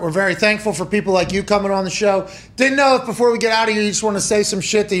for it. We're very thankful for people like you coming on the show. Didn't know if before we get out of here, you just want to say some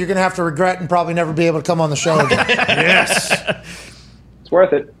shit that you're going to have to regret and probably never be able to come on the show again. Yes. It's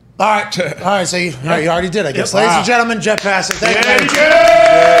worth it. All right. So you already did, I guess. Ladies and gentlemen, Jett Passan. Thank you.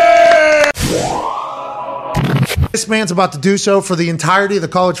 This man's about to do so for the entirety of the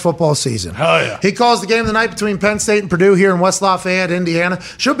college football season. Hell yeah. He calls the game of the night between Penn State and Purdue here in West Lafayette, Indiana.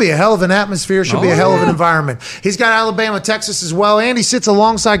 Should be a hell of an atmosphere. Should be a hell of an environment. He's got Alabama, Texas as well, and he sits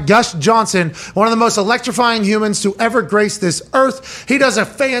alongside Gus Johnson, one of the most electrifying humans to ever grace this earth. He does a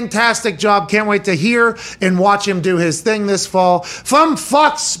fantastic job. Can't wait to hear and watch him do his thing this fall. From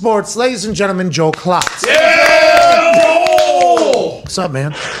Fox Sports, ladies and gentlemen, Joel Klatt. Yeah, Joel! What's up,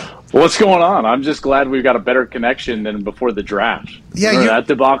 man? What's going on? I'm just glad we've got a better connection than before the draft. Yeah, remember that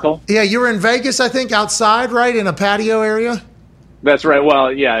debacle? Yeah, you were in Vegas, I think, outside, right, in a patio area? That's right.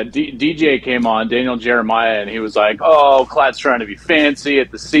 Well, yeah, DJ came on, Daniel Jeremiah, and he was like, oh, Klatt's trying to be fancy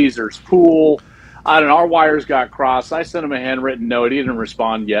at the Caesars pool. I don't know, our wires got crossed. I sent him a handwritten note. He didn't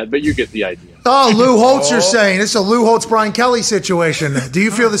respond yet, but you get the idea. Oh, Lou Holtz, you're saying. It's a Lou Holtz, Brian Kelly situation. Do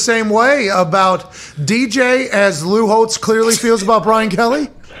you feel the same way about DJ as Lou Holtz clearly feels about Brian Kelly?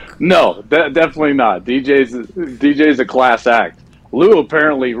 No, definitely not. DJ's a class act. Lou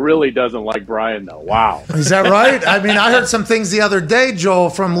apparently really doesn't like Brian, though. Wow. Is that right? I mean, I heard some things the other day,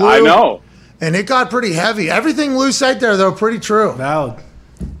 Joel, from Lou. I know. And it got pretty heavy. Everything Lou said there, though, pretty true. Valid.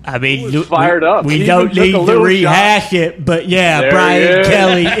 I mean, fired up. We don't need to rehash it, but yeah, Brian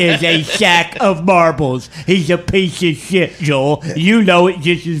Kelly is a sack of marbles. He's a piece of shit, Joel. You know it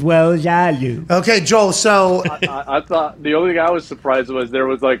just as well as I do. Okay, Joel, so... I thought the only thing I was surprised was there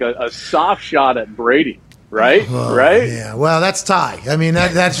was like a soft shot at Brady, right? Right? Yeah, well, that's Ty. I mean,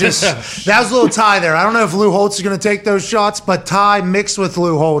 that's just... that was a little Ty there. I don't know if Lou Holtz is going to take those shots, but Ty mixed with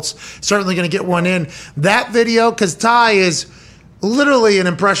Lou Holtz certainly going to get one in. That video, because Ty is... literally an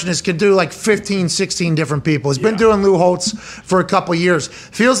impressionist, can do like 15, 16 different people. He's been doing Lou Holtz for a couple years.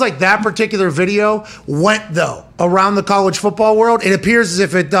 Feels like that particular video went, though, around the college football world. It appears as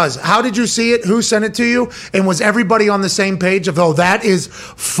if it does. How did you see it? Who sent it to you? And was everybody on the same page of, oh, that is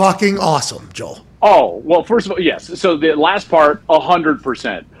fucking awesome, Joel? Oh, well, first of all, yes. So the last part,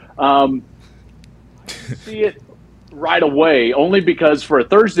 100%. See it right away, only because for a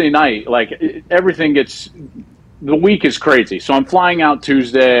Thursday night, like everything gets... the week is crazy. So I'm flying out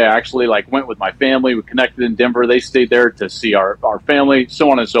Tuesday. I actually went with my family. We connected in Denver. They stayed there to see our family,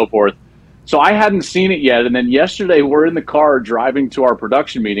 so on and so forth. So I hadn't seen it yet. And then yesterday we're in the car driving to our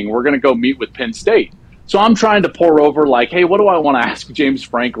production meeting. We're going to go meet with Penn State. So I'm trying to pour over like, hey, what do I want to ask James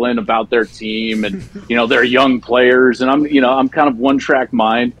Franklin about their team and, their young players? And I'm kind of one-track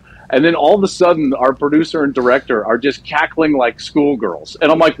mind. And then all of a sudden, our producer and director are just cackling like schoolgirls.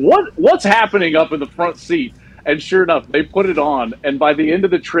 And I'm like, what's happening up in the front seat? And sure enough, they put it on. And by the end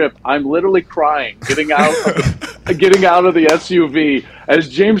of the trip, I'm literally crying, getting out of the SUV as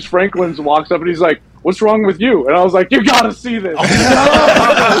James Franklin walks up and he's like, what's wrong with you? And I was like, you got to see this.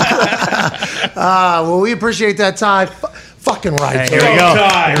 Well, we appreciate that, Ty. Fucking right. Hey, here we go.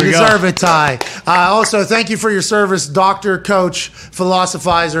 Ty. You deserve it, Ty. Also, thank you for your service, doctor, coach,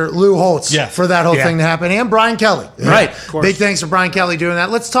 philosophizer, Lou Holtz, for that whole thing to happen, and Brian Kelly. Right. Big thanks for Brian Kelly doing that.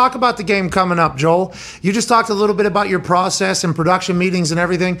 Let's talk about the game coming up, Joel. You just talked a little bit about your process and production meetings and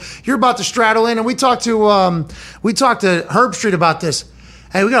everything. You're about to straddle in, and we talked to Herb Street about this.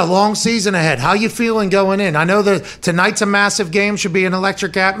 Hey, we got a long season ahead. How you feeling going in? I know that tonight's a massive game, should be an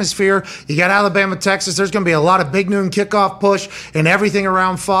electric atmosphere. You got Alabama, Texas. There's going to be a lot of big noon kickoff push and everything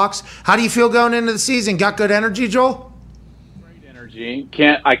around Fox. How do you feel going into the season? Got good energy, Joel? Great energy.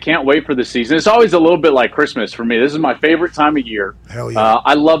 I can't wait for the season. It's always a little bit like Christmas for me. This is my favorite time of year. Hell yeah.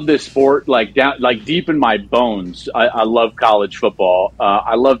 I love this sport like deep in my bones. I love college football.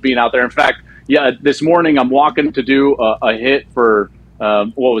 I love being out there. In fact, this morning I'm walking to do a hit for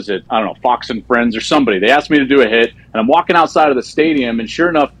what was it? I don't know, Fox and Friends or somebody. They asked me to do a hit, and I'm walking outside of the stadium, and sure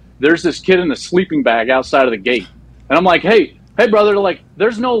enough, there's this kid in a sleeping bag outside of the gate. And I'm like, hey, brother, like,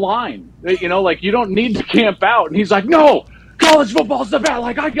 there's no line. You don't need to camp out. And he's like, no, college football's the best.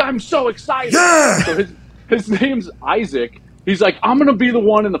 Like, I'm so excited. Yeah! So his name's Isaac. He's like, I'm going to be the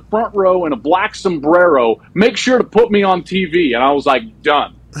one in the front row in a black sombrero. Make sure to put me on TV. And I was like,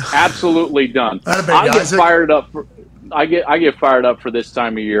 done. Absolutely done. I get fired up for... I get fired up for this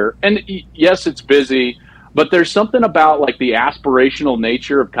time of year. And yes, it's busy, but there's something about like the aspirational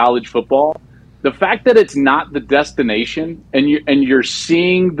nature of college football. The fact that it's not the destination and you're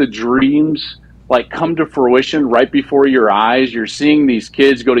seeing the dreams like come to fruition right before your eyes. You're seeing these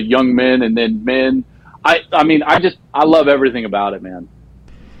kids go to young men and then men. I love everything about it, man.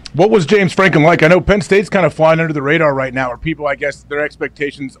 What was James Franklin like? I know Penn State's kind of flying under the radar right now, or people, I guess, their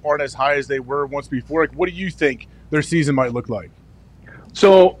expectations aren't as high as they were once before. Like, what do you think their season might look like?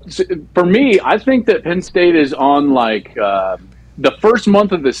 So for me, I think that Penn State is on like the first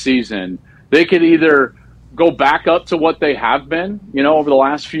month of the season. They could either go back up to what they have been, over the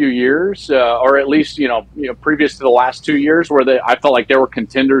last few years, or at least, previous to the last 2 years where I felt like they were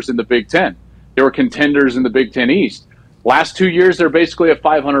contenders in the Big Ten. They were contenders in the Big Ten East. Last 2 years, they're basically a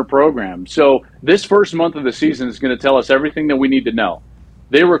 500 program. So this first month of the season is going to tell us everything that we need to know.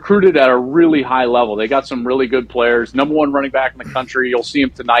 They recruited at a really high level. They got some really good players. Number one running back in the country. You'll see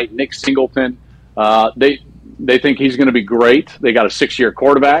him tonight, Nick Singleton. They think he's going to be great. They got a 6-year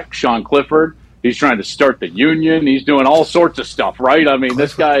quarterback, Sean Clifford. He's trying to start the union. He's doing all sorts of stuff, right? I mean,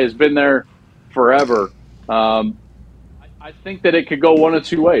 this guy has been there forever. I think that it could go one of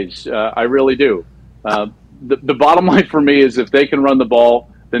two ways. I really do. The bottom line for me is if they can run the ball,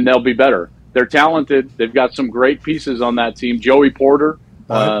 then they'll be better. They're talented. They've got some great pieces on that team. Joey Porter,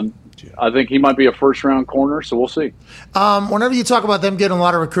 I think he might be a first-round corner, so we'll see. Whenever you talk about them getting a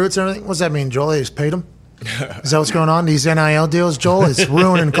lot of recruits and everything, what does that mean, Joel? They just paid them? Is that what's going on? These NIL deals, Joel? It's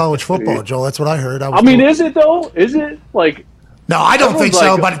ruining college football, Joel. That's what I heard. Is it, though? Is it? Like... No, I don't think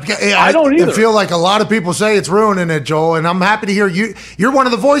so, but I don't either. I feel like a lot of people say it's ruining it, Joel, and I'm happy to hear you. You're one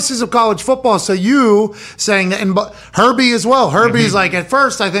of the voices of college football, so you saying that, and Herbie as well. Herbie's like, at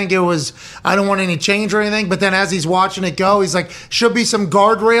first, I think it was, I don't want any change or anything, but then as he's watching it go, he's like, should be some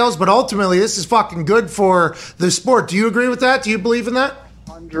guardrails, but ultimately, this is fucking good for the sport. Do you agree with that? Do you believe in that?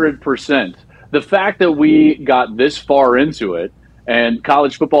 100%. The fact that we got this far into it, and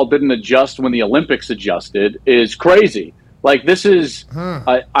college football didn't adjust when the Olympics adjusted, is crazy. Like, this is,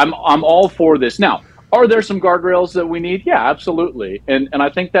 I'm all for this. Now, are there some guardrails that we need? Yeah, absolutely. And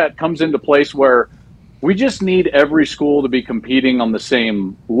I think that comes into place where we just need every school to be competing on the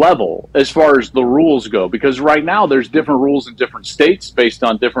same level as far as the rules go. Because right now there's different rules in different states based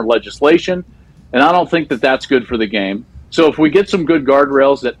on different legislation. And I don't think that that's good for the game. So if we get some good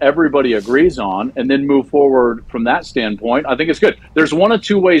guardrails that everybody agrees on and then move forward from that standpoint, I think it's good. There's one of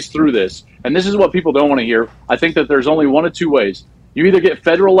two ways through this, and this is what people don't want to hear. I think that there's only one of two ways. You either get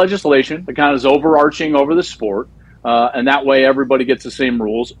federal legislation that kind of is overarching over the sport, and that way everybody gets the same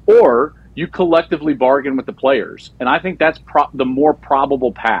rules, or you collectively bargain with the players. And I think that's the more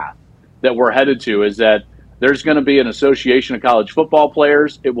probable path that we're headed to, is that there's going to be an association of college football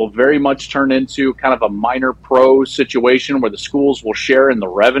players. It will very much turn into kind of a minor pro situation where the schools will share in the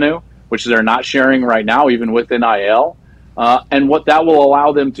revenue, which they're not sharing right now, even with NIL. And what that will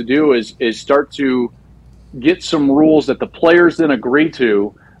allow them to do is start to get some rules that the players then agree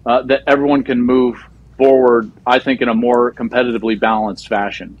to that everyone can move forward, I think, in a more competitively balanced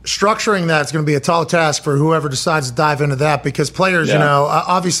fashion. Structuring that is going to be a tall task for whoever decides to dive into that, because players,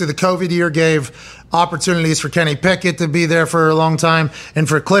 obviously the COVID year gave opportunities for Kenny Pickett to be there for a long time and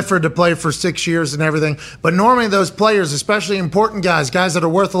for Clifford to play for 6 years and everything. But normally those players, especially important guys that are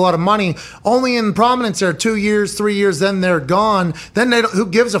worth a lot of money, only in prominence there 2 years, 3 years, then they're gone. Then who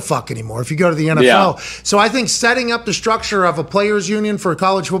gives a fuck anymore if you go to the NFL? Yeah. So I think setting up the structure of a players union for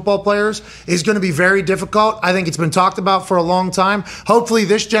college football players is going to be very difficult. I think it's been talked about for a long time. Hopefully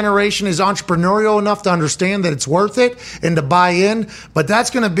this generation is entrepreneurial enough to understand that it's worth it and to buy in. But that's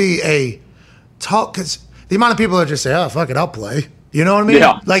going to be a talk, because the amount of people that just say, "Oh, fuck it, I'll play." You know what I mean?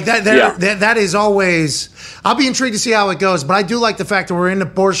 Yeah. Like that. That is always. I'll be intrigued to see how it goes, but I do like the fact that we're in the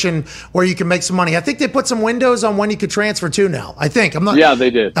portion where you can make some money. I think they put some windows on when you could transfer to now. I think I'm not. Yeah,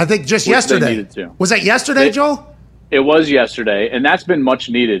 they did. I think just yesterday. They needed to. Was that yesterday, Joel? It was yesterday, and that's been much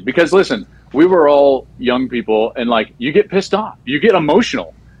needed because listen, we were all young people, and like you get pissed off, you get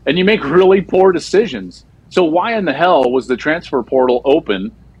emotional, and you make really poor decisions. So why in the hell was the transfer portal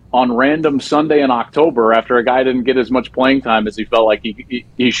open on random Sunday in October after a guy didn't get as much playing time as he felt like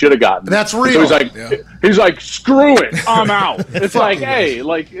he should have gotten? That's real. So he's like, screw it, I'm out. It's like, hey,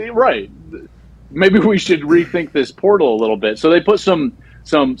 like, right. Maybe we should rethink this portal a little bit. So they put some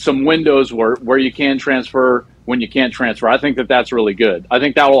windows where you can transfer when you can't transfer. I think that's really good. I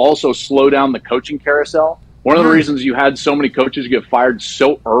think that will also slow down the coaching carousel. One of the reasons you had so many coaches get fired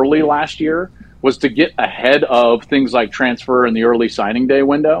so early last year was to get ahead of things like transfer in the early signing day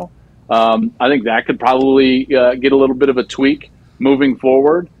window. I think that could probably get a little bit of a tweak moving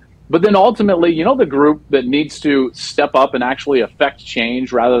forward. But then ultimately, the group that needs to step up and actually affect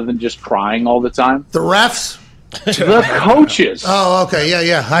change rather than just crying all the time? The refs? The coaches. Oh, okay.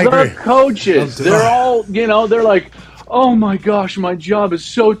 Yeah. I agree. The coaches. They're all, they're like, oh my gosh, my job is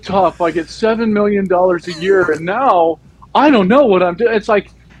so tough. I get $7 million a year, and now I don't know what I'm doing. It's like,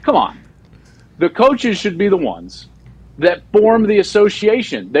 come on. The coaches should be the ones that form the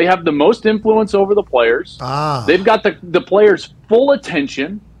association. They have the most influence over the players. They've got the players' full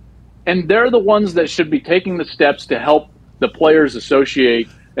attention, and they're the ones that should be taking the steps to help the players associate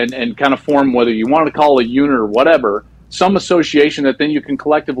and kind of form, whether you want to call it a unit or whatever, some association that then you can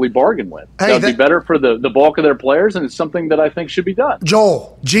collectively bargain with. That would be better for the bulk of their players, and it's something that I think should be done.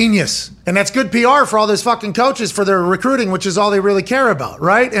 Joel, genius. And that's good PR for all those fucking coaches for their recruiting, which is all they really care about,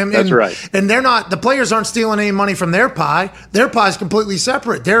 right? That's right. And the players aren't stealing any money from their pie. Their pie is completely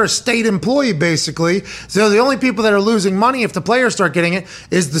separate. They're a state employee, basically. So the only people that are losing money if the players start getting it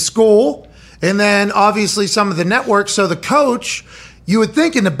is the school, and then obviously some of the networks. So the coach, you would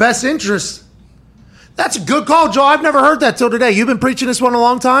think in the best interest. That's a good call, Joel. I've never heard that till today. You've been preaching this one a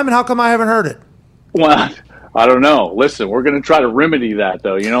long time, and how come I haven't heard it? Well, I don't know. Listen, we're going to try to remedy that,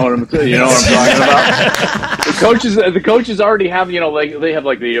 though. You know what I'm talking about? The coaches already have, they have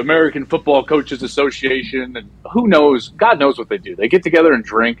like the American Football Coaches Association, and who knows? God knows what they do. They get together and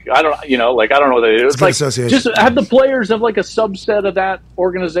drink. I don't know what they do. It's like just have the players have like a subset of that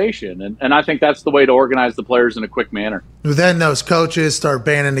organization, and I think that's the way to organize the players in a quick manner. Then those coaches start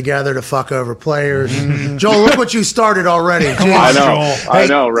banding together to fuck over players. Joel, look what you started already. I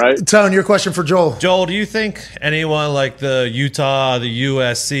know, right? Tone, your question for Joel. Joel, do you think anyone like the Utah, the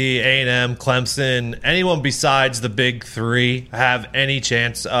USC, A&M, Clemson, anyone besides the big three have any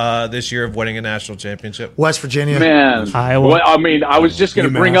chance this year of winning a national championship? West Virginia, man. Iowa. Well, I mean, I was just going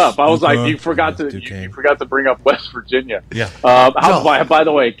to bring up. I was like, you forgot to bring up West Virginia. Yeah. By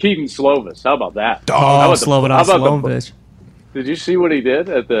the way, Keaton Slovis. How about that? Slobodan. Did you see what he did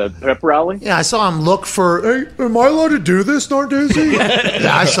at the pep rally? Yeah, I saw him look for, hey, am I allowed to do this, Narduzzi?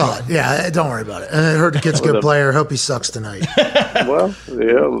 Yeah, I saw it. Yeah, don't worry about it. And I heard the kid's a good player. Hope he sucks tonight. Well,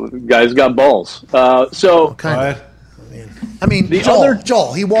 yeah, guy's got balls. I mean,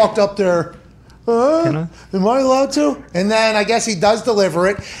 Joel, he walked up there. Am I allowed to? And then I guess he does deliver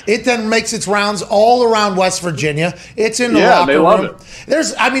it. It then makes its rounds all around West Virginia. It's in the locker they room. love it.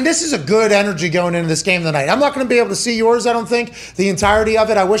 This is a good energy going into this game tonight. I'm not going to be able to see yours, I don't think, the entirety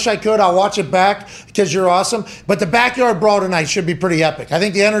of it. I wish I could. I'll watch it back because you're awesome. But the backyard brawl tonight should be pretty epic. I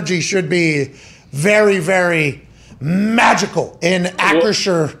think the energy should be very, very magical in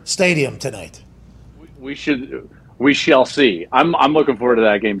Acrisure Stadium tonight. We shall see. I'm looking forward to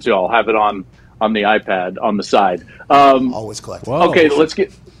that game too. I'll have it on the iPad on the side. Always collect. Okay, let's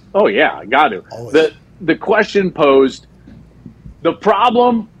get. Oh yeah, I got to. Always. The question posed. The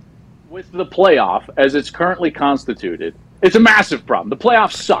problem with the playoff, as it's currently constituted, it's a massive problem. The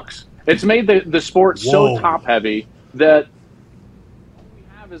playoff sucks. It's made the sport so top heavy that all we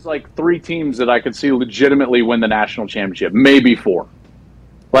have is like 3 teams that I could see legitimately win the national championship. Maybe 4.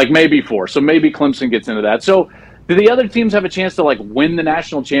 Maybe 4. So maybe Clemson gets into that. So do the other teams have a chance to win the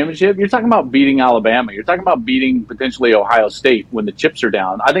national championship? You're talking about beating Alabama. You're talking about beating potentially Ohio State when the chips are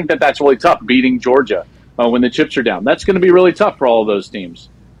down. I think that's really tough, beating Georgia when the chips are down. That's going to be really tough for all of those teams.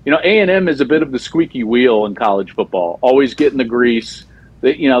 A&M is a bit of the squeaky wheel in college football, always getting the grease.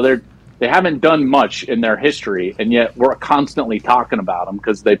 They haven't done much in their history, and yet we're constantly talking about them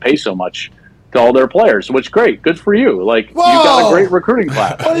because they pay so much to all their players, which great, good for you. You got a great recruiting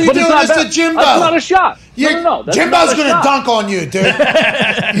class. What are you doing, Mr. Jimbo? That's not a shot. No. Jimbo's going to dunk on you, dude.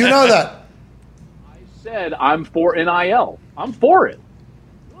 You know that. I said I'm for NIL. I'm for it.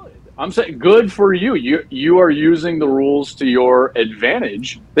 I'm saying good for you. You are using the rules to your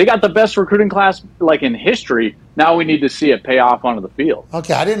advantage. They got the best recruiting class in history. Now we need to see it pay off onto the field.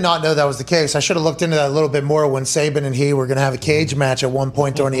 Okay, I did not know that was the case. I should have looked into that a little bit more when Saban and he were going to have a cage match at one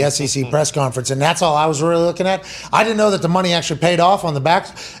point during the SEC press conference, and that's all I was really looking at. I didn't know that the money actually paid off on the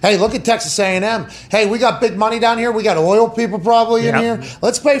back. Hey, look at Texas A&M. Hey, we got big money down here. We got oil people probably in here.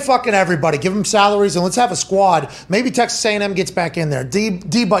 Let's pay fucking everybody. Give them salaries, and let's have a squad. Maybe Texas A&M gets back in there.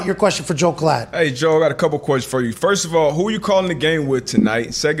 D-Butt, your question for Joe Klatt. Hey, Joe, I got a couple questions for you. First of all, who are you calling the game with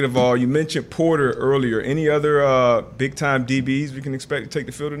tonight? Second of all, you mentioned Porter earlier. Any other big-time DBs we can expect to take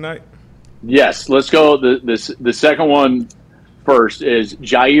the field tonight? Yes, let's go. The second one first is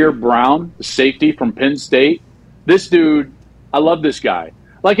Jair Brown, the safety from Penn State. This dude, I love this guy.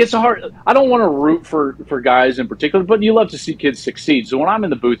 It's a hard – I don't want to root for guys in particular, but you love to see kids succeed. So when I'm in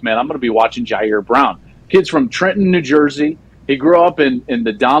the booth, man, I'm going to be watching Jair Brown. Kid's from Trenton, New Jersey. He grew up in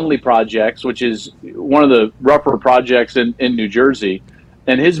the Donnelly Projects, which is one of the rougher projects in New Jersey.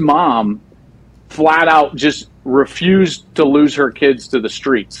 And his mom flat out just refused to lose her kids to the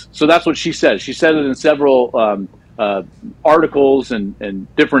streets. So that's what she said. She said it in several articles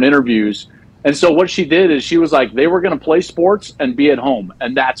and different interviews. And so what she did is she was like, they were going to play sports and be at home,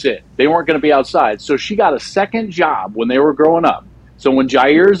 and that's it. They weren't going to be outside. So she got a second job when they were growing up. So when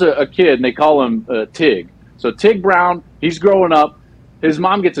Jair's a kid, and they call him Tig. So Tig Brown, he's growing up. His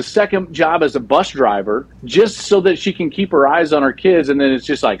mom gets a second job as a bus driver just so that she can keep her eyes on her kids. And then it's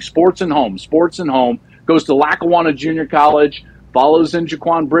just sports and home. Goes to Lackawanna Junior College, follows in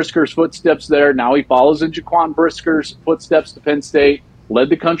Jaquan Brisker's footsteps there. Now he follows in Jaquan Brisker's footsteps to Penn State. Led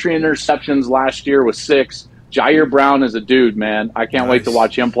the country in interceptions last year with 6. Jair Brown is a dude, man. I can't wait to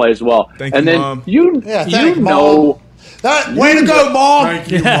watch him play as well. Thank you, Mom. Way to go, Mom.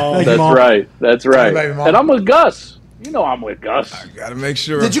 Thank you, Mom. That's right. And I'm with Gus. You know I'm with Gus. I got to make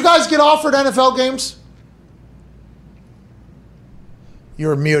sure. Did you guys get offered NFL games? You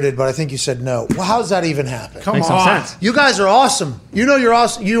were muted, but I think you said no. Well, how does that even happen? Makes some sense. You guys are awesome. You know you're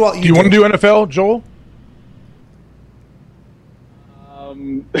awesome. You do you want to do NFL, Joel?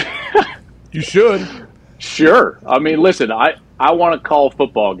 You should. Sure. I mean, listen, I want to call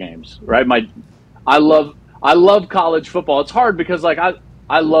football games, right? I love college football. It's hard because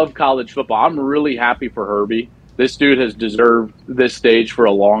I love college football. I'm really happy for Herbie. This dude has deserved this stage for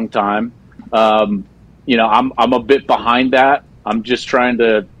a long time. I'm a bit behind that. I'm just trying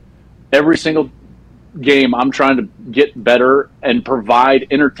to every single game I'm trying to get better and provide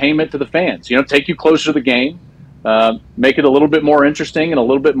entertainment to the fans. Take you closer to the game, make it a little bit more interesting and a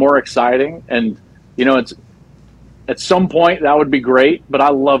little bit more exciting. And it's at some point that would be great, but I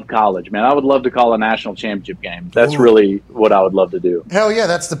love college, man. I would love to call a national championship game. That's really what I would love to do. Hell yeah,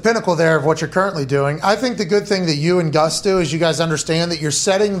 that's the pinnacle there of what you're currently doing. I think the good thing that you and Gus do is you guys understand that you're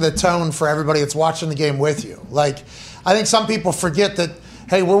setting the tone for everybody that's watching the game with you. I think some people forget that,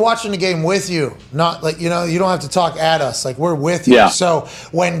 hey, we're watching the game with you. Not you don't have to talk at us. We're with you. Yeah. So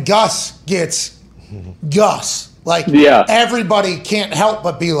when Gus gets Gus, everybody can't help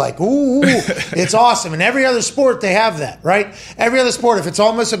but be like, ooh, it's awesome. And every other sport, they have that, right? Every other sport, if it's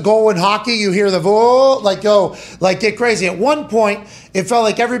almost a goal in hockey, you hear the, get crazy. At one point, it felt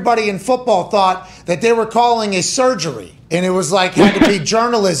like everybody in football thought that they were calling a surgery. And it was had to be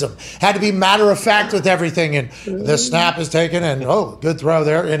journalism, had to be matter of fact with everything. And the snap is taken and, good throw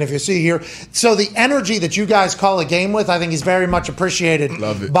there. And if you see here. So the energy that you guys call a game with, I think is very much appreciated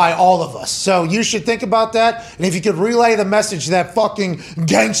by all of us. So you should think about that. And if you could relay the message to that fucking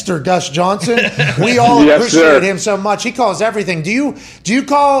gangster, Gus Johnson, we all appreciate him so much. He calls everything. Do you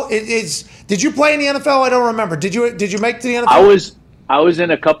call it? Did you play in the NFL? I don't remember. Did you make the NFL? I was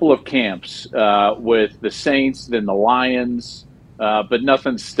in a couple of camps with the Saints, then the Lions, but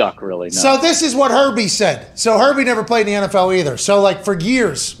nothing stuck really. No. So this is what Herbie said. So Herbie never played in the NFL either. So for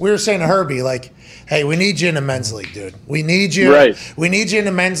years, we were saying to Herbie, hey, we need you in the men's league, dude. We need you. Right. We need you in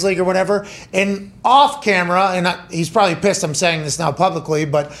the men's league or whatever. And off camera, and he's probably pissed I'm saying this now publicly,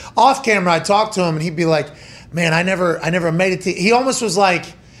 but off camera I talked to him and he'd be like, man, I never made it to. He almost was like,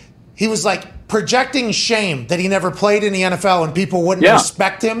 he was like projecting shame that he never played in the NFL and people wouldn't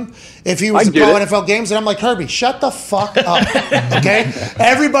respect him if he was to call NFL games. And I'm like, Herbie, shut the fuck up, okay?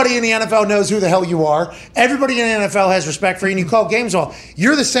 Everybody in the NFL knows who the hell you are. Everybody in the NFL has respect for you, and you call games all.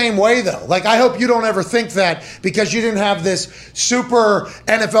 You're the same way, though. Like, I hope you don't ever think that because you didn't have this super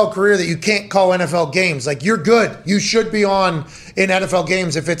NFL career that you can't call NFL games. Like, you're good. You should be on in NFL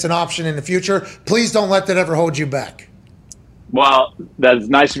games if it's an option in the future. Please don't let that ever hold you back. Well, that's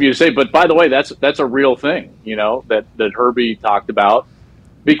nice of you to say. But by the way, that's a real thing, that Herbie talked about,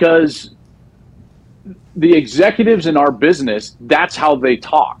 because the executives in our business, that's how they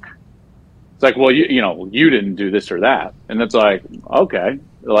talk. It's like, well, you didn't do this or that. And it's like, okay,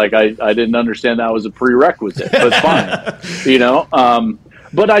 like I didn't understand that was a prerequisite, but it's fine,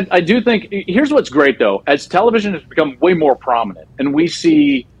 But I do think, here's what's great though, as television has become way more prominent and we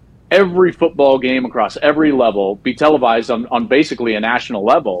see every football game across every level be televised on basically a national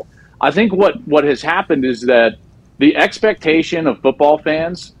level. I think what has happened is that the expectation of football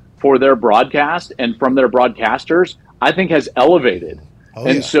fans for their broadcast and from their broadcasters, I think has elevated.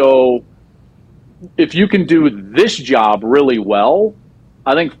 So if you can do this job really well,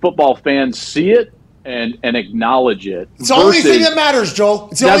 I think football fans see it and acknowledge it. It's the only thing that matters, Joel.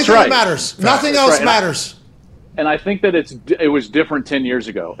 It's the only thing that matters. Nothing else matters. And I think that it was different 10 years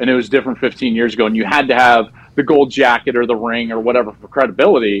ago, and it was different 15 years ago, and you had to have the gold jacket or the ring or whatever for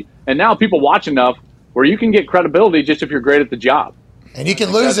credibility. And now people watch enough where you can get credibility just if you're great at the job. And you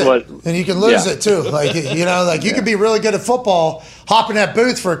can lose it. And you can lose it, too. Like, you could be really good at football, hop in that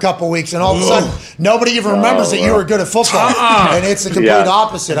booth for a couple weeks, and all of a sudden, nobody even remembers that you were good at football. And it's the complete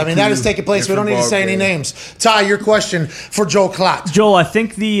opposite. I mean, that is taking place. We don't need to say any names. Ty, your question for Joel Klatt. Joel, I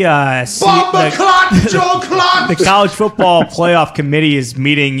think the Klatt! The college football playoff committee is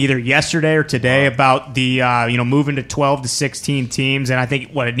meeting either yesterday or today about the moving to 12 to 16 teams, and I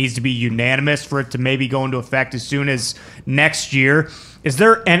think it needs to be unanimous for it to maybe go into effect as soon as next year. Is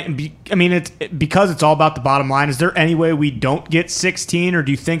there any, it's because it's all about the bottom line. Is there any way we don't get 16, or do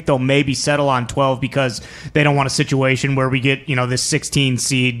you think they'll maybe settle on 12 because they don't want a situation where we get, this 16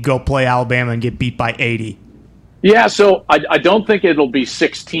 seed, go play Alabama and get beat by 80? Yeah, so I don't think it'll be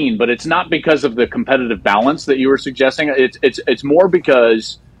 16, but it's not because of the competitive balance that you were suggesting. It's more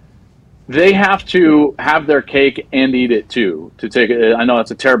because they have to have their cake and eat it too. I know that's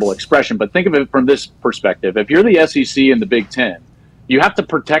a terrible expression, but think of it from this perspective. If you're the SEC and the Big Ten, you have to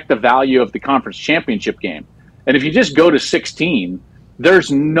protect the value of the conference championship game. And if you just go to 16,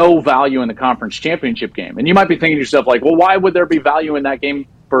 there's no value in the conference championship game. And you might be thinking to yourself, like, well, why would there be value in that game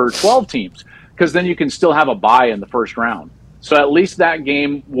for 12 teams? Because then you can still have a bye in the first round. So at least that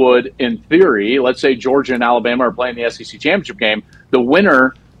game would, in theory, let's say Georgia and Alabama are playing the SEC championship game, the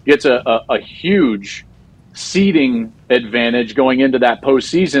winner gets a huge seeding advantage going into that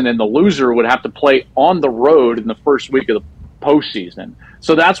postseason, and the loser would have to play on the road in the first week of the postseason.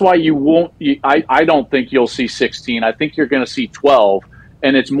 So that's why I don't think you'll see 16. I think you're going to see 12,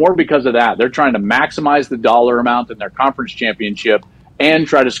 and it's more because of that. They're trying to maximize the dollar amount in their conference championship and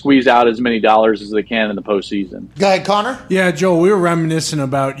try to squeeze out as many dollars as they can in the postseason. Go ahead, Connor. Yeah, Joel, we were reminiscing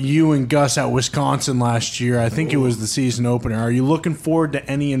about you and Gus at Wisconsin last year. I think it was the season opener. Are you looking forward to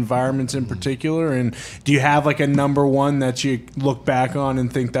any environments in particular? And do you have like a number one that you look back on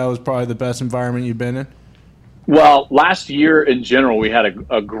and think that was probably the best environment you've been in? Well, last year in general, we had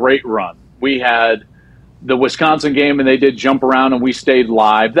a great run. We had the Wisconsin game, and they did jump around, and we stayed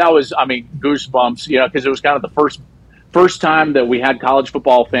live. That was, goosebumps, because it was kind of the first time that we had college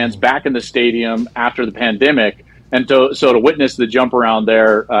football fans back in the stadium after the pandemic. And so to witness the jump around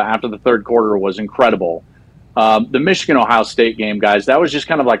there after the third quarter was incredible. The Michigan-Ohio State game, guys, that was just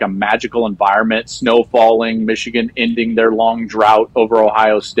kind of like a magical environment, snow falling, Michigan ending their long drought over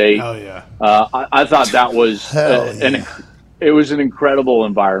Ohio State. Hell yeah. I thought that was it was an incredible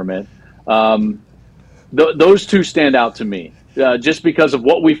environment. Those two stand out to me just because of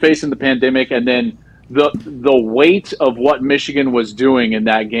what we face in the pandemic, and then the weight of what Michigan was doing in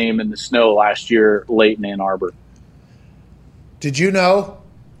that game in the snow last year late in Ann Arbor. Did you know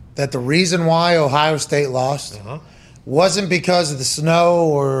that the reason why Ohio State lost wasn't because of the snow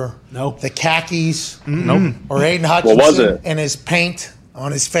or the khakis or Aiden Hutchinson and his paint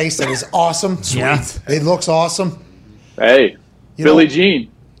on his face that is awesome? Sweet. Yeah. It looks awesome. Hey, Billie Jean.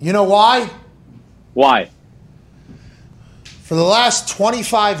 You know why? Why? For the last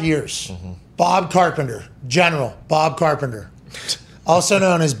 25 years, Bob Carpenter, General Bob Carpenter, also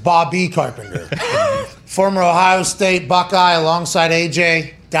known as Bobby Carpenter. Former Ohio State Buckeye alongside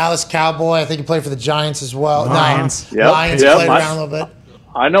AJ, Dallas Cowboy. I think he played for the Giants as well. Lions. No, Lions played around a little bit.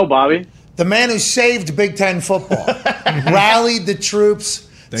 I know Bobby. The man who saved Big Ten football, rallied the troops,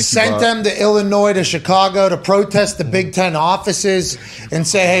 sent them to Illinois, to Chicago to protest the Big Ten offices and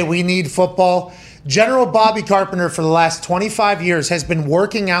say, hey, we need football. General Bobby Carpenter for the last 25 years has been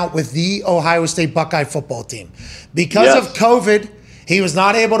working out with the Ohio State Buckeye football team. Because of COVID, he was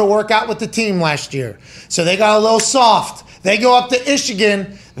not able to work out with the team last year. So they got a little soft. They go up to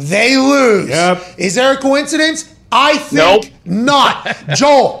Michigan. They lose. Yep. Is there a coincidence? I think not.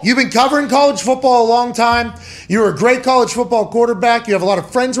 Joel, you've been covering college football a long time. You're a great college football quarterback. You have a lot of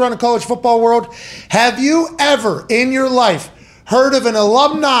friends around the college football world. Have you ever in your life heard of an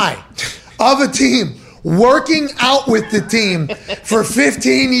alumni of a team working out with the team for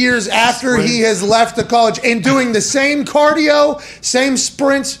 15 years after he has left the college and doing the same cardio, same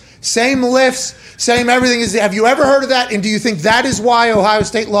sprints, same lifts, same everything? Have you ever heard of that? And do you think that is why Ohio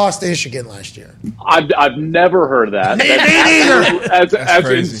State lost to Michigan last year? I've never heard of that. Me neither. As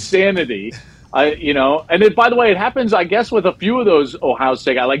insanity. And by the way, it happens, I guess, with a few of those Ohio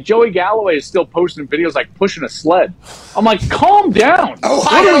State guys. Like Joey Galloway is still posting videos like pushing a sled. I'm like, calm down.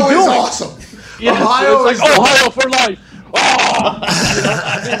 Ohio is awesome. Yeah, Ohio it's like Ohio for life. Oh!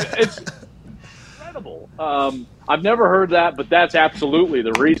 It's incredible. I've never heard that, but that's absolutely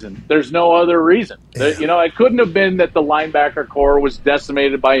the reason. There's no other reason. Yeah. It couldn't have been that the linebacker core was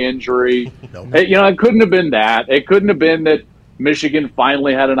decimated by injury. It couldn't have been that. It couldn't have been that Michigan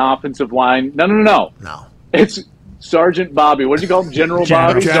finally had an offensive line. No. It's Sergeant Bobby. What do you call him? General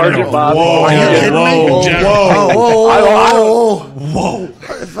Bobby? Sergeant Bobby. Whoa. Are you kidding me? Whoa.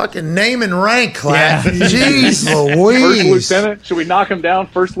 Fucking name and rank, Klatt. Jeez Louise. First lieutenant? Should we knock him down?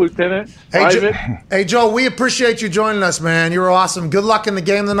 First lieutenant? Private? Hey, Joe, we appreciate you joining us, man. You were awesome. Good luck in the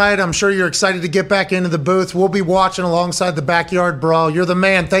game tonight. I'm sure you're excited to get back into the booth. We'll be watching alongside the Backyard Brawl. You're the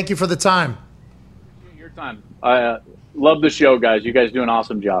man. Thank you for the time. Your time. Love the show, guys. You guys do an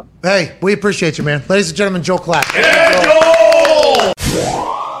awesome job. Hey, we appreciate you, man. Ladies and gentlemen, Joe Klatt. Yeah, Joel!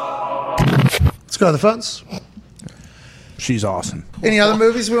 Let's go to the phones. She's awesome. Any other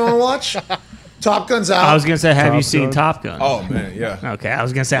movies we want to watch? Top Gun's out. I was going to say, have you Top seen Gun. Top Gun? Oh man, yeah. Okay, I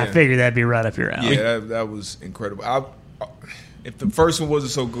was going to say, I figured that'd be right up your alley. Yeah, that was incredible. If the first one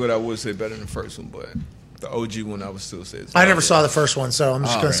wasn't so good, I would say better than the first one, but the OG one, I would still say it's I never saw the first one, so I'm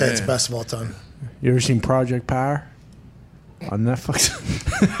just going to say it's man. best of all time. You ever seen Project Power on Netflix?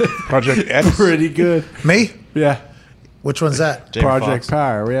 Project X. Pretty good. Me? Yeah. Which one's that? Jamie Project Foxx.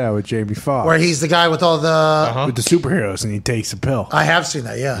 Power, yeah, with Jamie Foxx. Where he's the guy with all the... with the superheroes and he takes a pill. I have seen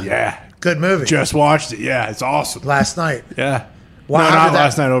that, yeah. Yeah. Good movie. Just watched it. Yeah, it's awesome. Last night. Yeah. Wow, no, how not did that-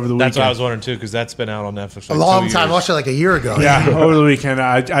 last night, over the weekend. That's what I was wondering, too, because that's been out on Netflix for A long 2 time. I years. watched it like a year ago. Yeah, over the weekend,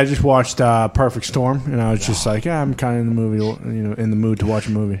 I just watched Perfect Storm, and I was just like, yeah, I'm kind of in the movie, in the mood to watch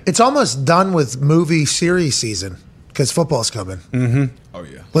a movie. It's almost done with movie series season because football's coming. Mm-hmm. Oh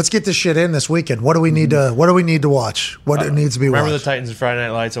yeah. Let's get this shit in this weekend. What do we need to watch? What needs to be Remember the watched? Titans and Friday Night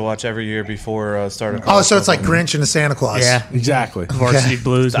Lights I watch every year before start of Oh, college so it's like football. Grinch and the Santa Claus. Yeah. Exactly. Varsity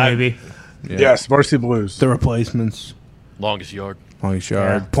Blues, maybe. Yeah. Yes, Varsity Blues. The Replacements, Longest yard. Longest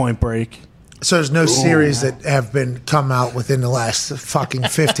Yard, Point Break. So there's no series that have been come out within the last fucking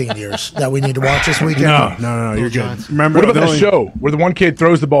 15 years that we need to watch this weekend. No, you're good. Remember, What about the that only- show where the one kid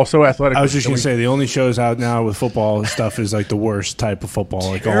throws the ball so athletic? I was just going to say, the only shows out now with football and stuff is like the worst type of football,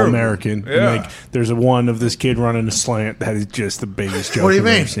 like Terrible. All-American. Yeah. And like, there's a one of this kid running a slant that is just the biggest joke What do you I've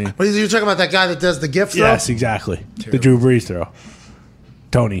mean? ever seen. What are you talking about? That guy that does the gift throw? Yes, exactly. The Drew Brees throw.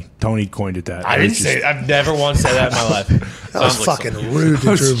 Tony coined it that. I didn't say it. I've never once said that in my life. That was Sounds like fucking rude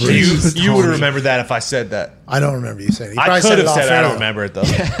to Drew Brees. You would remember that if I said that. I don't remember you saying it. You I probably could have off said it. I air, don't though. remember it, though.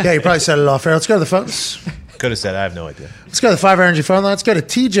 Yeah, you probably said it off air. Let's go to the phones. Could have said it. I have no idea. Let's go to the 5 Energy phone line. Let's go to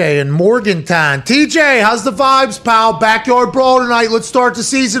TJ in Morgantown. TJ, how's the vibes, pal? Backyard brawl tonight. Let's start the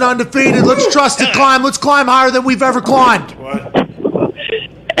season undefeated. Let's trust to climb. Let's climb higher than we've ever climbed.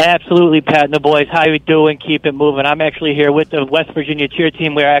 Absolutely, Pat and the boys. How you doing? Keep it moving. I'm actually here with the West Virginia cheer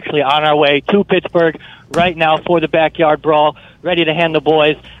team. We're actually on our way to Pittsburgh right now for the Backyard Brawl, ready to hand the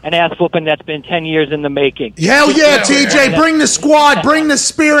boys an ass whooping that's been 10 years in the making. Hell yeah, TJ. Bring the squad. Bring the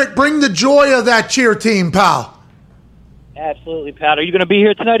spirit. Bring the joy of that cheer team, pal. Absolutely, Pat. Are you going to be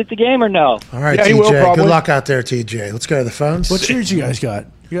here tonight at the game or no? All right, Yeah, he will, TJ. probably. Good luck out there, TJ. Let's go to the phones. What cheers you guys got?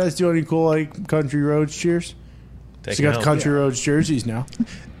 You guys do any cool like country roads cheers? So you got the country roads jerseys now.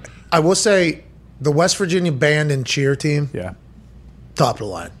 I will say the West Virginia band and cheer team, Yeah, top of the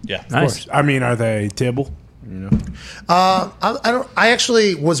line. Yeah. of course. I mean, are they Tibble? You know, I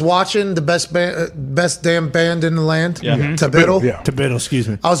actually was watching the best damn band in the land. Yeah. Tabiddle. Yeah, Tabiddle. Excuse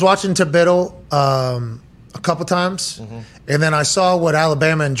me. I was watching Tabiddle a couple times, and then I saw what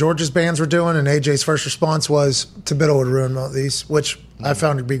Alabama and Georgia's bands were doing, and AJ's first response was Tabiddle would ruin all these, which I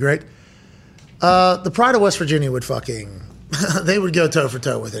found to be great. The Pride of West Virginia would they would go toe for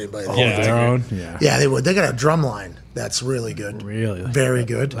toe with anybody. Their own. Yeah, they would. They got a drum line that's really good. Really, very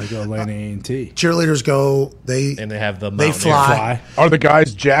good. Like Atlanta A&T. Cheerleaders go. They have the they fly. Are the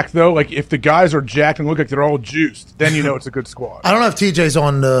guys jacked though? Like if the guys are jacked and look like they're all juiced, then you know it's a good squad. I don't know if TJ's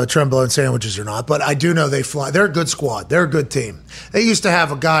on Tremblow and Sandwiches or not, but I do know they fly. They're a good squad. They're a good team. They used to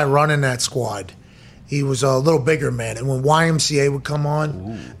have a guy running that squad. He was a little bigger man, and when YMCA would come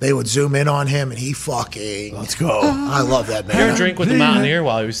on, they would zoom in on him, and he fucking let's go. I love that man. You ever drink with the Mountaineer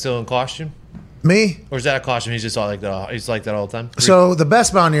while he was still in costume? Me? Or is that a costume? He's just all like that. He's like that all the time. So the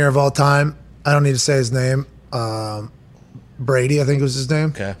best Mountaineer of all time. I don't need to say his name. Brady, I think was his name.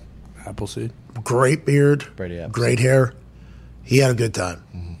 Okay. Appleseed. Great beard. Brady Appleseed. Great hair. He had a good time,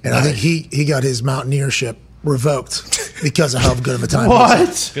 and I think he got his Mountaineership revoked because of how good of a time. What?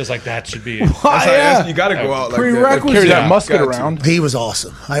 Feels like that should be. You got to go out like that. Carry that musket around. He was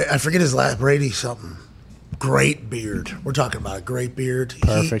awesome. I forget his last. Brady something. Great beard. We're talking about a great beard.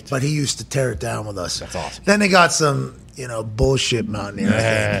 Perfect. But he used to tear it down with us. That's awesome. Then they got some, bullshit Mountaineer.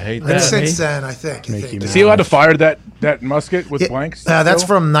 I hate And that. since then, I think. Is he allowed to fire that musket with blanks? That's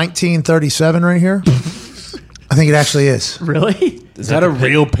from 1937 right here. I think it actually is. Really? Is that a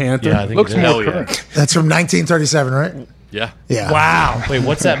real panther? Yeah, I think Looks it is. more current. That's from 1937, right? Yeah. Yeah. Wow. Wait,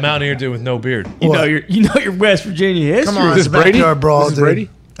 what's that Mountaineer do with no beard? You know your West Virginia history. Come on, Is it's this a Brady? backyard brawl, This is dude. Brady?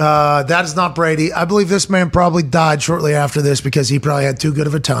 That is not Brady. I believe this man probably died shortly after this because he probably had too good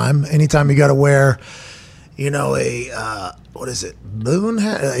of a time. Anytime you got to wear, what is it? Moon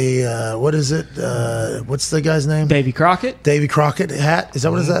hat? What is it? What's the guy's name? Davy Crockett? Davy Crockett hat. Is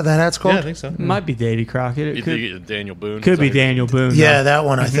that what that hat's called? Yeah, I think so. It might be Davy Crockett. You It could, think Daniel Boone? could be Daniel Boone. Yeah, that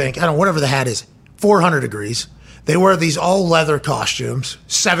one I think. I don't know, whatever the hat is. 400 degrees. They wear these all leather costumes,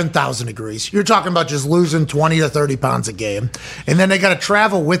 7,000 degrees. You're talking about just losing 20 to 30 pounds a game. And then they got to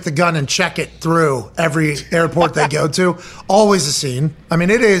travel with the gun and check it through every airport they go to. Always a scene. I mean,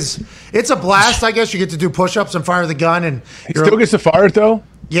 it's a blast, I guess. You get to do push-ups and fire the gun. And He still gets to fire it though?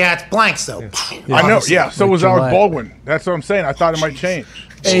 yeah, it's blanks, though. I know, yeah. So was Gillette. Alec Baldwin. That's what I'm saying. I thought it might change.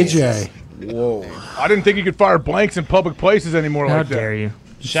 AJ. Whoa. I didn't think you could fire blanks in public places anymore How like that. dare you?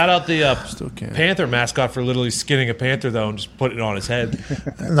 Shout out the can't. Panther mascot for literally skinning a panther, though, and just putting it on his head.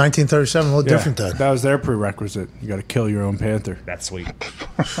 1937, a little different then. That was their prerequisite. You got to kill your own panther. That's sweet.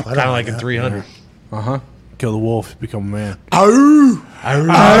 I Kind of like in 300. Kill the wolf, become a man.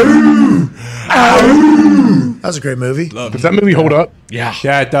 That was a great movie. Does that movie hold up? Yeah.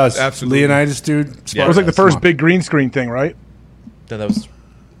 Yeah, it does. Absolutely. Leonidas, dude. Yeah. It was like the first big green screen thing, right? That was.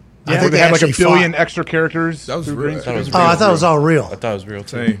 I Where think they had like a actually billion fought. extra characters. That was through real. green I screen. thought it was Oh, I thought it was all real. I thought it was real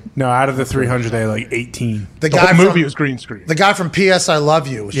too. No, out of the 300, they had like 18. The The whole guy movie from was green screen. the guy from P.S. I Love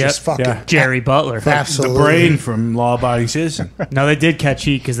You was just fucking Yeah. Jerry Butler. absolutely The brain from Law Abiding Citizen. No, they did catch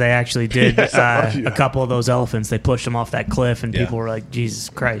heat because they actually did Yes, I love you. a couple of those elephants. They pushed them off that cliff, and Yeah. people were like, "Jesus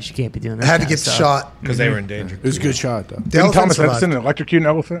Christ, you can't be doing that." had to kind get of the stuff. shot. Because they were in danger. It was a good shot, though. The Didn't elephant Thomas survived. Edison electrocute an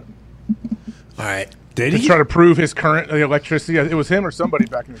elephant? All right. Did To he? try to prove his current electricity. It was him or somebody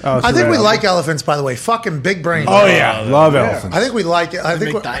back in the Oh, I think we so like elephants, by the way. Fucking big brain. Oh, yeah. Love elephants. I think we like it. I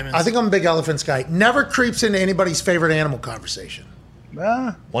think make diamonds. I think I'm a big elephants guy. Never creeps into anybody's favorite animal conversation.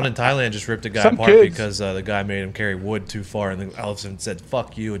 One in Thailand just ripped a guy Some apart kids. because the guy made him carry wood too far, and the elephant said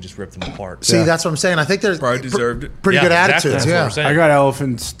 "fuck you" and just ripped him apart. See, that's what I'm saying. I think there's Probably deserved it. pretty Yeah, good exactly. attitudes. That's what Yeah. I'm saying. I got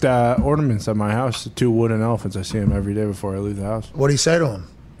elephants ornaments at my house. 2 wooden elephants. I see them every day before I leave the house. What do you say to him?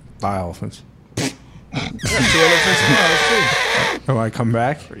 Bye, elephants. When I come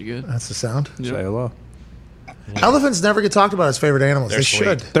back, Pretty good. That's the sound. say hello. Elephants never get talked about as favorite animals. They're They sweet.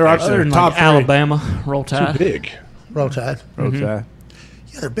 should. They're up Other there. than Top like Alabama, Roll Tide. big. Roll Tide. Okay.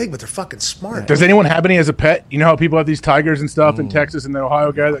 Yeah, they're big, but they're fucking smart. Does anyone have any as a pet? You know how people have these tigers and stuff in Texas, and the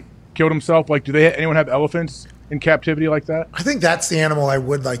Ohio guy that killed himself. Like, do anyone have elephants in captivity like that? I think that's the animal I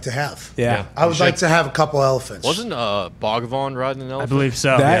would like to have. Yeah. I would like to have a couple elephants. Wasn't Bhagavan riding an I elephant? believe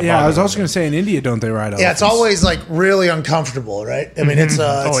so. I was also going to say in India, don't they ride elephants? Yeah, it's always like really uncomfortable, right? I mean, it's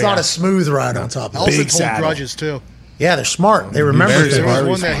not yeah. a smooth ride on top of it. Elephants hold saddle. grudges too. Yeah, they're smart. They remember Very There was things.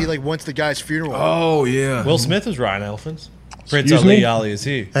 one that he like went to the guy's funeral. Oh yeah. Will Smith was riding elephants. Prince Excuse Ali me? Ali is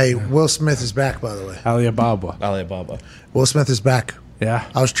he? Hey, Will Smith is back, by the way. Alibaba. Alibaba. Will Smith is back. Yeah.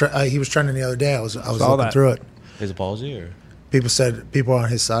 He was trending the other day. I was Saw looking that. through it. His apology, or People said people are on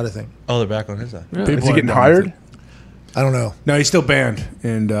his side. I think. oh, they're back on his side. Is he getting hired? I don't know. No, he's still banned,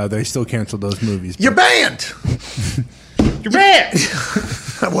 and they still canceled those movies. You're banned. You're banned.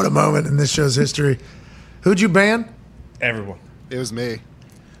 What a moment in this show's history. Who'd you ban? Everyone. It was me.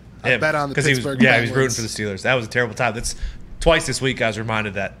 I bet on the Pittsburgh he was Penguins. rooting for the Steelers. That was a terrible time. That's twice this week I was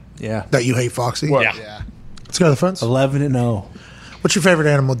reminded that. Yeah. That you hate Foxy? Yeah. Let's go to the phones. 11-0. What's your favorite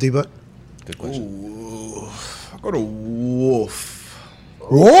animal, D-Butt? Good question. Ooh, I'll go to wolf.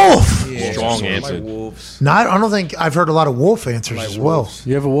 Wolf? Yeah, Strong I answer. like wolves. No, I don't think I've heard a lot of wolf answers I like as well. wolves.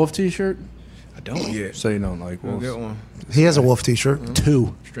 You have a wolf T-shirt? I don't yet. So you don't like We'll wolves? get one. He has a wolf T-shirt.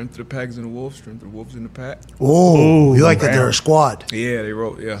 2. Strength of the pack is in the wolves. Strength of the wolves in the pack. Oh, you like that they're a squad. Yeah, they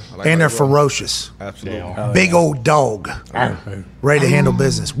wrote. Yeah, I like And how they're they roll. ferocious. Absolutely. Big old dog. Ready to handle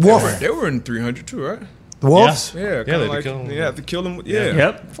business. Wolf. They were in 300 too, right? The wolves? Yeah, Yeah, kinda they'd be like, killing them. they have to kill them. Yeah.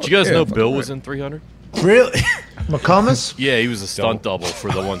 Yep. Did you guys know fuck Bill right. was in 300? Really? McComas? Yeah, he was a stunt double for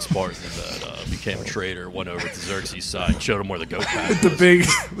the one Spartan that became a traitor, went over to Xerxes' side, showed him where the goat pack was.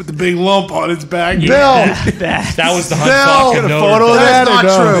 With the big lump on his back. Bill! That was the Bill! Hunt Got a Notre photo of Dame. That is that or not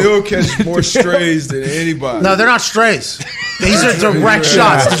no? true. Bill catches more strays than anybody. No, they're not strays. These are direct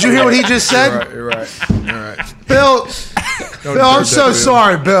shots. Did you hear what he just said? You're right. You're right. Bill, Don't Bill, I'm deserve so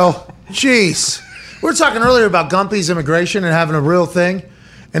that, Bill. sorry, Bill. Jeez. We were talking earlier about Gumpy's immigration and having a real thing.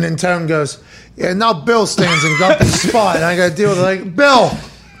 And then Tone goes, yeah, now Bill stands in Gumpy's spot. And I got to deal with it. Like, Bill.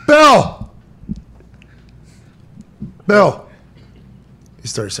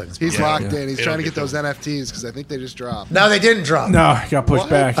 He's 30 seconds. He's locked in. He's They trying to don't get those NFTs because I think they just dropped. No, they didn't drop. No, he got pushed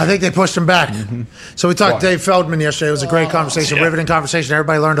back. I think they pushed him back. So we talked to Dave Feldman yesterday. It was a great conversation, Yeah. riveting conversation.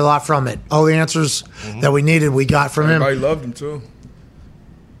 Everybody learned a lot from it. All the answers that we needed, we got from him. Everybody loved him too.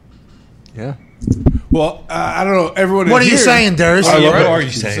 Yeah. Well, I don't know. Everyone. What are in you here- saying, Darius? What Right. are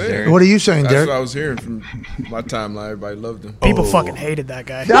you saying, Derek? What are you saying, That's Derek? what I was hearing from my timeline. Everybody loved him. People fucking hated that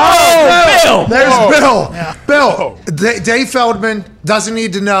guy. Oh, Bill! There's Bill. Bill. Dave Feldman doesn't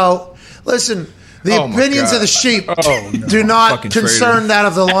need to know. Listen, the Oh, my opinions God. of the sheep no. do not Fucking concern traitor. that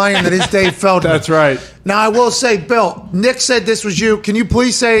of the lion that is Dave Feldman. That's right. Now, I will say, Bill, Nick said this was you. Can you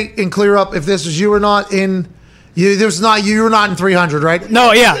please say and clear up if this was you or not in... You were not in 300, right?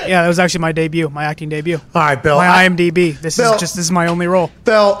 No, yeah, that was actually my debut, my acting debut. All right, Bill. My IMDb. This Bill- is my only role.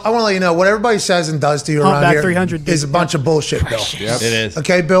 Bill, I want to let you know, what everybody says and does to you around Humpback here 300 is a bunch of bullshit, Bill. It is.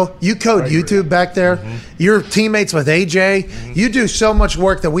 Okay, Bill, you code YouTube back there. You're teammates with AJ. You do so much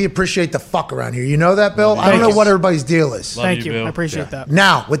work that we appreciate the fuck around here. You know that, Bill? I don't know what everybody's deal is. Love Thank you, you. Bill. I appreciate that.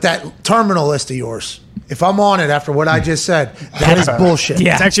 Now, with that terminal list of yours, if I'm on it after what I just said, that is bullshit.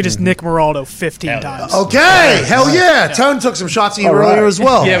 It's actually just Nick Moraldo 15 times. Okay, hell yeah. Tone took some shots at you earlier as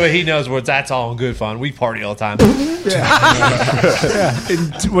well. Yeah, but he knows where that's all in good fun. We party all the time.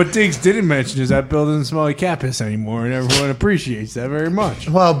 And what Diggs didn't mention is that Bill doesn't smell like cat piss anymore, and everyone appreciates that very much.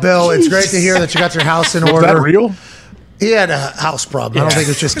 Well, Bill, it's great to hear that you got your house in order. Is that real? He had a house problem. I don't think it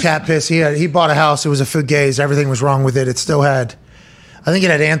was just cat piss. He bought a house. It was a fugaze. Everything was wrong with it. It still had, I think it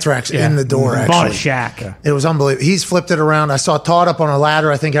had anthrax in the door, actually. Bought a shack. It was unbelievable. He's flipped it around. I saw Todd up on a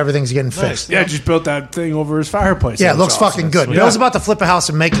ladder. I think everything's getting fixed. Yeah, just built that thing over his fireplace. Yeah, it That looks was awesome. fucking good. That's Bill's sweet. about to flip a house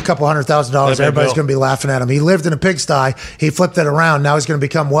and make a couple $100,000. Everybody's Bill. going to be laughing at him. He lived in a pigsty. He flipped it around. Now he's going to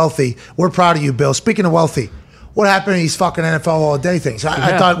become wealthy. We're proud of you, Bill. Speaking of wealthy, what happened to these fucking NFL all-day things?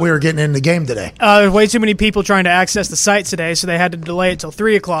 I thought we were getting in the game today. There's way too many people trying to access the site today, so they had to delay it till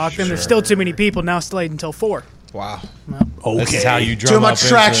 3 o'clock. Then there's still too many people. Now it's delayed until 4. Wow. This is how you drum Too much up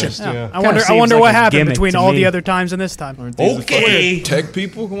traction. interest, yeah. I wonder seems what like a happened gimmick between to all me. the other times and this time. Okay. Tech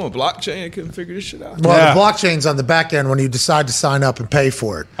people, come on, blockchain. They couldn't figure this shit out. Well, the blockchain's on the back end when you decide to sign up and pay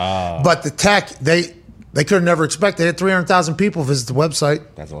for it. But the tech, they could have never expected. They had 300,000 people visit the website.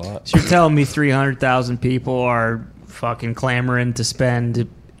 That's a lot. So you're telling me 300,000 people are fucking clamoring to spend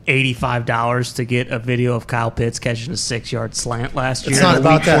 $85 to get a video of Kyle Pitts catching a 6-yard slant last year It's not in a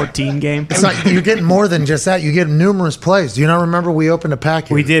about Week that. 14 game? It's not, you're getting more than just that. You get numerous plays. Do you not remember we opened a pack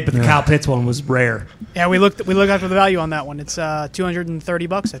here? We did, but the Kyle Pitts one was rare. Yeah, we looked after the value on that one. It's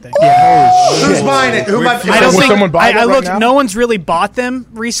 $230, I think. Who's buying it? Who might I don't Will think someone buy I that right looked. now? No one's really bought them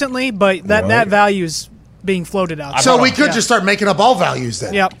recently, but that value's being floated out. So we could Yeah. just start making up all values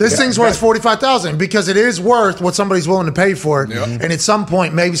then. Yep. This thing's worth $45,000 because it is worth what somebody's willing to pay for it. And at some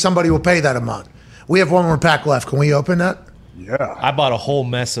point, maybe somebody will pay that amount. We have one more pack left. Can we open that? Yeah. I bought a whole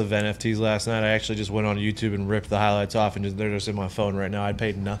mess of NFTs last night. I actually just went on YouTube and ripped the highlights off, and they're just in my phone right now. I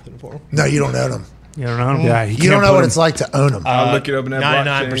paid nothing for them. No, you don't own them. You don't know? Yeah, You don't know what it's like to own them. I'll look it up in that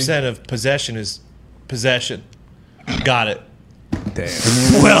 99% of possession is possession. Got it.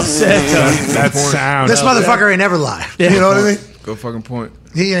 Well said, Tony. That's sound. This motherfucker ain't never lie. You know what I mean? Go fucking point.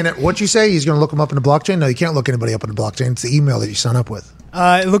 He ain't. What you say? He's going to look him up in the blockchain? No, you can't look anybody up in the blockchain. It's the email that you sign up with.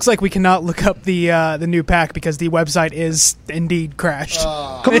 It looks like we cannot look up the new pack because the website is indeed crashed.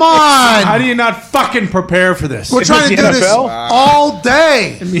 Come on! How do you not fucking prepare for this? We're trying to do this all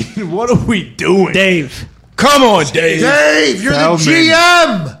day. I mean, what are we doing? Dave. Come on, Dave. Dave, you're the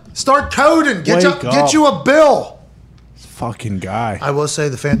GM. Start coding. Get you a bill. Fucking guy. I will say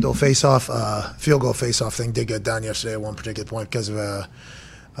the FanDuel field goal face-off thing did get done yesterday at one particular point because of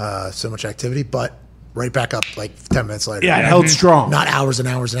so much activity, but right back up like 10 minutes later. Yeah, it held strong. Not hours and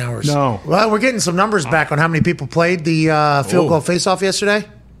hours and hours. No. Well, we're getting some numbers back on how many people played the field goal face-off yesterday.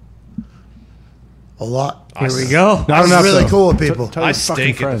 A lot. Here we go. That was really cool with people. I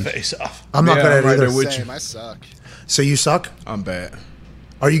stink at the face-off. I'm not good at it either. Same, I suck. So you suck? I'm bad.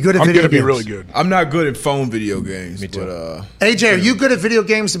 Are you good at I'm video going to games? be really good. I'm not good at phone video games. Me too. But, AJ, are you good at video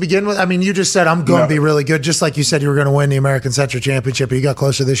games to begin with? I mean, you just said I'm going to be really good, just like you said you were going to win the American Central Championship. You got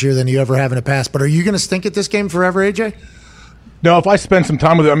closer this year than you ever have in the past. But are you going to stink at this game forever, AJ? No, if I spend some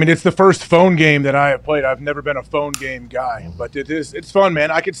time with it, I mean, it's the first phone game that I have played. I've never been a phone game guy, but it's fun,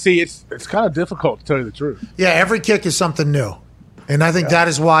 man. I can see it's kind of difficult, to tell you the truth. Yeah, every kick is something new. And I think that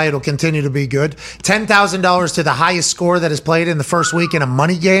is why it'll continue to be good. $10,000 to the highest score that is played in the first week in a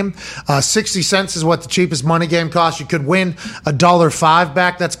money game. 60 cents is what the cheapest money game costs. You could win $1.05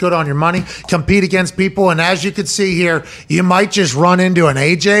 back. That's good on your money. Compete against people. And as you can see here, you might just run into an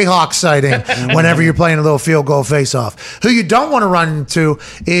AJ Hawk sighting whenever you're playing a little field goal face-off. Who you don't want to run into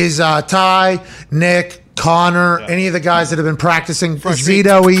is Ty, Nick, Connor, any of the guys that have been practicing,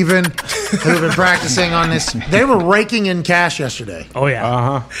 Zito even, who have been practicing on this. They were raking in cash yesterday. Oh, yeah.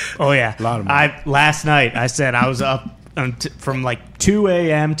 Uh-huh. Oh, yeah. A lot of money. Last night, I said I was up from like 2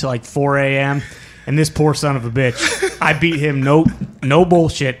 a.m. to like 4 a.m., and this poor son of a bitch, I beat him no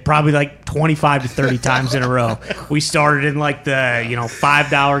bullshit, probably like 25 to 30 times in a row. We started in like the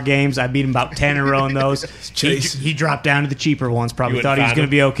 $5 games. I beat him about 10 in a row in those. He dropped down to the cheaper ones. Probably thought he was going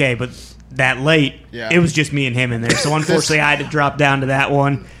to be okay, but that late, it was just me and him in there. So unfortunately, I had to drop down to that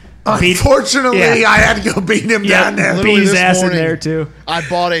one. Unfortunately, I had to go beat him down there. Beat his ass in there too. I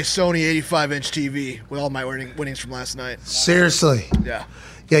bought a Sony 85-inch TV with all my winnings from last night. Seriously. Yeah.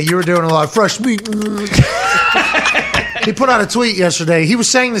 Yeah, you were doing a lot of fresh meat. He put out a tweet yesterday. He was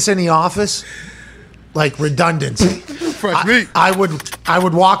saying this in the office, like redundancy. Fresh meat. I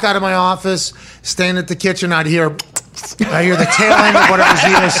would walk out of my office, stand at the kitchen. I'd hear the tail end of whatever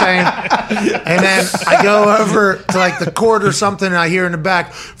Zito was saying, and then I go over to like the court or something, and I hear in the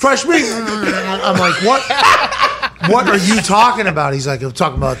back, fresh meat. I'm like, what? What are you talking about? He's like, I'm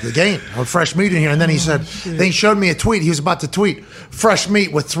talking about the game. Fresh meat in here. And then he said, then he showed me a tweet. He was about to tweet fresh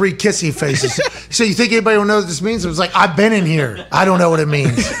meat with 3 kissy faces. He said, you think anybody will know what this means? It was like, I've been in here. I don't know what it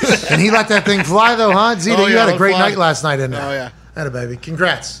means. And he let that thing fly though, huh? Zito, you had a great night last night in there. Oh, yeah. Had a baby.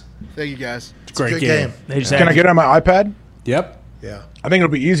 Congrats. Thank you, guys. It's a great game. Can I get it on my iPad? Yep. Yeah. I think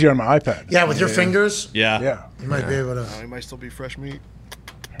it'll be easier on my iPad. Yeah, with your fingers. Yeah. You might be able to. It might still be fresh meat.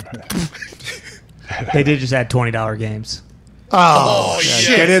 They did just add $20 games. Oh,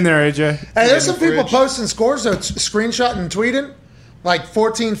 shit. Get in there, AJ. Hey, there's some people posting scores, though, screenshotting and tweeting. Like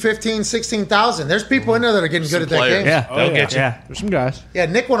 14, 15, 16,000. There's people in there that are getting good at that game. Yeah, They'll get you. Yeah, There's some guys. Yeah,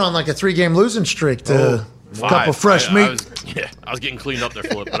 Nick went on like a 3-game losing streak to a couple fresh meat. I was getting cleaned up there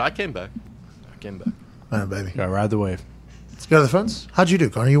for it, but I came back. All right, baby. Gotta ride the wave. Let's go to the phones. How'd you do,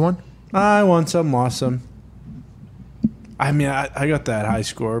 Connor? You won? I won some, lost some. I mean, I got that high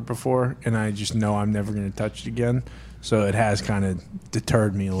score before, and I just know I'm never going to touch it again. So it has kind of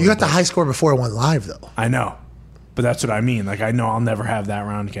deterred me a little You got the bit. high score before it went live, though. I know. But that's what I mean. Like, I know I'll never have that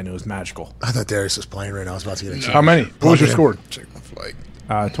round again. It was magical. I thought Darius was playing right now. I was about to get excited. How many? What was your score? check my flight.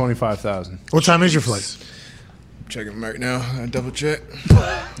 25,000. What time is your flight? Checking them right now. I double check.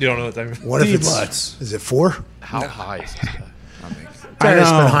 You don't know what time. What if it's... Is it 4? How high is this guy? Darius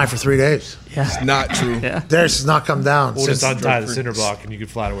has been high for 3 days. yeah. It's not true. Darius has not come down We'll just since untie the cinder block and you can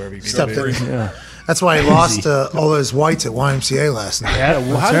fly to wherever you step can. in. That's why he lost all those whites at YMCA last night. Yeah,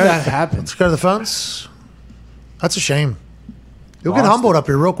 well, how did that happen? Let's go to the phones. That's a shame. You'll get humbled up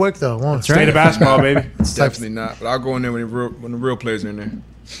here real quick, though. Won't it? State of basketball, baby. It's definitely not. But I'll go in there when the real players are in there.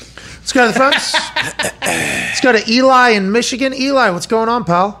 Let's go to the phones. Let's go to Eli in Michigan. Eli, what's going on,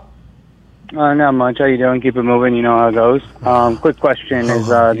 pal? Not much. How you doing? Keep it moving. You know how it goes. Quick question is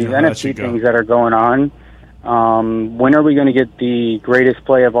these NFC things that are going on. When are we going to get the greatest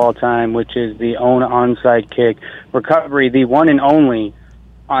play of all time, which is the own onside kick recovery, the one and only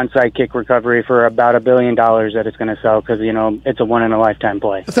onside kick recovery for about $1 billion that it's going to sell because, it's a one-in-a-lifetime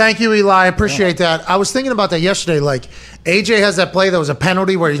play. Thank you, Eli. I appreciate that. I was thinking about that yesterday. Like, AJ has that play that was a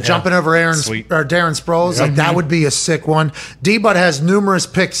penalty where he's jumping over Darren Sproles. Like, that would be a sick one. D-Bud has numerous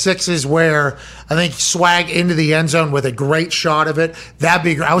pick sixes where I think swag into the end zone with a great shot of it. That'd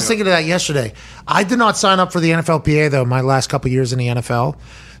be great. I was thinking of that yesterday. I did not sign up for the NFLPA, though, my last couple years in the NFL.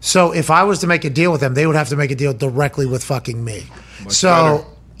 So if I was to make a deal with them, they would have to make a deal directly with fucking me.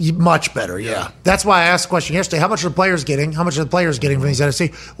 Much better, yeah. That's why I asked the question yesterday. How much are the players getting? How much are the players getting from these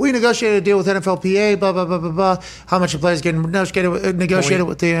NFC? We negotiated a deal with NFLPA, blah, blah, blah, blah, blah. How much are the players getting negotiated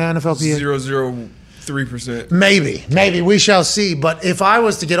with the NFLPA? 0.003%. Maybe. We shall see. But if I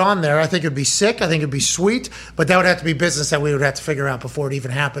was to get on there, I think it'd be sick. I think it'd be sweet. But that would have to be business that we would have to figure out before it even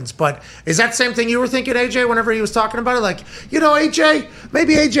happens. But is that the same thing you were thinking, AJ, whenever he was talking about it? Like, AJ,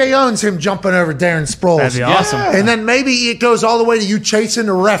 maybe AJ owns him jumping over Darren Sproles. That'd be awesome. And then maybe it goes all the way to you chasing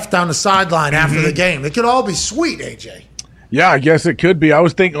the ref down the sideline after the game. It could all be sweet, AJ. Yeah, I guess it could be. I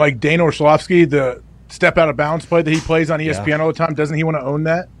was thinking like Dane Orlovsky, the step out of bounds play that he plays on ESPN all the time. Doesn't he want to own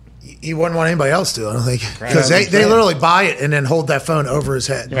that? He wouldn't want anybody else to, I don't think. Because they literally buy it and then hold that phone over his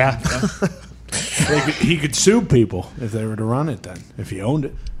head. Yeah. He could sue people if they were to run it then, if he owned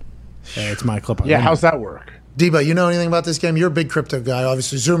it. Hey, it's my clip. How's that work? Debo, you know anything about this game? You're a big crypto guy,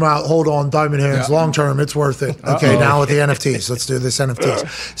 obviously. Zoom out, hold on, diamond hands, long term, it's worth it. Okay, now with the NFTs. Let's do this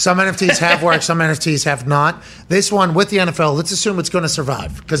NFTs. Some NFTs have worked, some NFTs have not. This one with the NFL, let's assume it's going to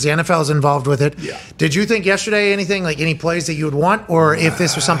survive because the NFL is involved with it. Yeah. Did you think yesterday anything, like any plays that you would want, or if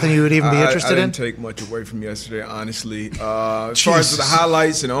this was something you would even be interested in? I didn't take much away from yesterday, honestly. As far as the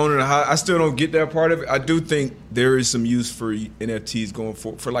highlights and owning the I still don't get that part of it. I do think there is some use for NFTs going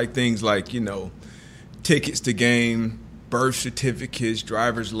for like things like, tickets to game, birth certificates,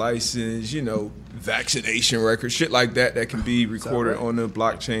 driver's license, vaccination records, shit like that can be recorded on the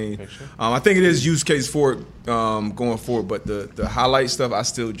blockchain. I think it is use case for it going forward, but the highlight stuff, I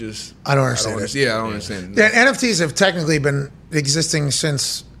still just I don't understand it. Yeah, I don't understand. Yeah, NFTs have technically been existing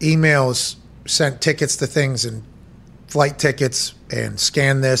since emails sent tickets to things and flight tickets and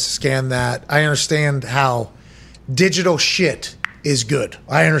scan this, scan that. I understand how digital shit is good.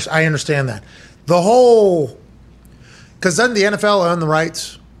 I understand that. The whole, because doesn't the NFL own the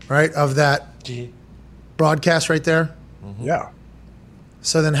rights, right, of that broadcast right there? Mm-hmm. Yeah.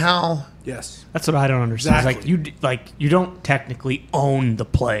 So then how? Yes. That's what I don't understand. Exactly. You don't technically own the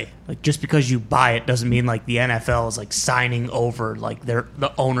play. Like just because you buy it doesn't mean like the NFL is like signing over like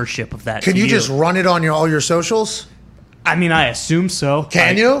the ownership of that. Can you just run it on all your socials? I mean, I assume so.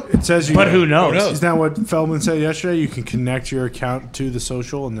 Can you? It says you. But who knows? Isn't that what Feldman said yesterday? You can connect your account to the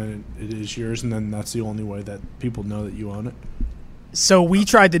social, and then it is yours, and then that's the only way that people know that you own it. So we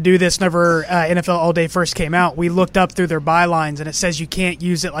tried to do this whenever NFL All Day first came out. We looked up through their bylines, and it says you can't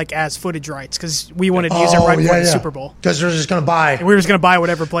use it like as footage rights because we wanted to use it right before the Super Bowl. Because we're just going to buy. And we were just going to buy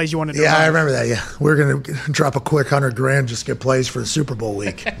whatever plays you wanted to. Yeah, run. I remember that. Yeah, we were going to drop a quick $100,000 just to get plays for the Super Bowl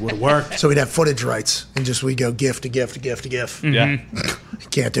week. Would work. So we'd have footage rights, and just we go GIF to GIF to GIF to GIF. Mm-hmm. Yeah, you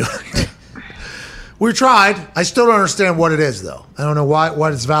can't do it. We tried. I still don't understand what it is, though. I don't know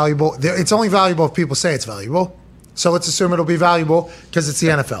what it's valuable. It's only valuable if people say it's valuable. So let's assume it'll be valuable because it's the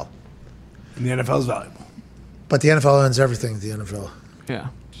NFL. And the NFL is valuable. But the NFL owns everything. The NFL. Yeah.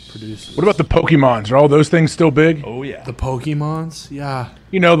 Produces. What about the Pokemons? Are all those things still big? Oh, yeah. The Pokemons? Yeah.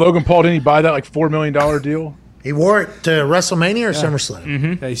 Logan Paul, didn't he buy that like $4 million deal? He wore it to WrestleMania or SummerSlam.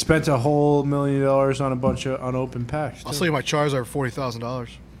 Mm-hmm. Yeah, he spent a whole $1 million on a bunch of unopened packs. I'll sell you my Charizard for $40,000.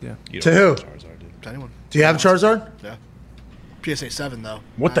 Yeah. To who? To anyone. Do you have a Charizard? Yeah. PSA 7 though.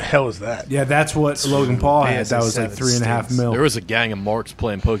 What the hell is that? Yeah, that's what Logan Paul had. That was like $3.5 million. There was a gang of marks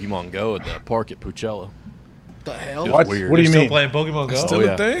playing Pokemon Go at the park at Pucello. The hell? What? Weird. What do you Still mean? playing Pokemon Go? Still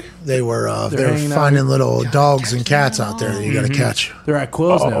a thing? They were finding little dogs and cats out there that you got to catch. They're at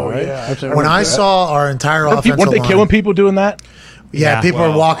Quills now, right? Yeah. When I saw our entire offensive Weren't they line, killing people doing that? Yeah, people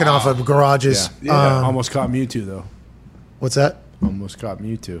are walking off of garages. Yeah. Almost caught Mewtwo, though. What's that? Almost caught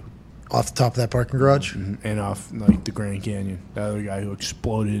Mewtwo. Off the top of that parking garage? Mm-hmm. And off like the Grand Canyon. The other guy who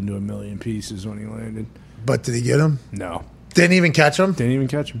exploded into 1,000,000 pieces when he landed. But did he get him? No. Didn't even catch him? Didn't even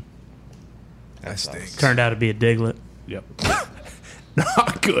catch him. That stinks. Turned out to be a Diglett. Yep.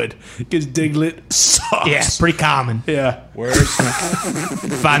 Not good. Because Diglett sucks. Yeah, pretty common. Yeah. Where's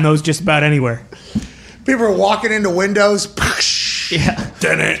Find those just about anywhere. People are walking into windows. Yeah.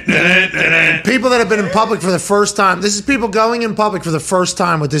 People that have been in public for the first time. This is people going in public for the first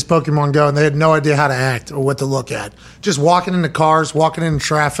time with this Pokemon Go, and they had no idea how to act or what to look at. Just walking into cars, walking into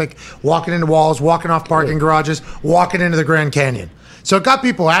traffic, walking into walls, walking off parking garages, walking into the Grand Canyon. So it got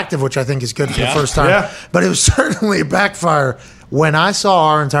people active, which I think is good for the first time. Yeah. But it was certainly a backfire. When I saw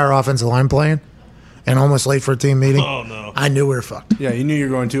our entire offensive line playing and almost late for a team meeting, I knew we were fucked. Yeah, you knew you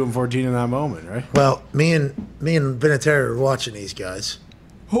were going 2-14 in that moment, right? Well, me and Vinatieri were watching these guys.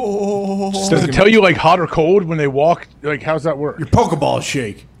 Does it tell you like hot or cold when they walk? Like, how's that work? Your Pokeball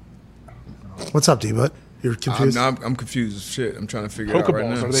shake. What's up, D-Butt? You're confused? I'm confused as shit. I'm trying to figure it out right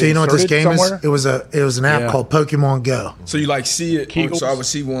now. So you know what this game is? It was an app called Pokemon Go. So you see it. So I would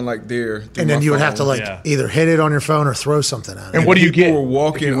see one there, and then you would have to either hit it on your phone or throw something at it. And what do you get? People were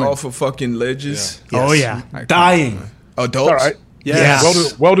walking off of fucking ledges. Yeah. Oh yeah, dying. Adults. All right. Yeah.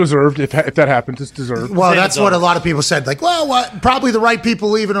 Well deserved. If that happens, it's deserved. Well, that's what a lot of people said. Like, well, probably the right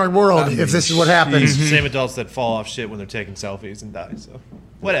people leaving our world if this is what happens. Same adults that fall off shit when they're taking selfies and die. So,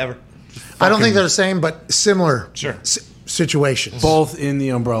 whatever. I don't think they're the same, but similar situations. Both in the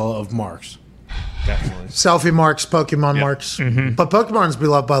umbrella of marks. Definitely. Selfie marks, Pokemon marks. Mm-hmm. But Pokemon's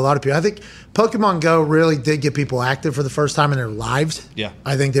beloved by a lot of people. I think Pokemon Go really did get people active for the first time in their lives. Yeah.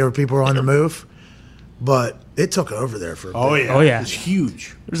 I think there were people on the move. But it took over there for a bit. Oh, yeah. It's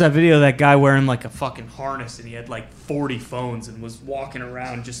huge. There's that video of that guy wearing like a fucking harness and he had like 40 phones and was walking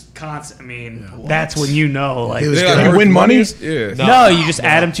around just constant. I mean, that's when you know. Like, you win money? Yeah. No, you just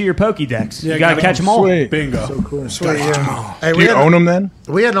add them to your Pokédex. You got to catch them all. Sweet. Bingo. So cool. Sweet, yeah. Hey, Do you own them then?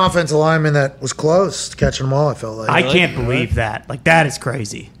 We had an offensive lineman that was close to catching them all, I felt like. I can't believe that. Like, that is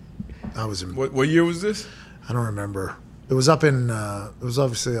crazy. I was in, what year was this? I don't remember. It was up in, it was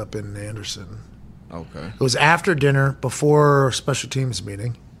obviously up in Anderson. Okay. It was after dinner, before special teams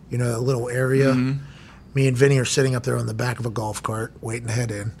meeting. You know, that little area. Mm-hmm. Me and Vinny are sitting up there on the back of a golf cart, waiting to head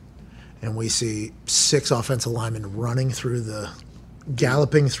in. And we see 6 offensive linemen galloping through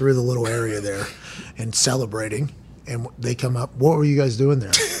the little area there and celebrating. And they come up, what were you guys doing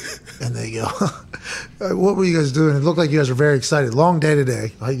there? And they go, what were you guys doing? It looked like you guys were very excited. Long day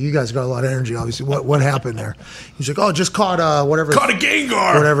today. You guys got a lot of energy, obviously. What happened there? He's like, oh, just caught whatever. Caught a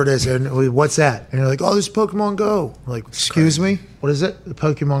Gengar. Whatever it is. And what's that? And you're like, oh, this is Pokemon Go. We're like, excuse me? What is it?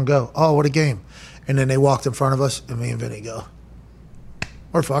 Pokemon Go. Oh, what a game. And then they walked in front of us, and me and Vinny go,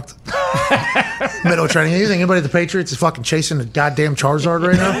 we're fucked. Middle of training. You think anybody at the Patriots is fucking chasing the goddamn Charizard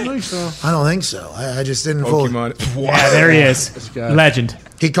right now? I don't think so. I don't think so. I just didn't Pokemon. fully. Yeah, there he is. Legend.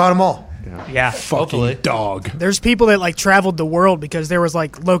 He caught them all. Yeah. Fucking dog. There's people that like traveled the world because there was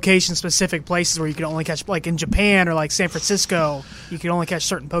like location specific places where you could only catch, like in Japan or like San Francisco, you could only catch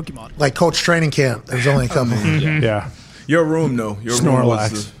certain Pokemon. Like Colts training camp. There's only a couple. Mm-hmm. Yeah. Your room, though. Your Snorlax. room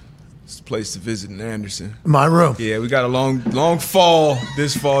was the place to visit in Anderson. My room. Yeah, we got a long fall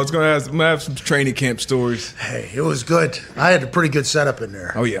this fall. I'm gonna have some training camp stories. Hey, it was good. I had a pretty good setup in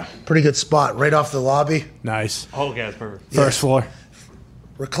there. Oh yeah, pretty good spot right off the lobby. Nice. Oh, yeah, that's perfect. First floor.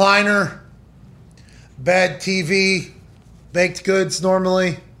 Recliner, bed, TV, baked goods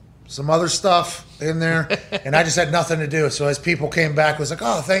normally, some other stuff in there, and I just had nothing to do. So as people came back, it was like,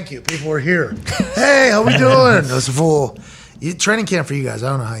 oh, thank you. People were here. Hey, how we doing? It was full. Training camp for you guys. I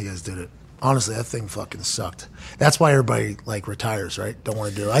don't know how you guys did it. Honestly, that thing fucking sucked. That's why everybody like retires, right? Don't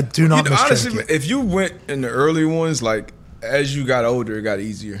want to do it. I do not miss honestly, training camp. if you went in the early ones, like as you got older, it got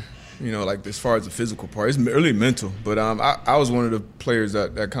easier. You know, like as far as the physical part, it's really mental. But I was one of the players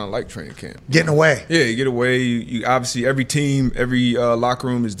that kind of liked training camp. Getting away. Yeah, you get away. You obviously every team, every locker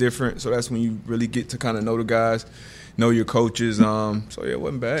room is different. So that's when you really get to kind of know the guys, know your coaches. So yeah, it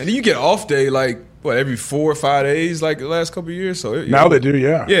wasn't bad. And then you get off day like every 4 or 5 days, like the last couple of years. So now they do,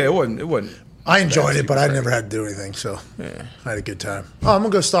 yeah. Yeah, it wasn't. I enjoyed it, but I never had to do anything, so yeah. I had a good time. Oh, I'm gonna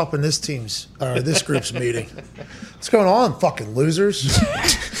go stop in this group's meeting. What's going on, fucking losers?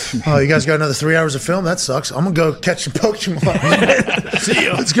 Oh, you guys got another 3 hours of film? That sucks. I'm gonna go catch some Pokemon. See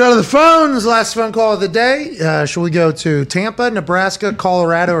you. Let's go to the phones. Last phone call of the day. Shall we go to Tampa, Nebraska,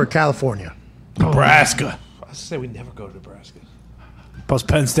 Colorado, or California? Nebraska. I say we never go to Nebraska. Plus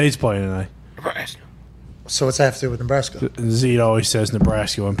Penn State's playing tonight. Nebraska. So what's that have to do with Nebraska? Zeke always says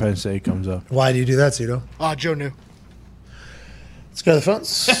Nebraska when Penn State comes up. Why do you do that, Zito? Joe knew. Let's go to the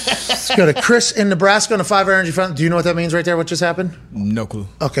phones. Let's go to Chris in Nebraska on a 5 energy phone. Do you know what that means right there, what just happened? No clue.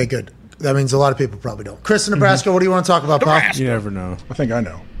 Okay, good. That means a lot of people probably don't. Chris in Nebraska, What do you want to talk about, Pop? You never know. I think I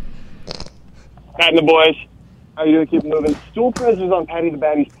know. Pat and the boys. How you doing? Keep moving. Stool Prez was on Patty the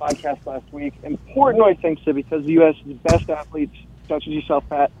Baddie's podcast last week. Important, I think, so because the U.S.'s best athletes, such as yourself,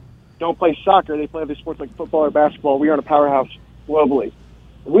 Pat, don't play soccer. They play other sports like football or basketball. We are in a powerhouse globally.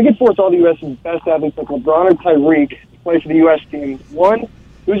 If we could force all the U.S.'s best athletes like LeBron and Tyreek to play for the U.S. team, 1,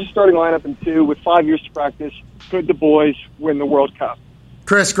 who's the starting lineup, and 2, with 5 years to practice, could the boys win the World Cup?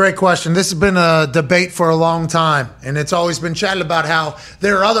 Chris, great question. This has been a debate for a long time, and it's always been chatted about how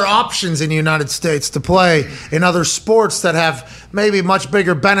there are other options in the United States to play in other sports that have maybe much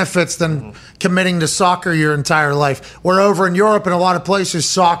bigger benefits than committing to soccer your entire life. Where over in Europe and a lot of places,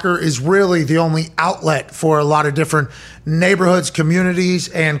 soccer is really the only outlet for a lot of different neighborhoods, communities,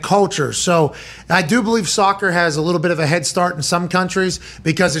 and cultures. So I do believe soccer has a little bit of a head start in some countries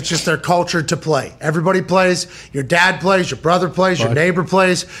because it's just their culture to play. Everybody plays. Your dad plays. Your brother plays. Your neighbor plays.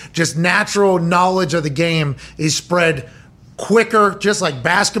 place, just natural knowledge of the game is spread quicker, just like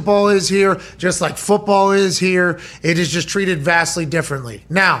basketball is here, just like football is here. It is just treated vastly differently.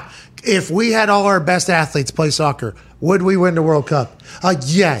 Now, if we had all our best athletes play soccer, would we win the World Cup?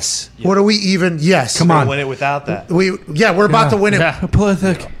 Yes. Yeah. What are we even? Yes. Come on. Win it without that. We're about to win it. Yeah.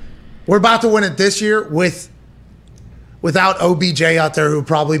 We're about to win it this year without OBJ out there, who would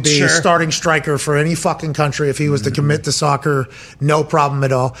probably be a starting striker for any fucking country if he was to commit to soccer, no problem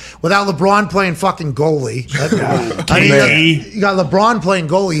at all. Without LeBron playing fucking goalie. You got LeBron playing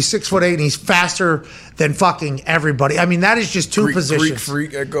goalie. He's 6'8", and he's faster than fucking everybody. I mean, that is just two positions.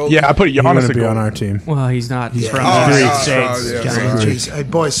 Greek freak at goalie. Yeah, I put Giannis to be on our team. Well, he's not. He's from the United States. Hey,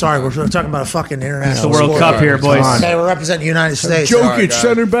 boys, sorry. We're talking about a fucking international It's the World Cup here, boys. Okay, we're representing the United States. Jokic,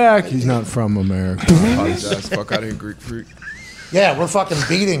 center back. He's not from America. Apologize. Fuck out of here, Greek freak. Yeah, we're fucking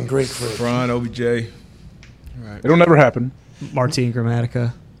beating Greek freak. Bron, OBJ. Right. It'll never happen. Martin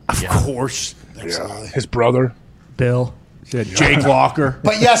Gramatica. Of course. Yeah. His brother. Bill. Jake Walker.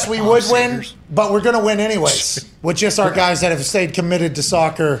 But yes, we would win, but we're going to win anyways with just our guys that have stayed committed to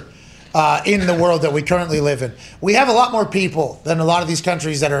soccer in the world that we currently live in. We have a lot more people than a lot of these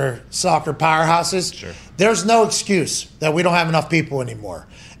countries that are soccer powerhouses. Sure. There's no excuse that we don't have enough people anymore.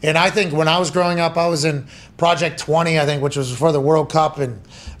 And I think when I was growing up, I was in Project 20, I think, which was for the World Cup and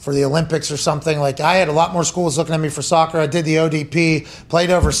for the Olympics or something. Like, I had a lot more schools looking at me for soccer. I did the ODP,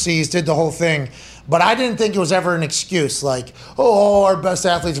 played overseas, did the whole thing. But I didn't think it was ever an excuse like, oh, our best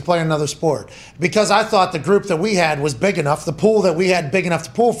athletes are playing another sport. Because I thought the group that we had was big enough, the pool that we had big enough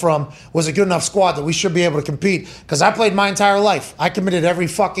to pull from was a good enough squad that we should be able to compete. Because I played my entire life. I committed every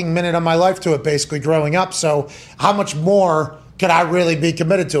fucking minute of my life to it, basically, growing up. So how much more could I really be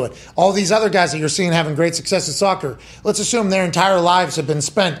committed to it? All these other guys that you're seeing having great success in soccer, let's assume their entire lives have been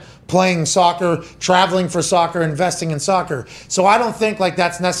spent playing soccer, traveling for soccer, investing in soccer. So I don't think like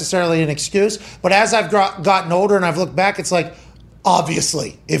that's necessarily an excuse. But as I've gotten older and I've looked back, it's like,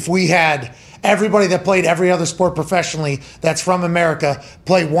 obviously, if we had everybody that played every other sport professionally that's from America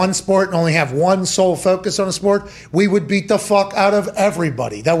play one sport and only have one sole focus on a sport, we would beat the fuck out of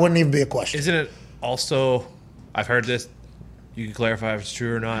everybody. That wouldn't even be a question. Isn't it also, I've heard this, you can clarify if it's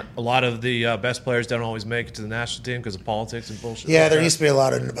true or not, a lot of the best players don't always make it to the national team because of politics and bullshit? Yeah, there used to be a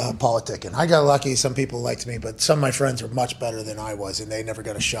lot of politicking. I got lucky. Some people liked me, but some of my friends were much better than I was, and they never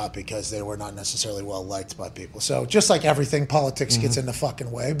got a shot because they were not necessarily well liked by people. So just like everything, politics gets in the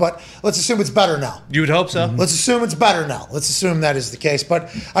fucking way. But let's assume it's better now. You would hope so. Let's assume it's better now. Let's assume that is the case. But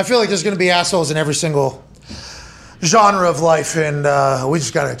I feel like there's going to be assholes in every single genre of life, and we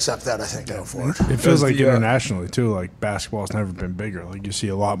just got to accept that, I think, going forward. It feels like internationally, too, like basketball's never been bigger. Like, you see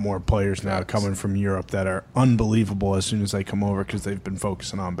a lot more players now coming from Europe that are unbelievable as soon as they come over because they've been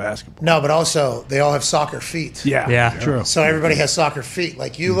focusing on basketball. No, but also they all have soccer feet. Yeah, true. So everybody has soccer feet.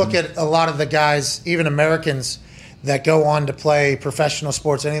 Like, you look at a lot of the guys, even Americans, that go on to play professional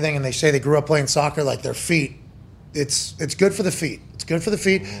sports, anything, and they say they grew up playing soccer, like their feet. It's good for the feet. It's good for the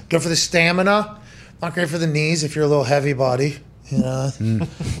feet, good for the stamina. Not great for the knees if you're a little heavy body. You know,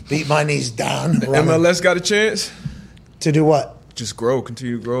 beat my knees down. MLS got a chance to do what? Just grow,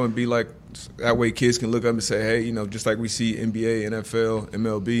 continue to grow, and be like that way. Kids can look up and say, "Hey, you know, just like we see NBA, NFL,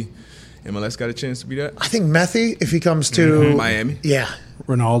 MLB, MLS got a chance to be that." I think Messi, if he comes to Miami, yeah.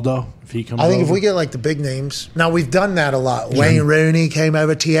 Ronaldo, if he comes I think over. If we get like the big names. Now, we've done that a lot. Wayne Rooney came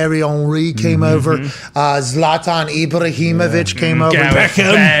over. Thierry Henry came over. Zlatan Ibrahimovic came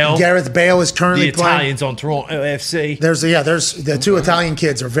over. Gareth Bale is currently the Italians on Toronto FC. There's the two Italian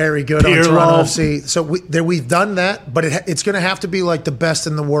kids are very good on Toronto FC. So we've done that, but it's going to have to be like the best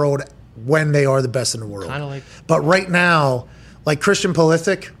in the world when they are the best in the world. Kind of like. But right now, like Christian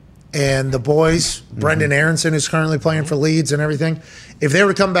Pulisic and the boys, Brendan Aronson, who's currently playing for Leeds and everything, if they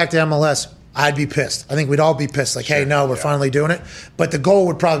were to come back to MLS, I'd be pissed. I think we'd all be pissed. Like, hey, no, we're finally doing it. But the goal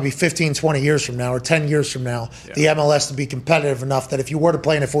would probably be 15, 20 years from now or 10 years from now, the MLS to be competitive enough that if you were to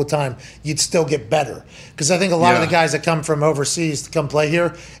play in it full time, you'd still get better. Because I think a lot of the guys that come from overseas to come play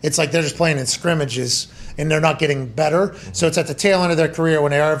here, it's like they're just playing in scrimmages and they're not getting better. So it's at the tail end of their career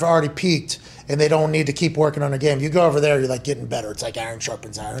when they've already peaked and they don't need to keep working on a game. You go over there, you're like getting better. It's like iron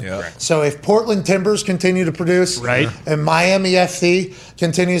sharpens iron. Yeah. So if Portland Timbers continue to produce, and Miami FC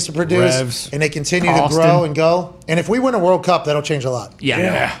continues to produce, Revs, and they continue to grow and go, and if we win a World Cup, that'll change a lot.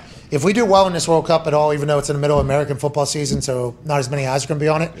 Yeah. If we do well in this World Cup at all, even though it's in the middle of American football season, so not as many eyes are going to be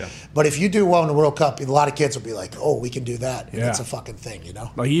on it. Yeah. But if you do well in the World Cup, a lot of kids will be like, oh, we can do that. And it's a fucking thing, you know?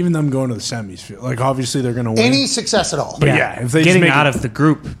 Like, even them going to the semis, like, obviously they're going to win. Any success at all. But if they getting out of the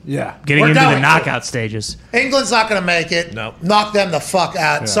group. Getting into the knockout stages. England's not going to make it. No. Knock them the fuck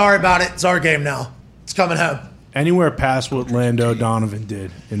out. Sorry about it. It's our game now. It's coming home. Anywhere past what Lando Donovan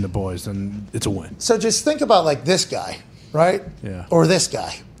did in the boys, then it's a win. So just think about like this guy, right? Yeah. Or this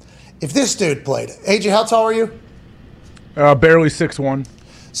guy. If this dude played, AJ, how tall are you? Barely 6'1".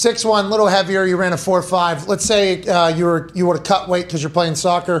 6'1", little heavier. You ran a 4.5. Let's say you would have cut weight because you're playing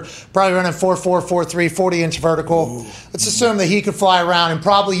soccer. Probably running 4.4, 4.3, 40-inch vertical. Ooh. Let's assume that he could fly around and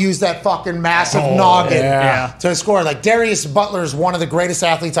probably use that fucking massive noggin to score. Like Darius Butler is one of the greatest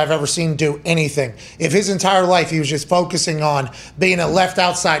athletes I've ever seen do anything. If his entire life he was just focusing on being a left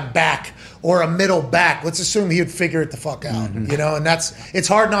outside back or a middle back, let's assume he would figure it the fuck out, you know? And it's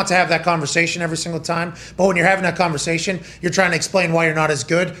hard not to have that conversation every single time. But when you're having that conversation, you're trying to explain why you're not as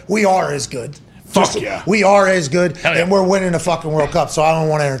good. We are as good. We are as good, and we're winning a fucking World Cup, so I don't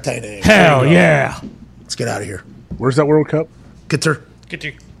want to entertain it. Hell yeah. Let's get out of here. Where's that World Cup? Qatar.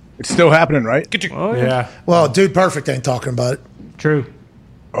 It's still happening, right? Oh, yeah. Well, Dude Perfect ain't talking about it. True.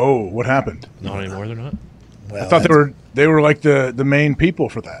 Oh, what happened? Not anymore, they're not. Well, I thought they were like the main people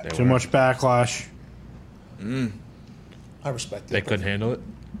for that. Too much backlash. I respect it. They couldn't handle it.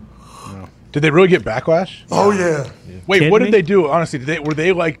 No. Did they really get backlash? Oh yeah. Wait, what did they do? Honestly, were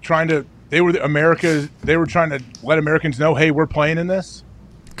they like trying to? They were trying to let Americans know, hey, we're playing in this.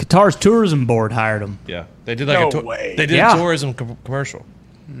 Qatar's tourism board hired them. Yeah, they did like they did a tourism commercial.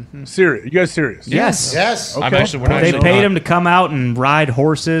 Serious? You guys serious? Yes. Yes. Okay. They paid him to come out and ride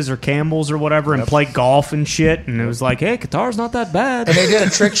horses or camels or whatever and play golf and shit. And it was like, hey, Qatar's not that bad. And they did a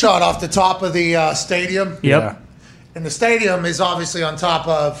trick shot off the top of the stadium. Yep. Yeah. And the stadium is obviously on top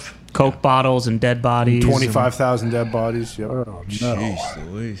of Coke bottles and dead bodies. 25,000 dead bodies. Yep. Oh,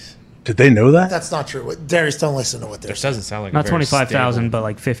 jeez Louise. Did they know that? That's not true. Darius, don't listen to what they're saying. Doesn't sound like not 25,000, but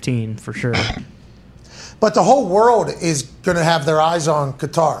like 15 for sure. But the whole world is going to have their eyes on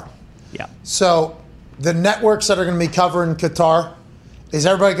Qatar. Yeah. So the networks that are going to be covering Qatar, is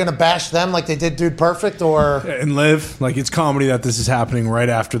everybody going to bash them like they did Dude Perfect? Or and Live? Like, it's comedy that this is happening right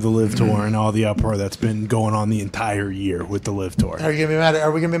after the Live Tour and all the uproar that's been going on the entire year with the Live Tour. Are we going to be mad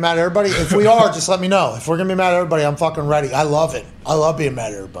at everybody? If we are, just let me know. If we're going to be mad at everybody, I'm fucking ready. I love it. I love being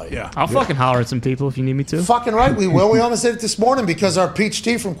mad at everybody. Yeah. I'll fucking holler at some people if you need me to. Fucking right, we will. We almost did it this morning because our peach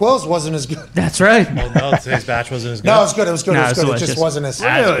tea from Quills wasn't as good. That's right. Well, no, today's batch wasn't as good. No, it was good. It was good. No, it was good. It delicious. just wasn't as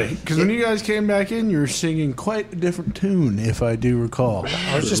Really? Because when you guys came back in, you were singing quite a different tune, if I do recall.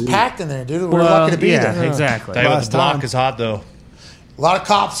 I was just packed in there, dude. We were lucky to be there. Exactly. The block is hot, though. A lot of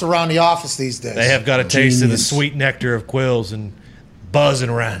cops around the office these days. They have got a taste of the sweet nectar of Quills and buzzing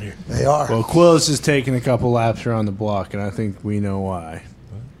around here. They are. Well, Quills is taking a couple laps around the block, and I think we know why.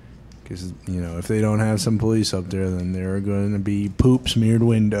 Because, if they don't have some police up there, then there are going to be poop smeared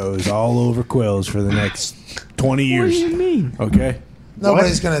windows all over Quills for the next 20 years. What do you mean? Okay?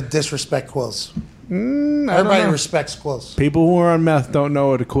 Nobody's going to disrespect Quills. Everybody respects Quills. People who are on meth don't know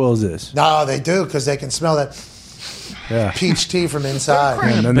what a Quills is. No, they do because they can smell that peach tea from inside.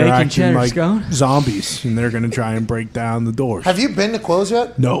 And then they're acting like zombies, and they're going to try and break down the doors. Have you been to Quills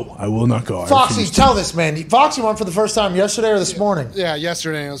yet? No, I will not go. Foxy, tell this, man. Foxy went for the first time yesterday or this morning? Yeah,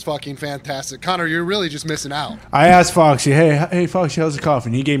 yesterday. It was fucking fantastic. Connor, you're really just missing out. I asked Foxy, hey, Foxy, how's the coffee?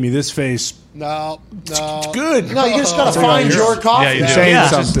 And he gave me this face. No. It's good. No, you just got to find your coffee. Yeah, you do. Saying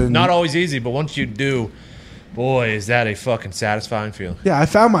It's something. not always easy, but once you do, boy, is that a fucking satisfying feeling. Yeah, I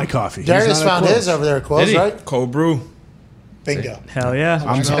found my coffee. Darius found his over there at Quills, right? Cold brew. Bingo. Hell yeah.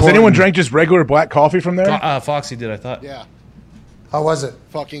 Has anyone drank just regular black coffee from there? Foxy did, I thought. Yeah. How was it?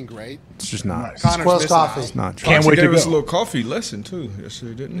 Fucking great. It's just not. Connor's Quills missing coffee. out. It's not. Can't wait to gave us a go. little coffee lesson too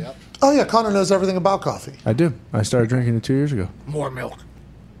yesterday, didn't he? Yep. Oh, yeah. Connor knows everything about coffee. I do. I started drinking it 2 years ago. More milk.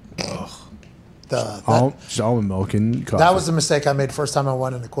 Just almond milk and coffee. That was the mistake I made the first time I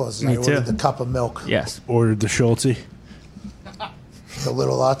went into Quills. I too. ordered the cup of milk. Yes. Ordered the Schultze. The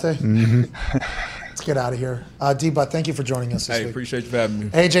little latte. Mm-hmm. Let's get out of here. D-Butt, thank you for joining us this week. Appreciate you for having me.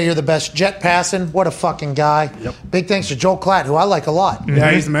 AJ, you're the best. Jett Passan, what a fucking guy. Yep. Big thanks to Joel Klatt, who I like a lot.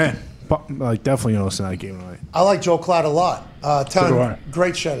 Yeah, he's the man. Like, definitely gonna listen to that game tonight. I like Joel Klatt a lot. So do I.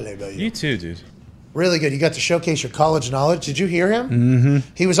 Great show today, Bill. You too, dude. Really good. You got to showcase your college knowledge. Did you hear him?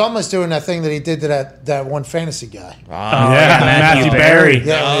 Mm-hmm. He was almost doing that thing that he did to that one fantasy guy. Matthew Berry.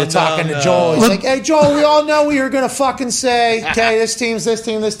 Yeah, we were talking to Joel. He's like, hey, Joel, we all know what you're going to fucking say. Okay, this team's this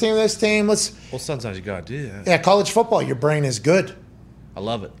team, this team, this team. Well, sometimes you got to do that. Yeah, college football, your brain is good. I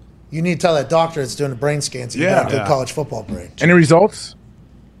love it. You need to tell that doctor that's doing the brain scans that you got a good college football brain. Any results?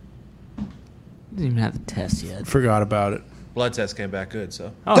 Didn't even have the test yet. Forgot about it. Blood test came back good,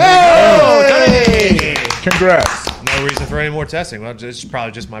 so. Hey! Congrats. No reason for any more testing. Well, it's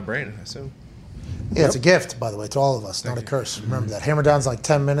probably just my brain, I assume. Yeah, it's a gift, by the way, to all of us, not a curse. Remember that. Hammer down's like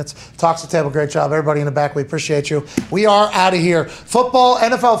 10 minutes. Talks the table, great job. Everybody in the back, we appreciate you. We are out of here. Football,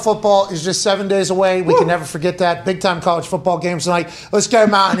 NFL football is just 7 days away. We can never forget that. Big-time college football games tonight. Let's go,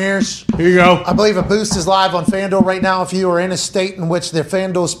 Mountaineers. Here you go. I believe a boost is live on FanDuel right now. If you are in a state in which the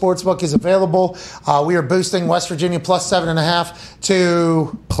FanDuel Sportsbook is available, we are boosting West Virginia plus 7.5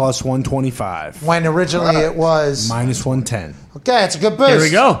 to plus 125. When originally it was minus 110. Okay, it's a good boost. Here we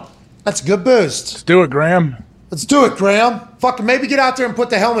go. That's a good boost. Let's do it, Graham. Let's do it, Graham. Fucking maybe get out there and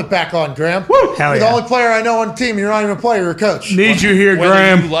put the helmet back on, Graham. Hell you're yeah. the only player I know on the team. You're not even a player. You're a coach. Need you here, Whether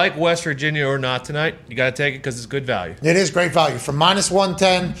Graham. you like West Virginia or not tonight, you got to take it because it's good value. It is great value. From minus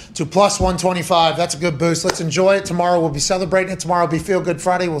 110 to plus 125. That's a good boost. Let's enjoy it. Tomorrow we'll be celebrating it. Tomorrow will be Feel Good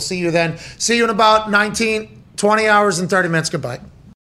Friday. We'll see you then. See you in about 20 hours and 30 minutes. Goodbye.